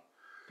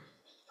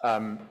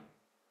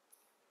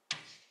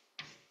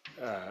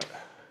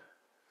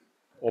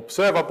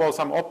observable,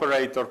 some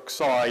operator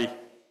psi,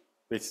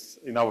 which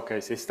in our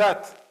case is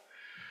that,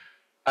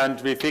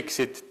 and we fix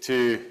it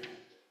to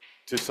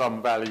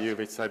some value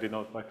which I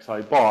denote by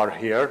psi bar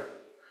here,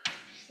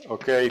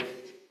 okay,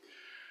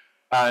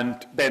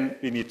 and then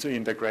we need to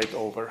integrate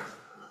over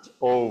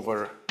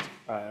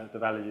the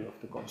value of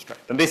the constraint.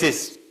 And this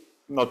is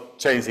not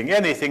changing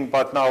anything,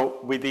 but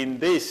now within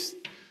this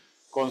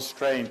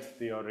constraint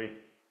theory,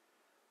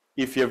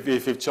 if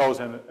you've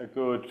chosen a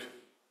good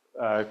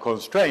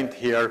constraint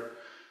here,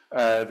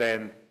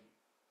 then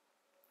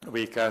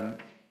we can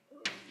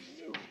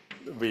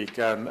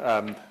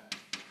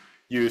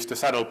use the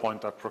saddle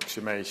point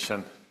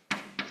approximation,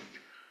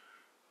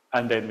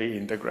 and then we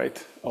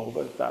integrate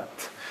over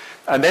that.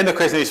 And then the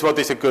question is, what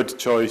is a good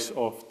choice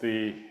of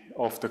the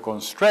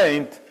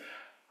constraint?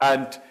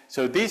 And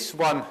so this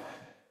one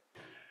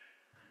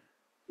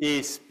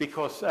is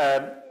because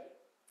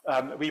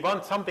we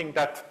want something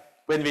that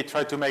when we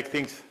try to make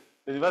things,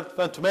 we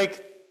want to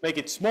make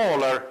it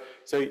smaller.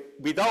 So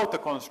without the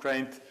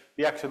constraint,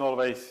 the action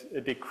always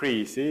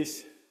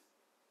decreases.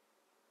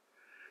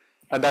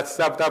 And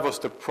that was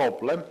the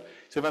problem.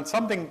 So we want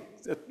something,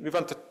 we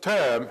want a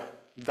term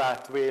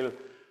that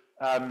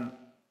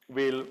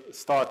will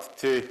start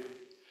to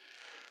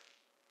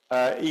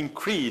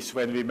increase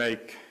when we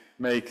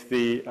make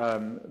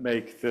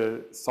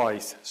the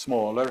size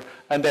smaller,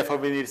 and therefore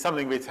we need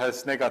something which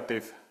has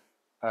negative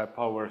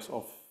powers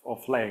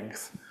of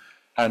length,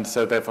 and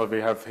so therefore we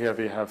have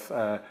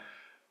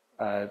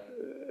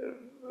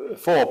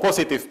 4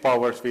 positive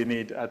powers. We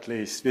need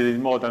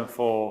more than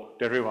 4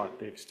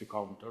 derivatives to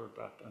counter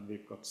that, and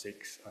we've got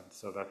 6, and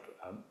so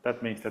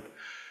that means that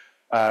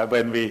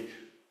when we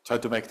try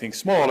to make things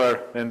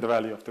smaller, then the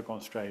value of the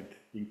constraint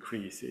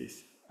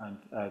increases,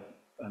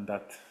 and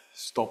that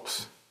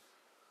stops.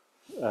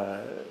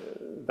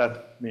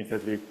 That means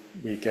that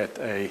we get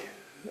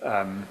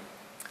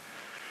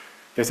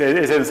there's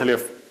essentially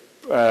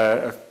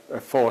a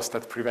force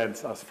that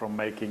prevents us from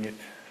making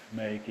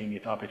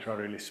it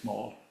arbitrarily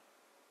small.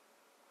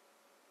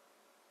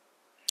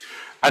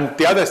 And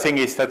the other thing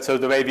is that, so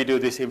the way we do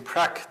this in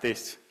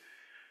practice,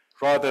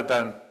 rather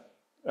than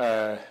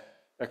a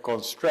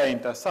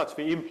constraint as such,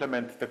 we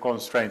implement the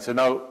constraint. So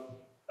now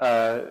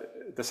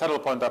the saddle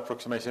point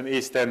approximation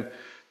is then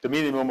the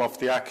minimum of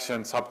the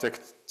action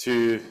subject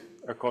to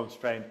a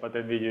constraint, but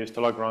then we use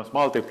the Lagrange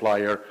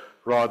multiplier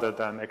rather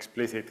than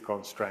explicit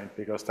constraint,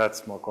 because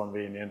that's more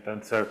convenient.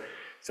 And so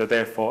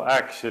therefore,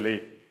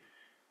 actually,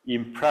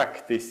 in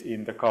practice,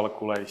 in the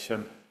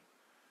calculation,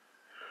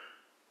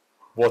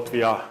 what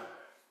we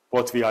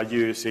are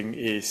using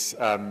is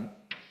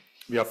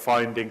we are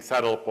finding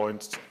saddle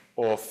points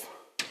of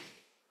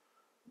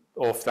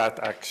that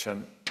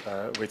action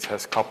which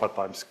has kappa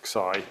times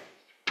psi,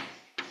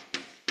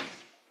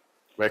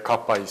 where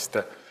kappa is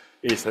the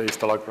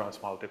Lagrange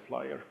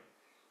multiplier.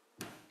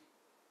 So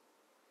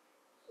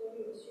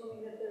you're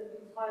assuming that the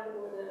entire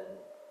order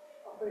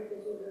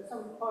operators or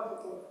some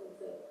particles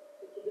that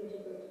you've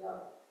integrated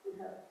out will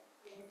have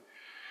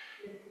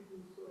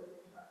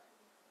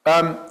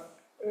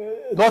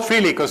not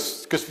really,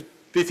 because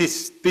this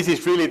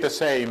is really the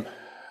same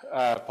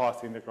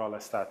path integral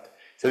as that.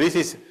 So this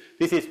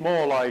is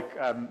more like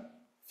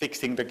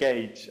fixing the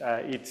gauge.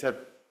 It's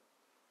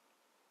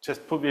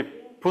just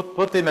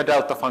put in a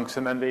delta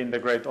function and we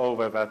integrate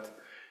over that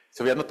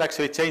So we are not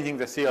actually changing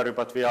the theory,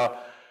 but we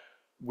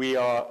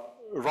are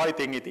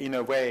writing it in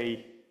a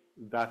way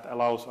that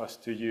allows us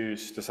to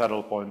use the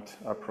saddle point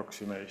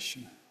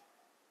approximation.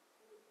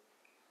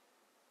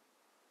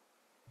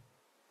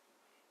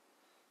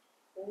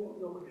 For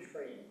your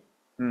constraint,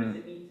 does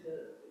it need to,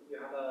 you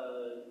have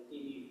a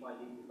dv by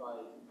dv by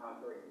power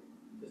 3,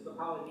 does the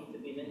power need to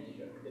be an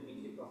integer? Could it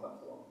be 2 plus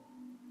epsilon?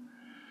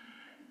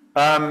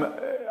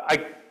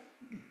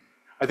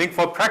 I think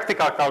for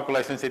practical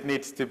calculations it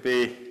needs to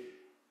be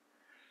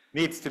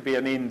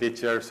an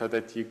integer so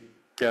that you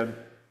can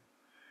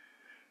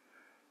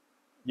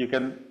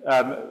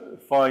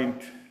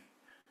find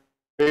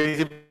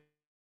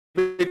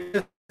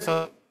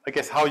I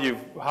guess how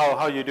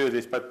you do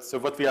this, but so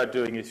what we are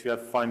doing is we are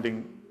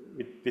finding,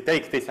 we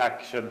take this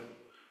action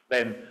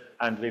then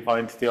and we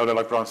find the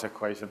Euler-Lagrange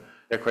equation,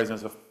 the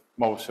equations of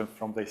motion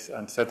from this,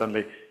 and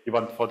certainly you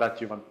want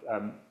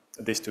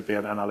this to be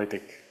an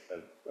analytic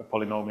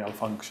polynomial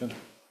function.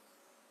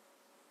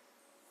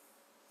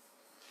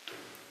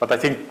 But I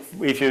think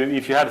if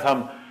you had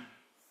some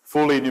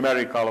fully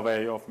numerical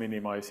way of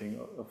minimizing,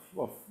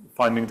 of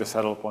finding the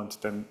saddle points,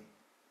 then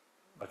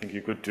I think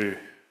you could do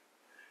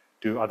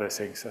other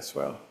things as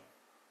well.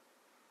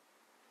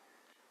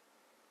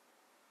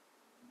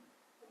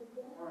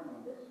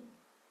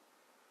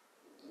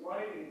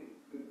 Why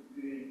the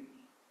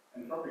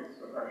entropic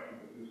subtraction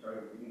that you started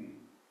at the beginning?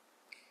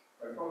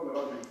 I follow the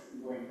logic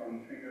going from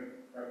finger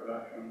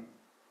reproduction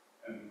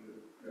and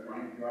the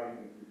running drive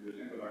into the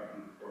simple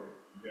action for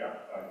the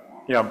upside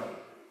one. Yeah.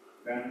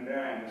 Then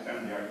there I understand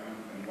the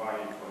argument and why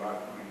for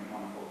large running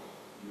monopoles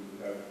you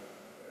have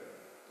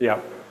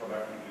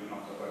production is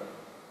not suppressed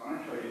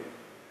exponentially,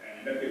 and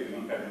in that case you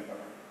don't have any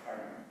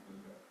argument.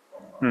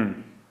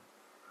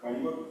 When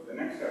you look the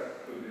next step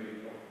to the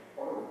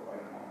follow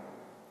like monopole,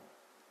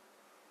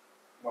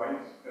 why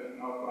is that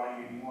not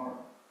lying anymore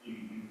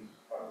in this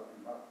part of the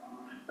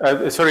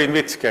Sorry, in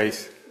which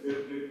case? The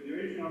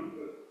original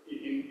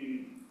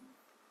in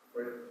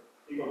where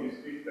ego is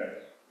three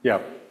steps. Yeah.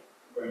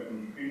 Going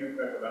from finger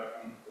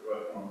reproduction to the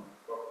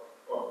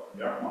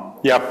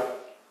monopole. Yeah.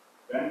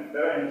 Then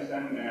that I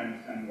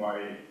understand why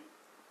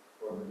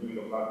for the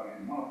limit of large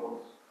and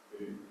monopoles the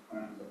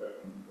exponential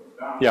separation goes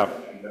down. Yeah.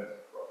 And that's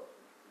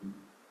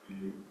the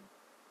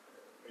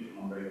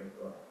regional rate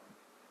of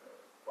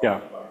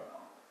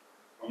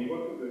when you go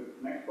to the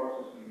next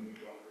process in which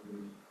you want to do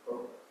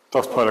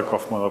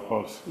Polyakov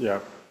monopoles, yeah.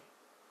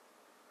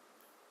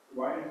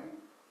 why is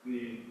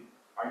the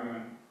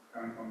argument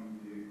coming from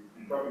the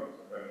entropic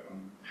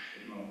separation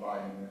is not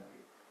applied in that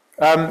case?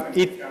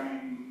 It's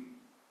coming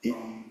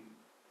from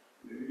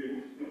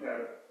you still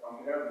have, once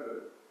you have the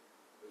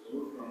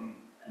solution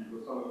and you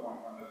solve point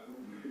on the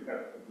solution, you still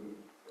have to do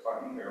the part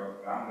integral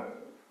around that.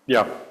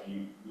 Yeah. And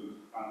you do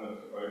under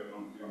separation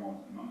on zero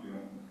modes and non-zero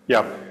modes.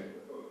 Yeah.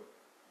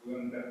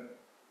 Wouldn't that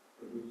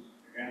produce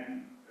again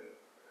the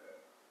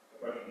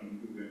separation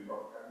to the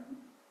entropic argument?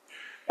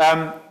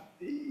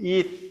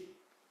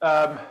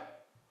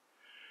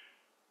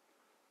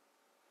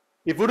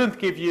 It wouldn't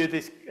give you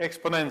this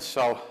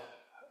exponential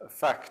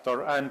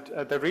factor, and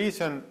the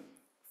reason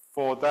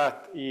for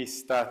that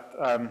is that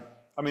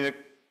I mean,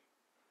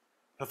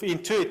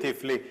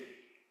 intuitively,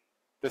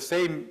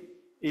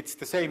 it's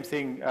the same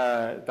thing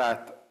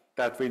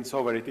that wins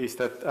over it. Is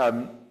that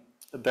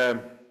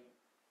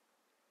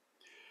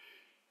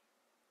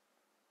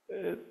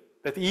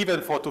that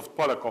even for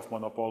Polyakov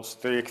monopoles,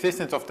 the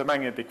existence of the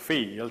magnetic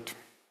field,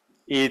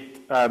 it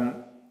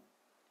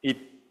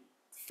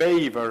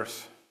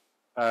favors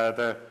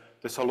the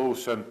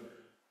solution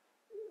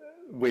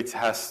which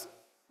has,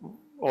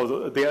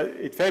 or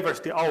it favors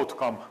the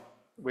outcome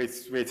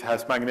which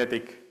has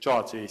magnetic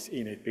charges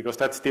in it, because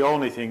that's the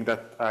only thing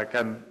that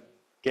can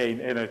gain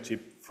energy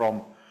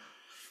from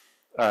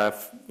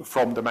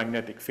the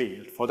magnetic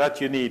field. For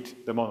that you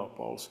need the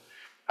monopoles,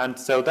 and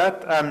so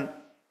that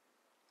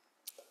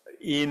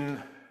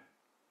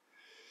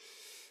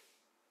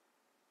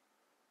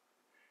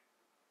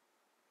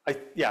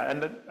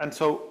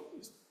so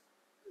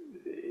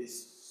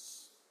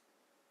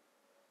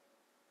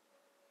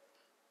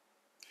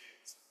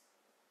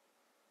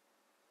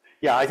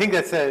yeah, I think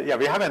that's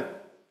we haven't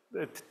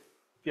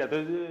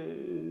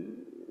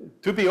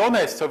to be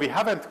honest, so we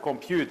haven't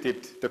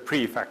computed the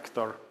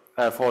prefactor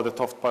for the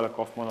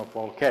Toft-Polyakov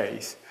monopole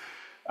case,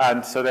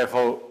 and so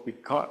therefore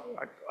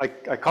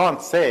I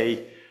can't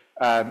say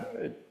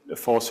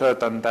for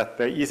certain that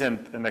there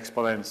isn't an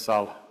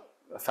exponential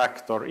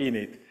factor in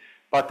it,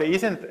 but there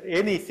isn't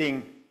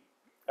anything.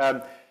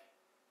 I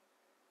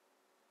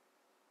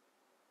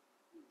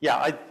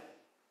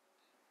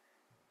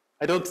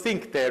don't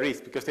think there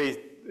is, because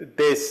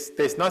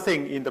there's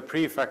nothing in the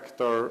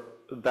prefactor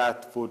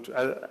that would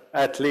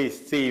at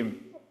least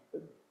seem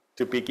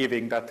to be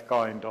giving that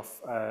kind of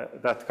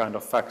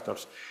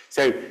factors.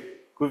 So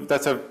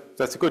that's a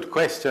good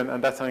question,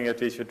 and that's something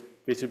that we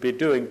should be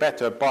doing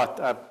better.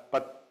 But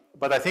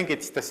I think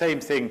it's the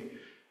same thing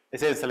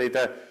essentially.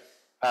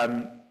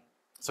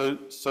 So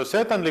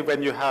certainly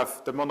when you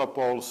have the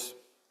monopoles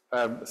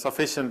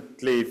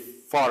sufficiently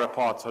far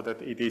apart so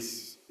that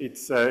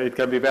it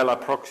can be well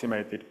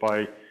approximated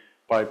by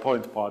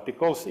point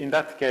particles. In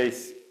that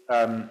case,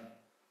 so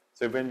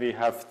when we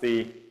have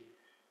the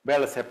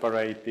well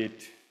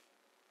separated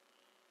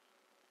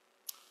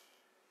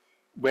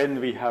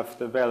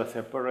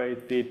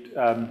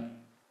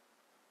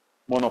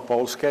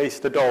monopoles case,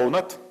 the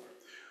donut,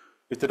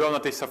 if the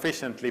donut is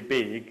sufficiently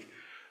big,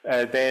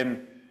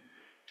 then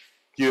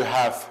you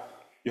have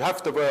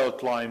the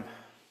world line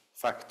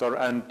factor,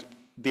 and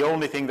the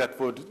only thing that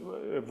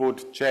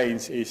would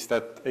change is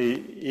that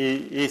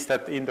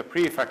in the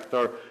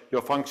prefactor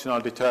your functional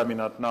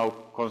determinant now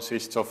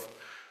consists of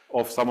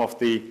some of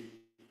the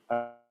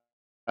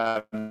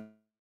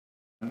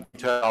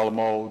internal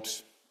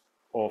modes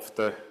of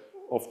the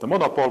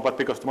monopole, but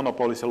because the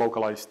monopole is a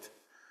localized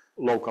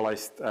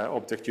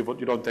object,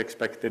 you don't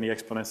expect any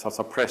exponential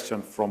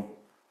suppression from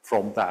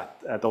that.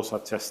 Those are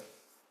just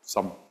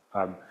some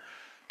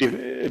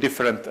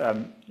different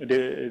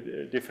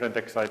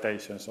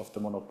excitations of the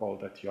monopole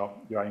that you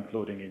are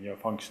including in your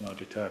functional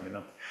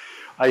determinant.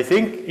 I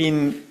think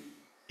in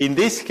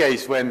this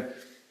case, when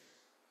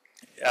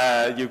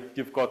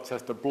you've got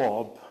just a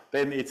blob,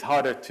 then it's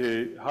harder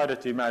to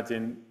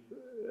imagine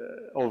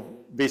or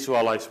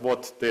visualize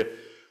what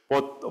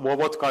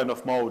kind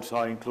of modes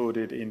are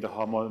included in the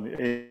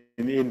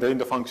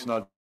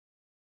functional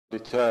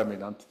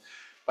determinant.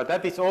 But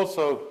that is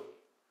also,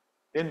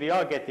 then we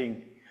are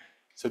getting,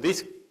 so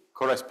this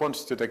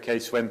corresponds to the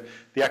case when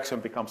the action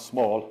becomes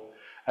small.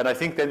 And I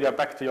think then we are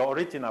back to your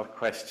original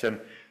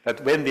question,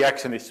 that when the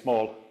action is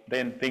small,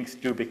 then things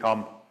do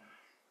become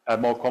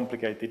more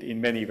complicated in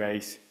many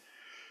ways.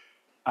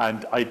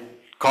 And I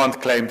can't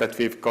claim that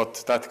we've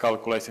got that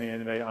calculation in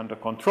any way under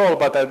control,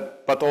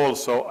 but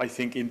also I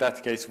think in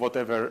that case,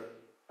 whatever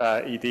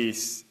it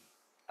is,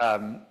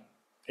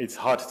 it's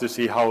hard to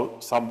see how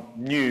some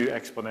new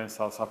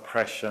exponential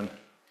suppression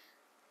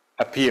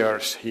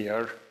appears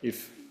here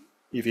if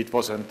it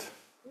wasn't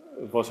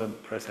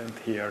present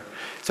here.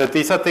 So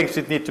these are things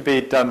that need to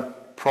be done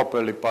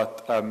properly,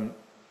 but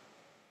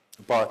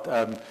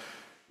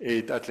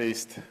it at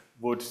least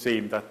would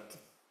seem that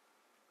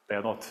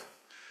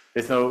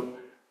there's no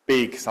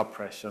big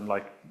suppression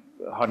like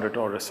 100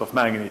 orders of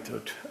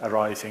magnitude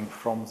arising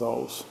from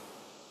those.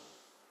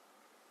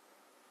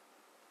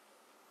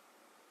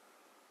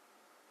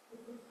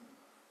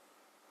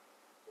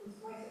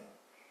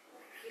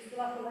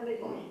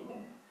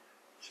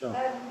 Sure.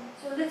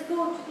 So let's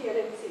go to the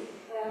LFC.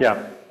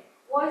 Yeah.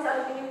 Why is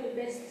aluminium the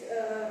best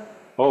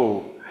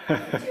material to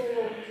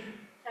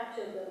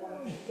capture the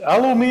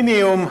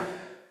Aluminium,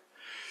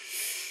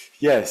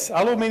 yes,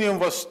 aluminium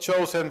was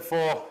chosen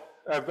for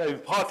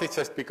partly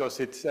just because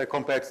it's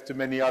compared to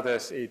many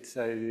others, it's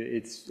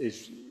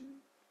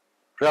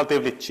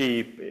relatively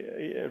cheap,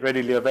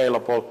 readily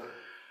available.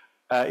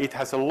 It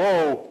has a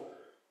low,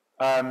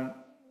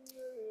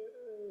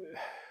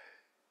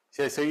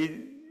 so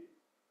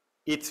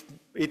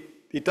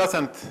it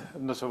doesn't,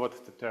 I'm not sure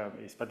what the term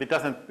is, but it's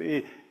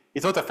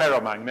not a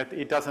ferromagnet.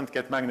 It doesn't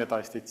get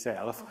magnetized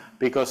itself,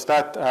 because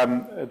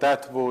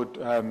that would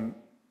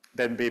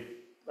then be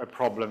a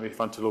problem if you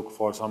want to look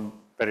for some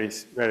very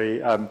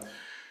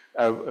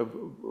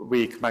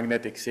weak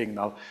magnetic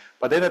signal.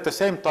 But then at the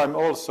same time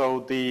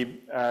also the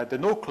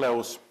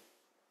nucleus,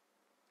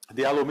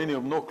 the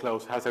aluminium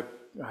nucleus has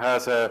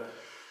a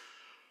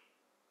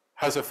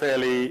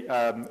fairly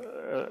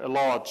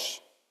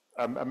large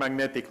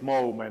magnetic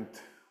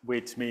moment,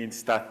 which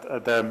means that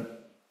the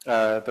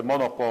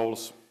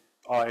monopoles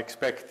are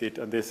expected,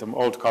 and there's some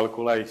old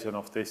calculation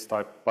of this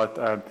type,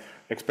 but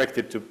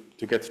expected to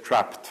get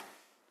trapped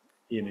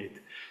in it.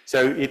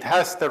 So it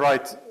has the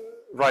right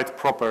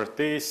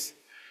properties.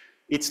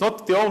 It's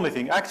not the only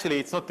thing. Actually,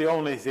 it's not the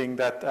only thing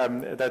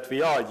that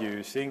we are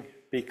using,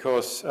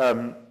 because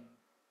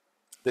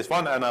there's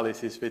one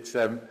analysis which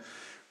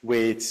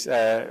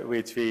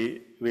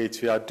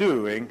we are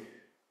doing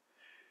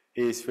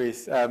is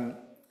with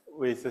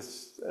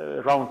this,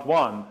 round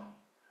one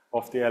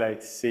of the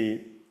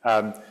LHC.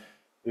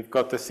 We've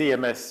got the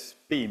CMS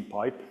beam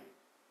pipe,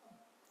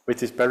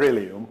 which is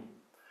beryllium.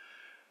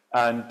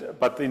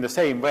 But in the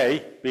same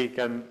way, we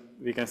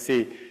can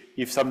see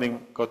if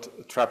something got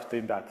trapped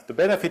in that. The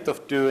benefit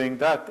of doing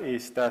that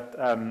is that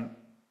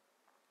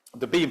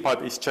the beam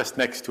pipe is just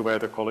next to where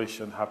the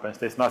collision happens.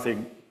 There's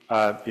nothing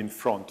in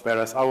front.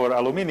 Whereas our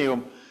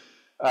aluminium,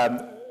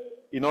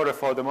 in order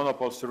for the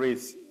monopoles to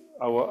reach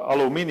our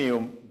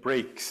aluminium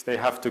bricks, they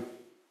have to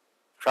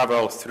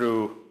travel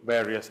through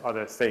various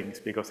other things,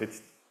 because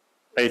it's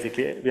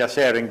basically, we are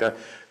sharing the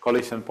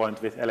collision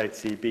point with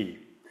LHCb.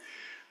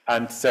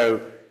 And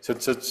so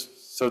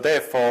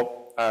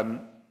therefore,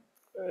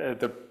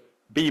 the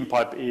beam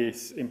pipe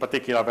is in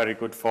particular very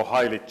good for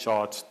highly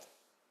charged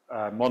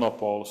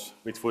monopoles,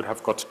 which would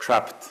have got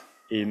trapped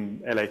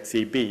in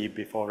LHCb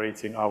before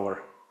reaching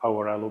our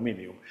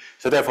aluminium.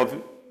 So therefore,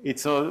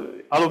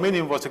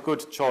 aluminium was a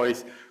good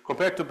choice.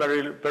 Compared to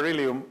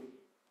beryllium,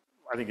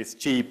 I think it's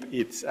cheap.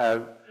 I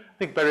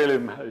think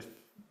beryllium is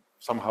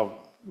somehow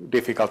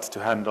difficult to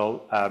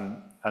handle,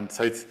 and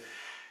so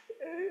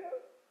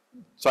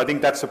so I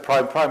think that's the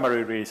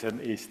primary reason,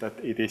 is that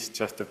it is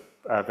just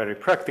very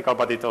practical,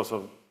 but it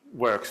also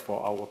works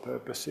for our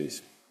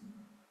purposes.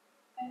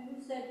 And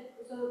you said,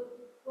 so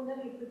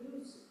whenever you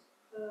produce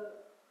a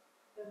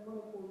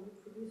monopole, you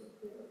produce a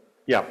pair.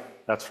 Yeah,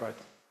 that's right.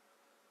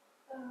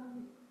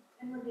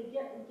 And when they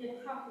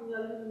get trapped in the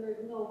aluminum,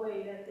 there's no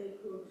way that they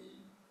could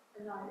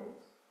annihilate.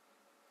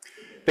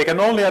 They can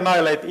only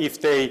annihilate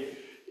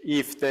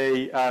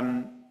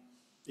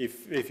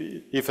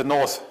if a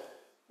north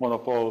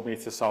monopole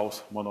meets a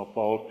south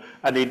monopole,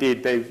 and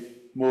indeed they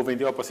move in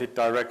the opposite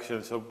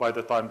direction. So by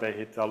the time they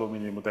hit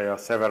aluminum, they are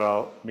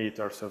several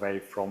meters away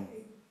from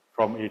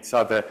each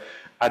other.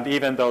 And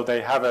even though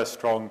they have a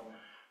strong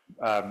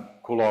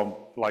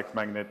Coulomb-like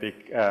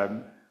magnetic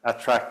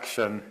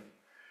attraction,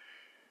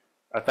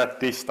 at that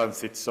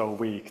distance it's so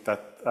weak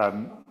that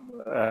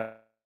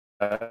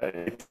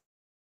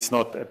it's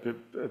not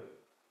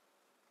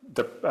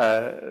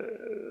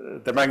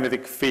the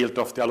magnetic field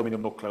of the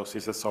aluminum nucleus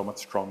is so much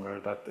stronger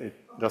that it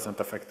doesn't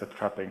affect the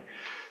trapping.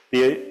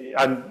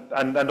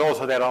 And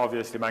also there are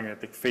obviously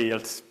magnetic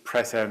fields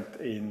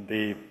present in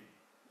the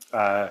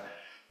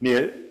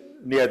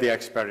near the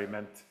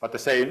experiment, but the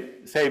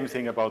same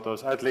thing about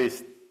those. At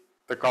least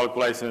the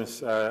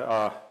calculations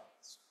are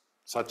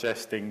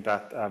suggesting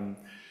that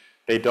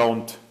they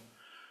don't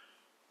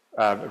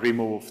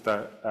remove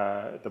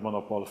the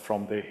monopole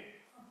from the.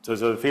 So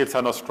the fields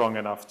are not strong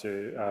enough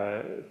to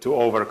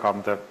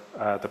overcome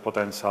the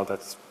potential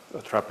that's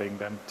trapping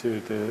them to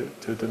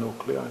the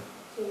nuclei.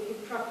 So if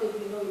you've trapped it,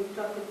 you know you've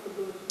trapped it for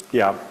good.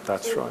 Yeah,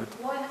 that's so right.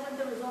 Why hasn't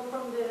the result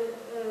from the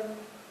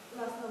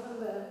last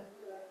November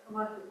come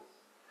out?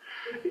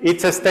 It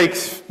just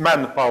takes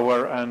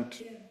manpower and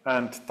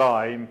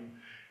time,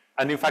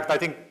 and in fact I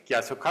think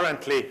so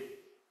currently,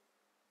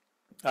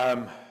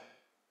 because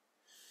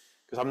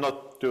I'm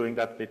not doing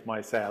that bit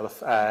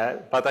myself,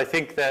 but I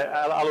think the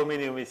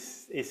aluminium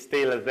is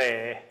still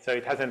there, so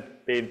it hasn't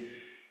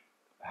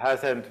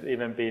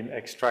even been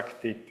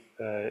extracted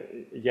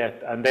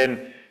yet. And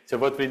then, so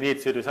what we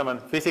need to do, someone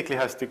physically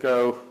has to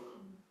go,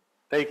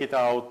 take it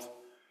out,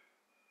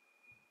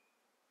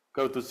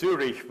 go to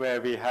Zurich,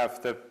 where we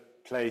have the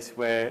place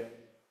where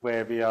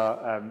we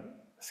are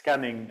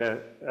scanning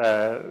the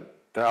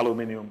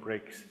aluminium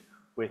bricks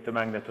with the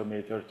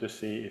magnetometer to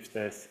see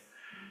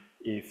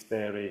if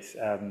there is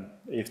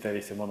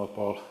a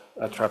monopole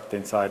trapped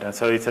inside, and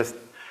so it just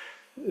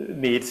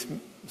needs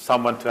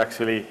someone to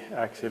actually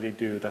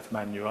do that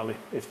manually.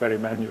 It's very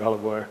manual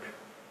work.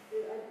 I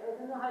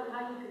don't know how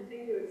you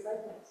contain your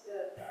excitement.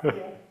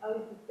 I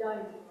would be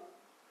dying to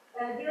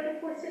know. The other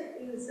question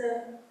is,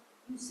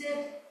 you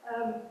said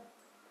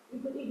you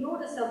could ignore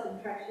the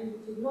self-interaction,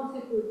 which is not a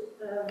good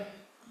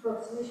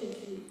approximation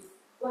to it,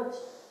 but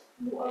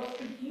you are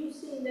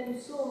producing them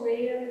so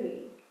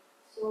rarely.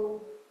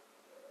 So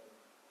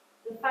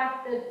the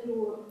fact that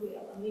your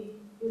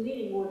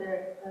leading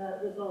order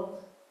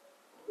result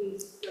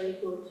is very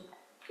good.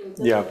 So it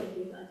doesn't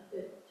do that to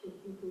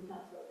include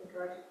that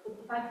self-interaction. But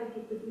the fact that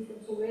you produce them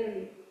so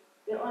rarely,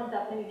 there aren't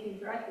that many to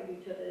interact with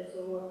each other. So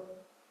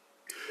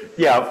it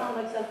doesn't sound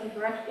like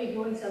self-interaction,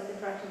 ignoring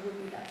self-interaction would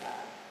be that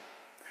bad.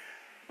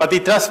 But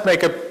it does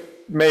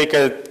make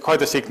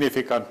quite a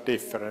significant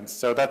difference.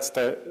 So that's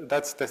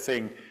the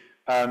thing.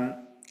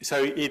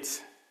 So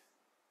it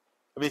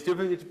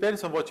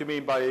depends on what you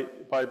mean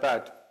by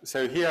bad.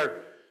 So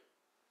here,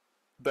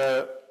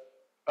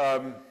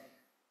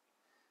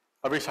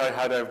 I wish I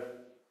had an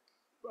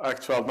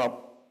actual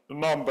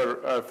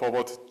number for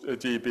what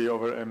GB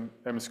over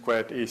m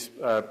squared is,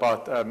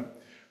 but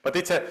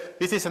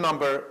this is a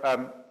number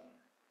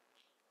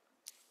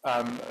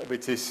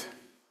which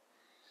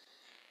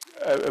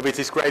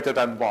is greater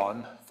than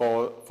 1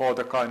 for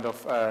the kind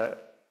of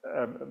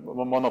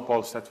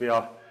monopoles that we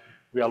are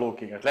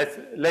looking at.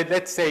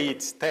 Let's say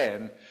it's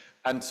 10,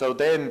 and so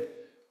then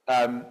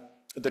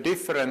the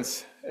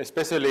difference,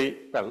 especially,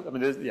 well, I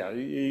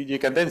mean, you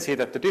can then see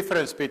that the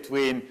difference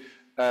between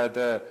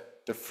the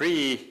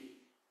free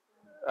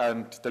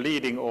and the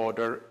leading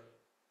order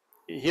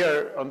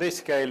here on this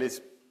scale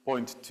is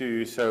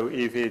 0.2. So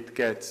if it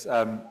gets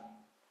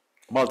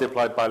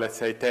multiplied by, let's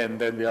say, 10,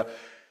 then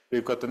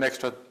we've got an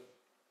extra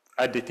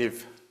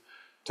additive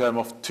term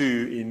of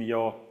 2 in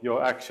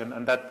your action,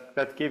 and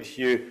that gives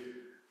you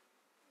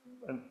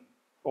an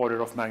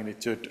order of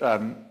magnitude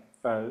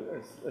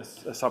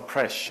a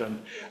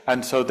suppression.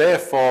 And so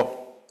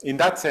therefore, in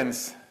that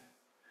sense,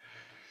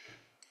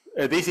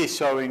 this is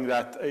showing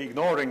that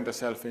ignoring the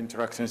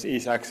self-interactions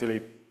is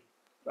actually,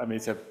 I mean,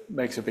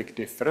 makes a big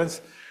difference.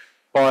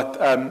 But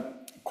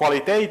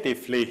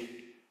qualitatively,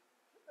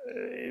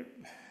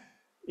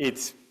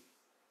 it's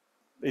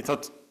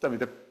not, I mean,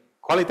 the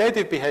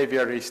qualitative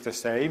behavior is the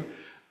same,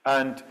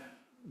 and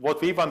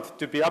what we want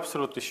to be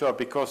absolutely sure,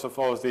 because of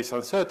all these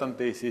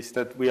uncertainties, is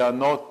that we are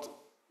not,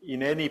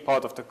 in any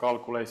part of the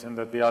calculation,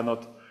 that we are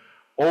not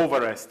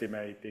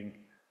overestimating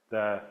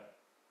the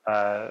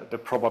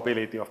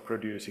probability of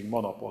producing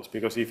monopoles,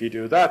 because if you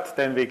do that,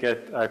 then we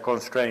get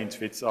constraints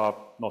which are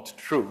not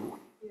true,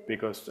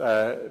 because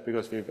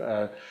we've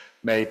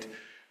made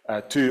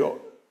too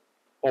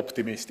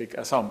optimistic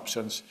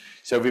assumptions.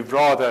 So we'd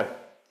rather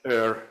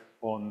err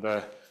on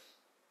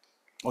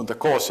the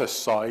cautious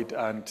side,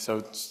 and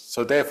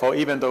so therefore,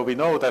 even though we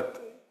know that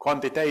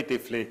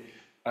quantitatively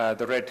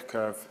the red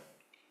curve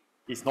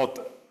is not,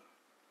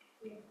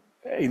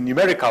 in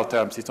numerical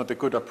terms, it's not a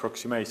good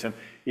approximation,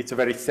 it's a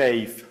very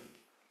safe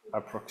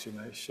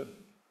approximation.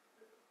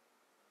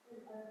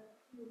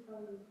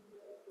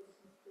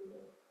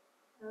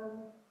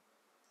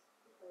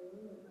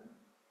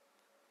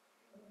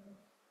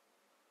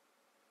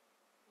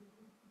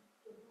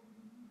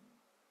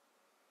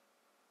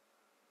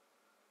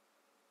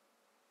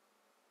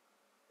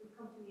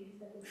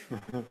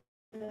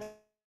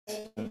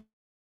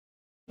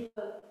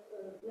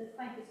 Let's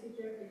thank the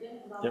speaker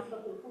again, and I'll Yep.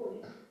 stop the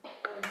recording.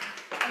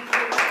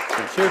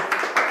 Thank you.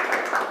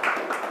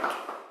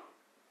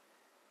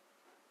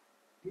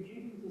 Would you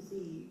need to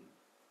see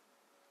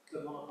the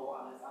monopole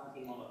and its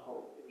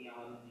anti-monopole in the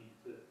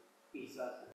element to be certain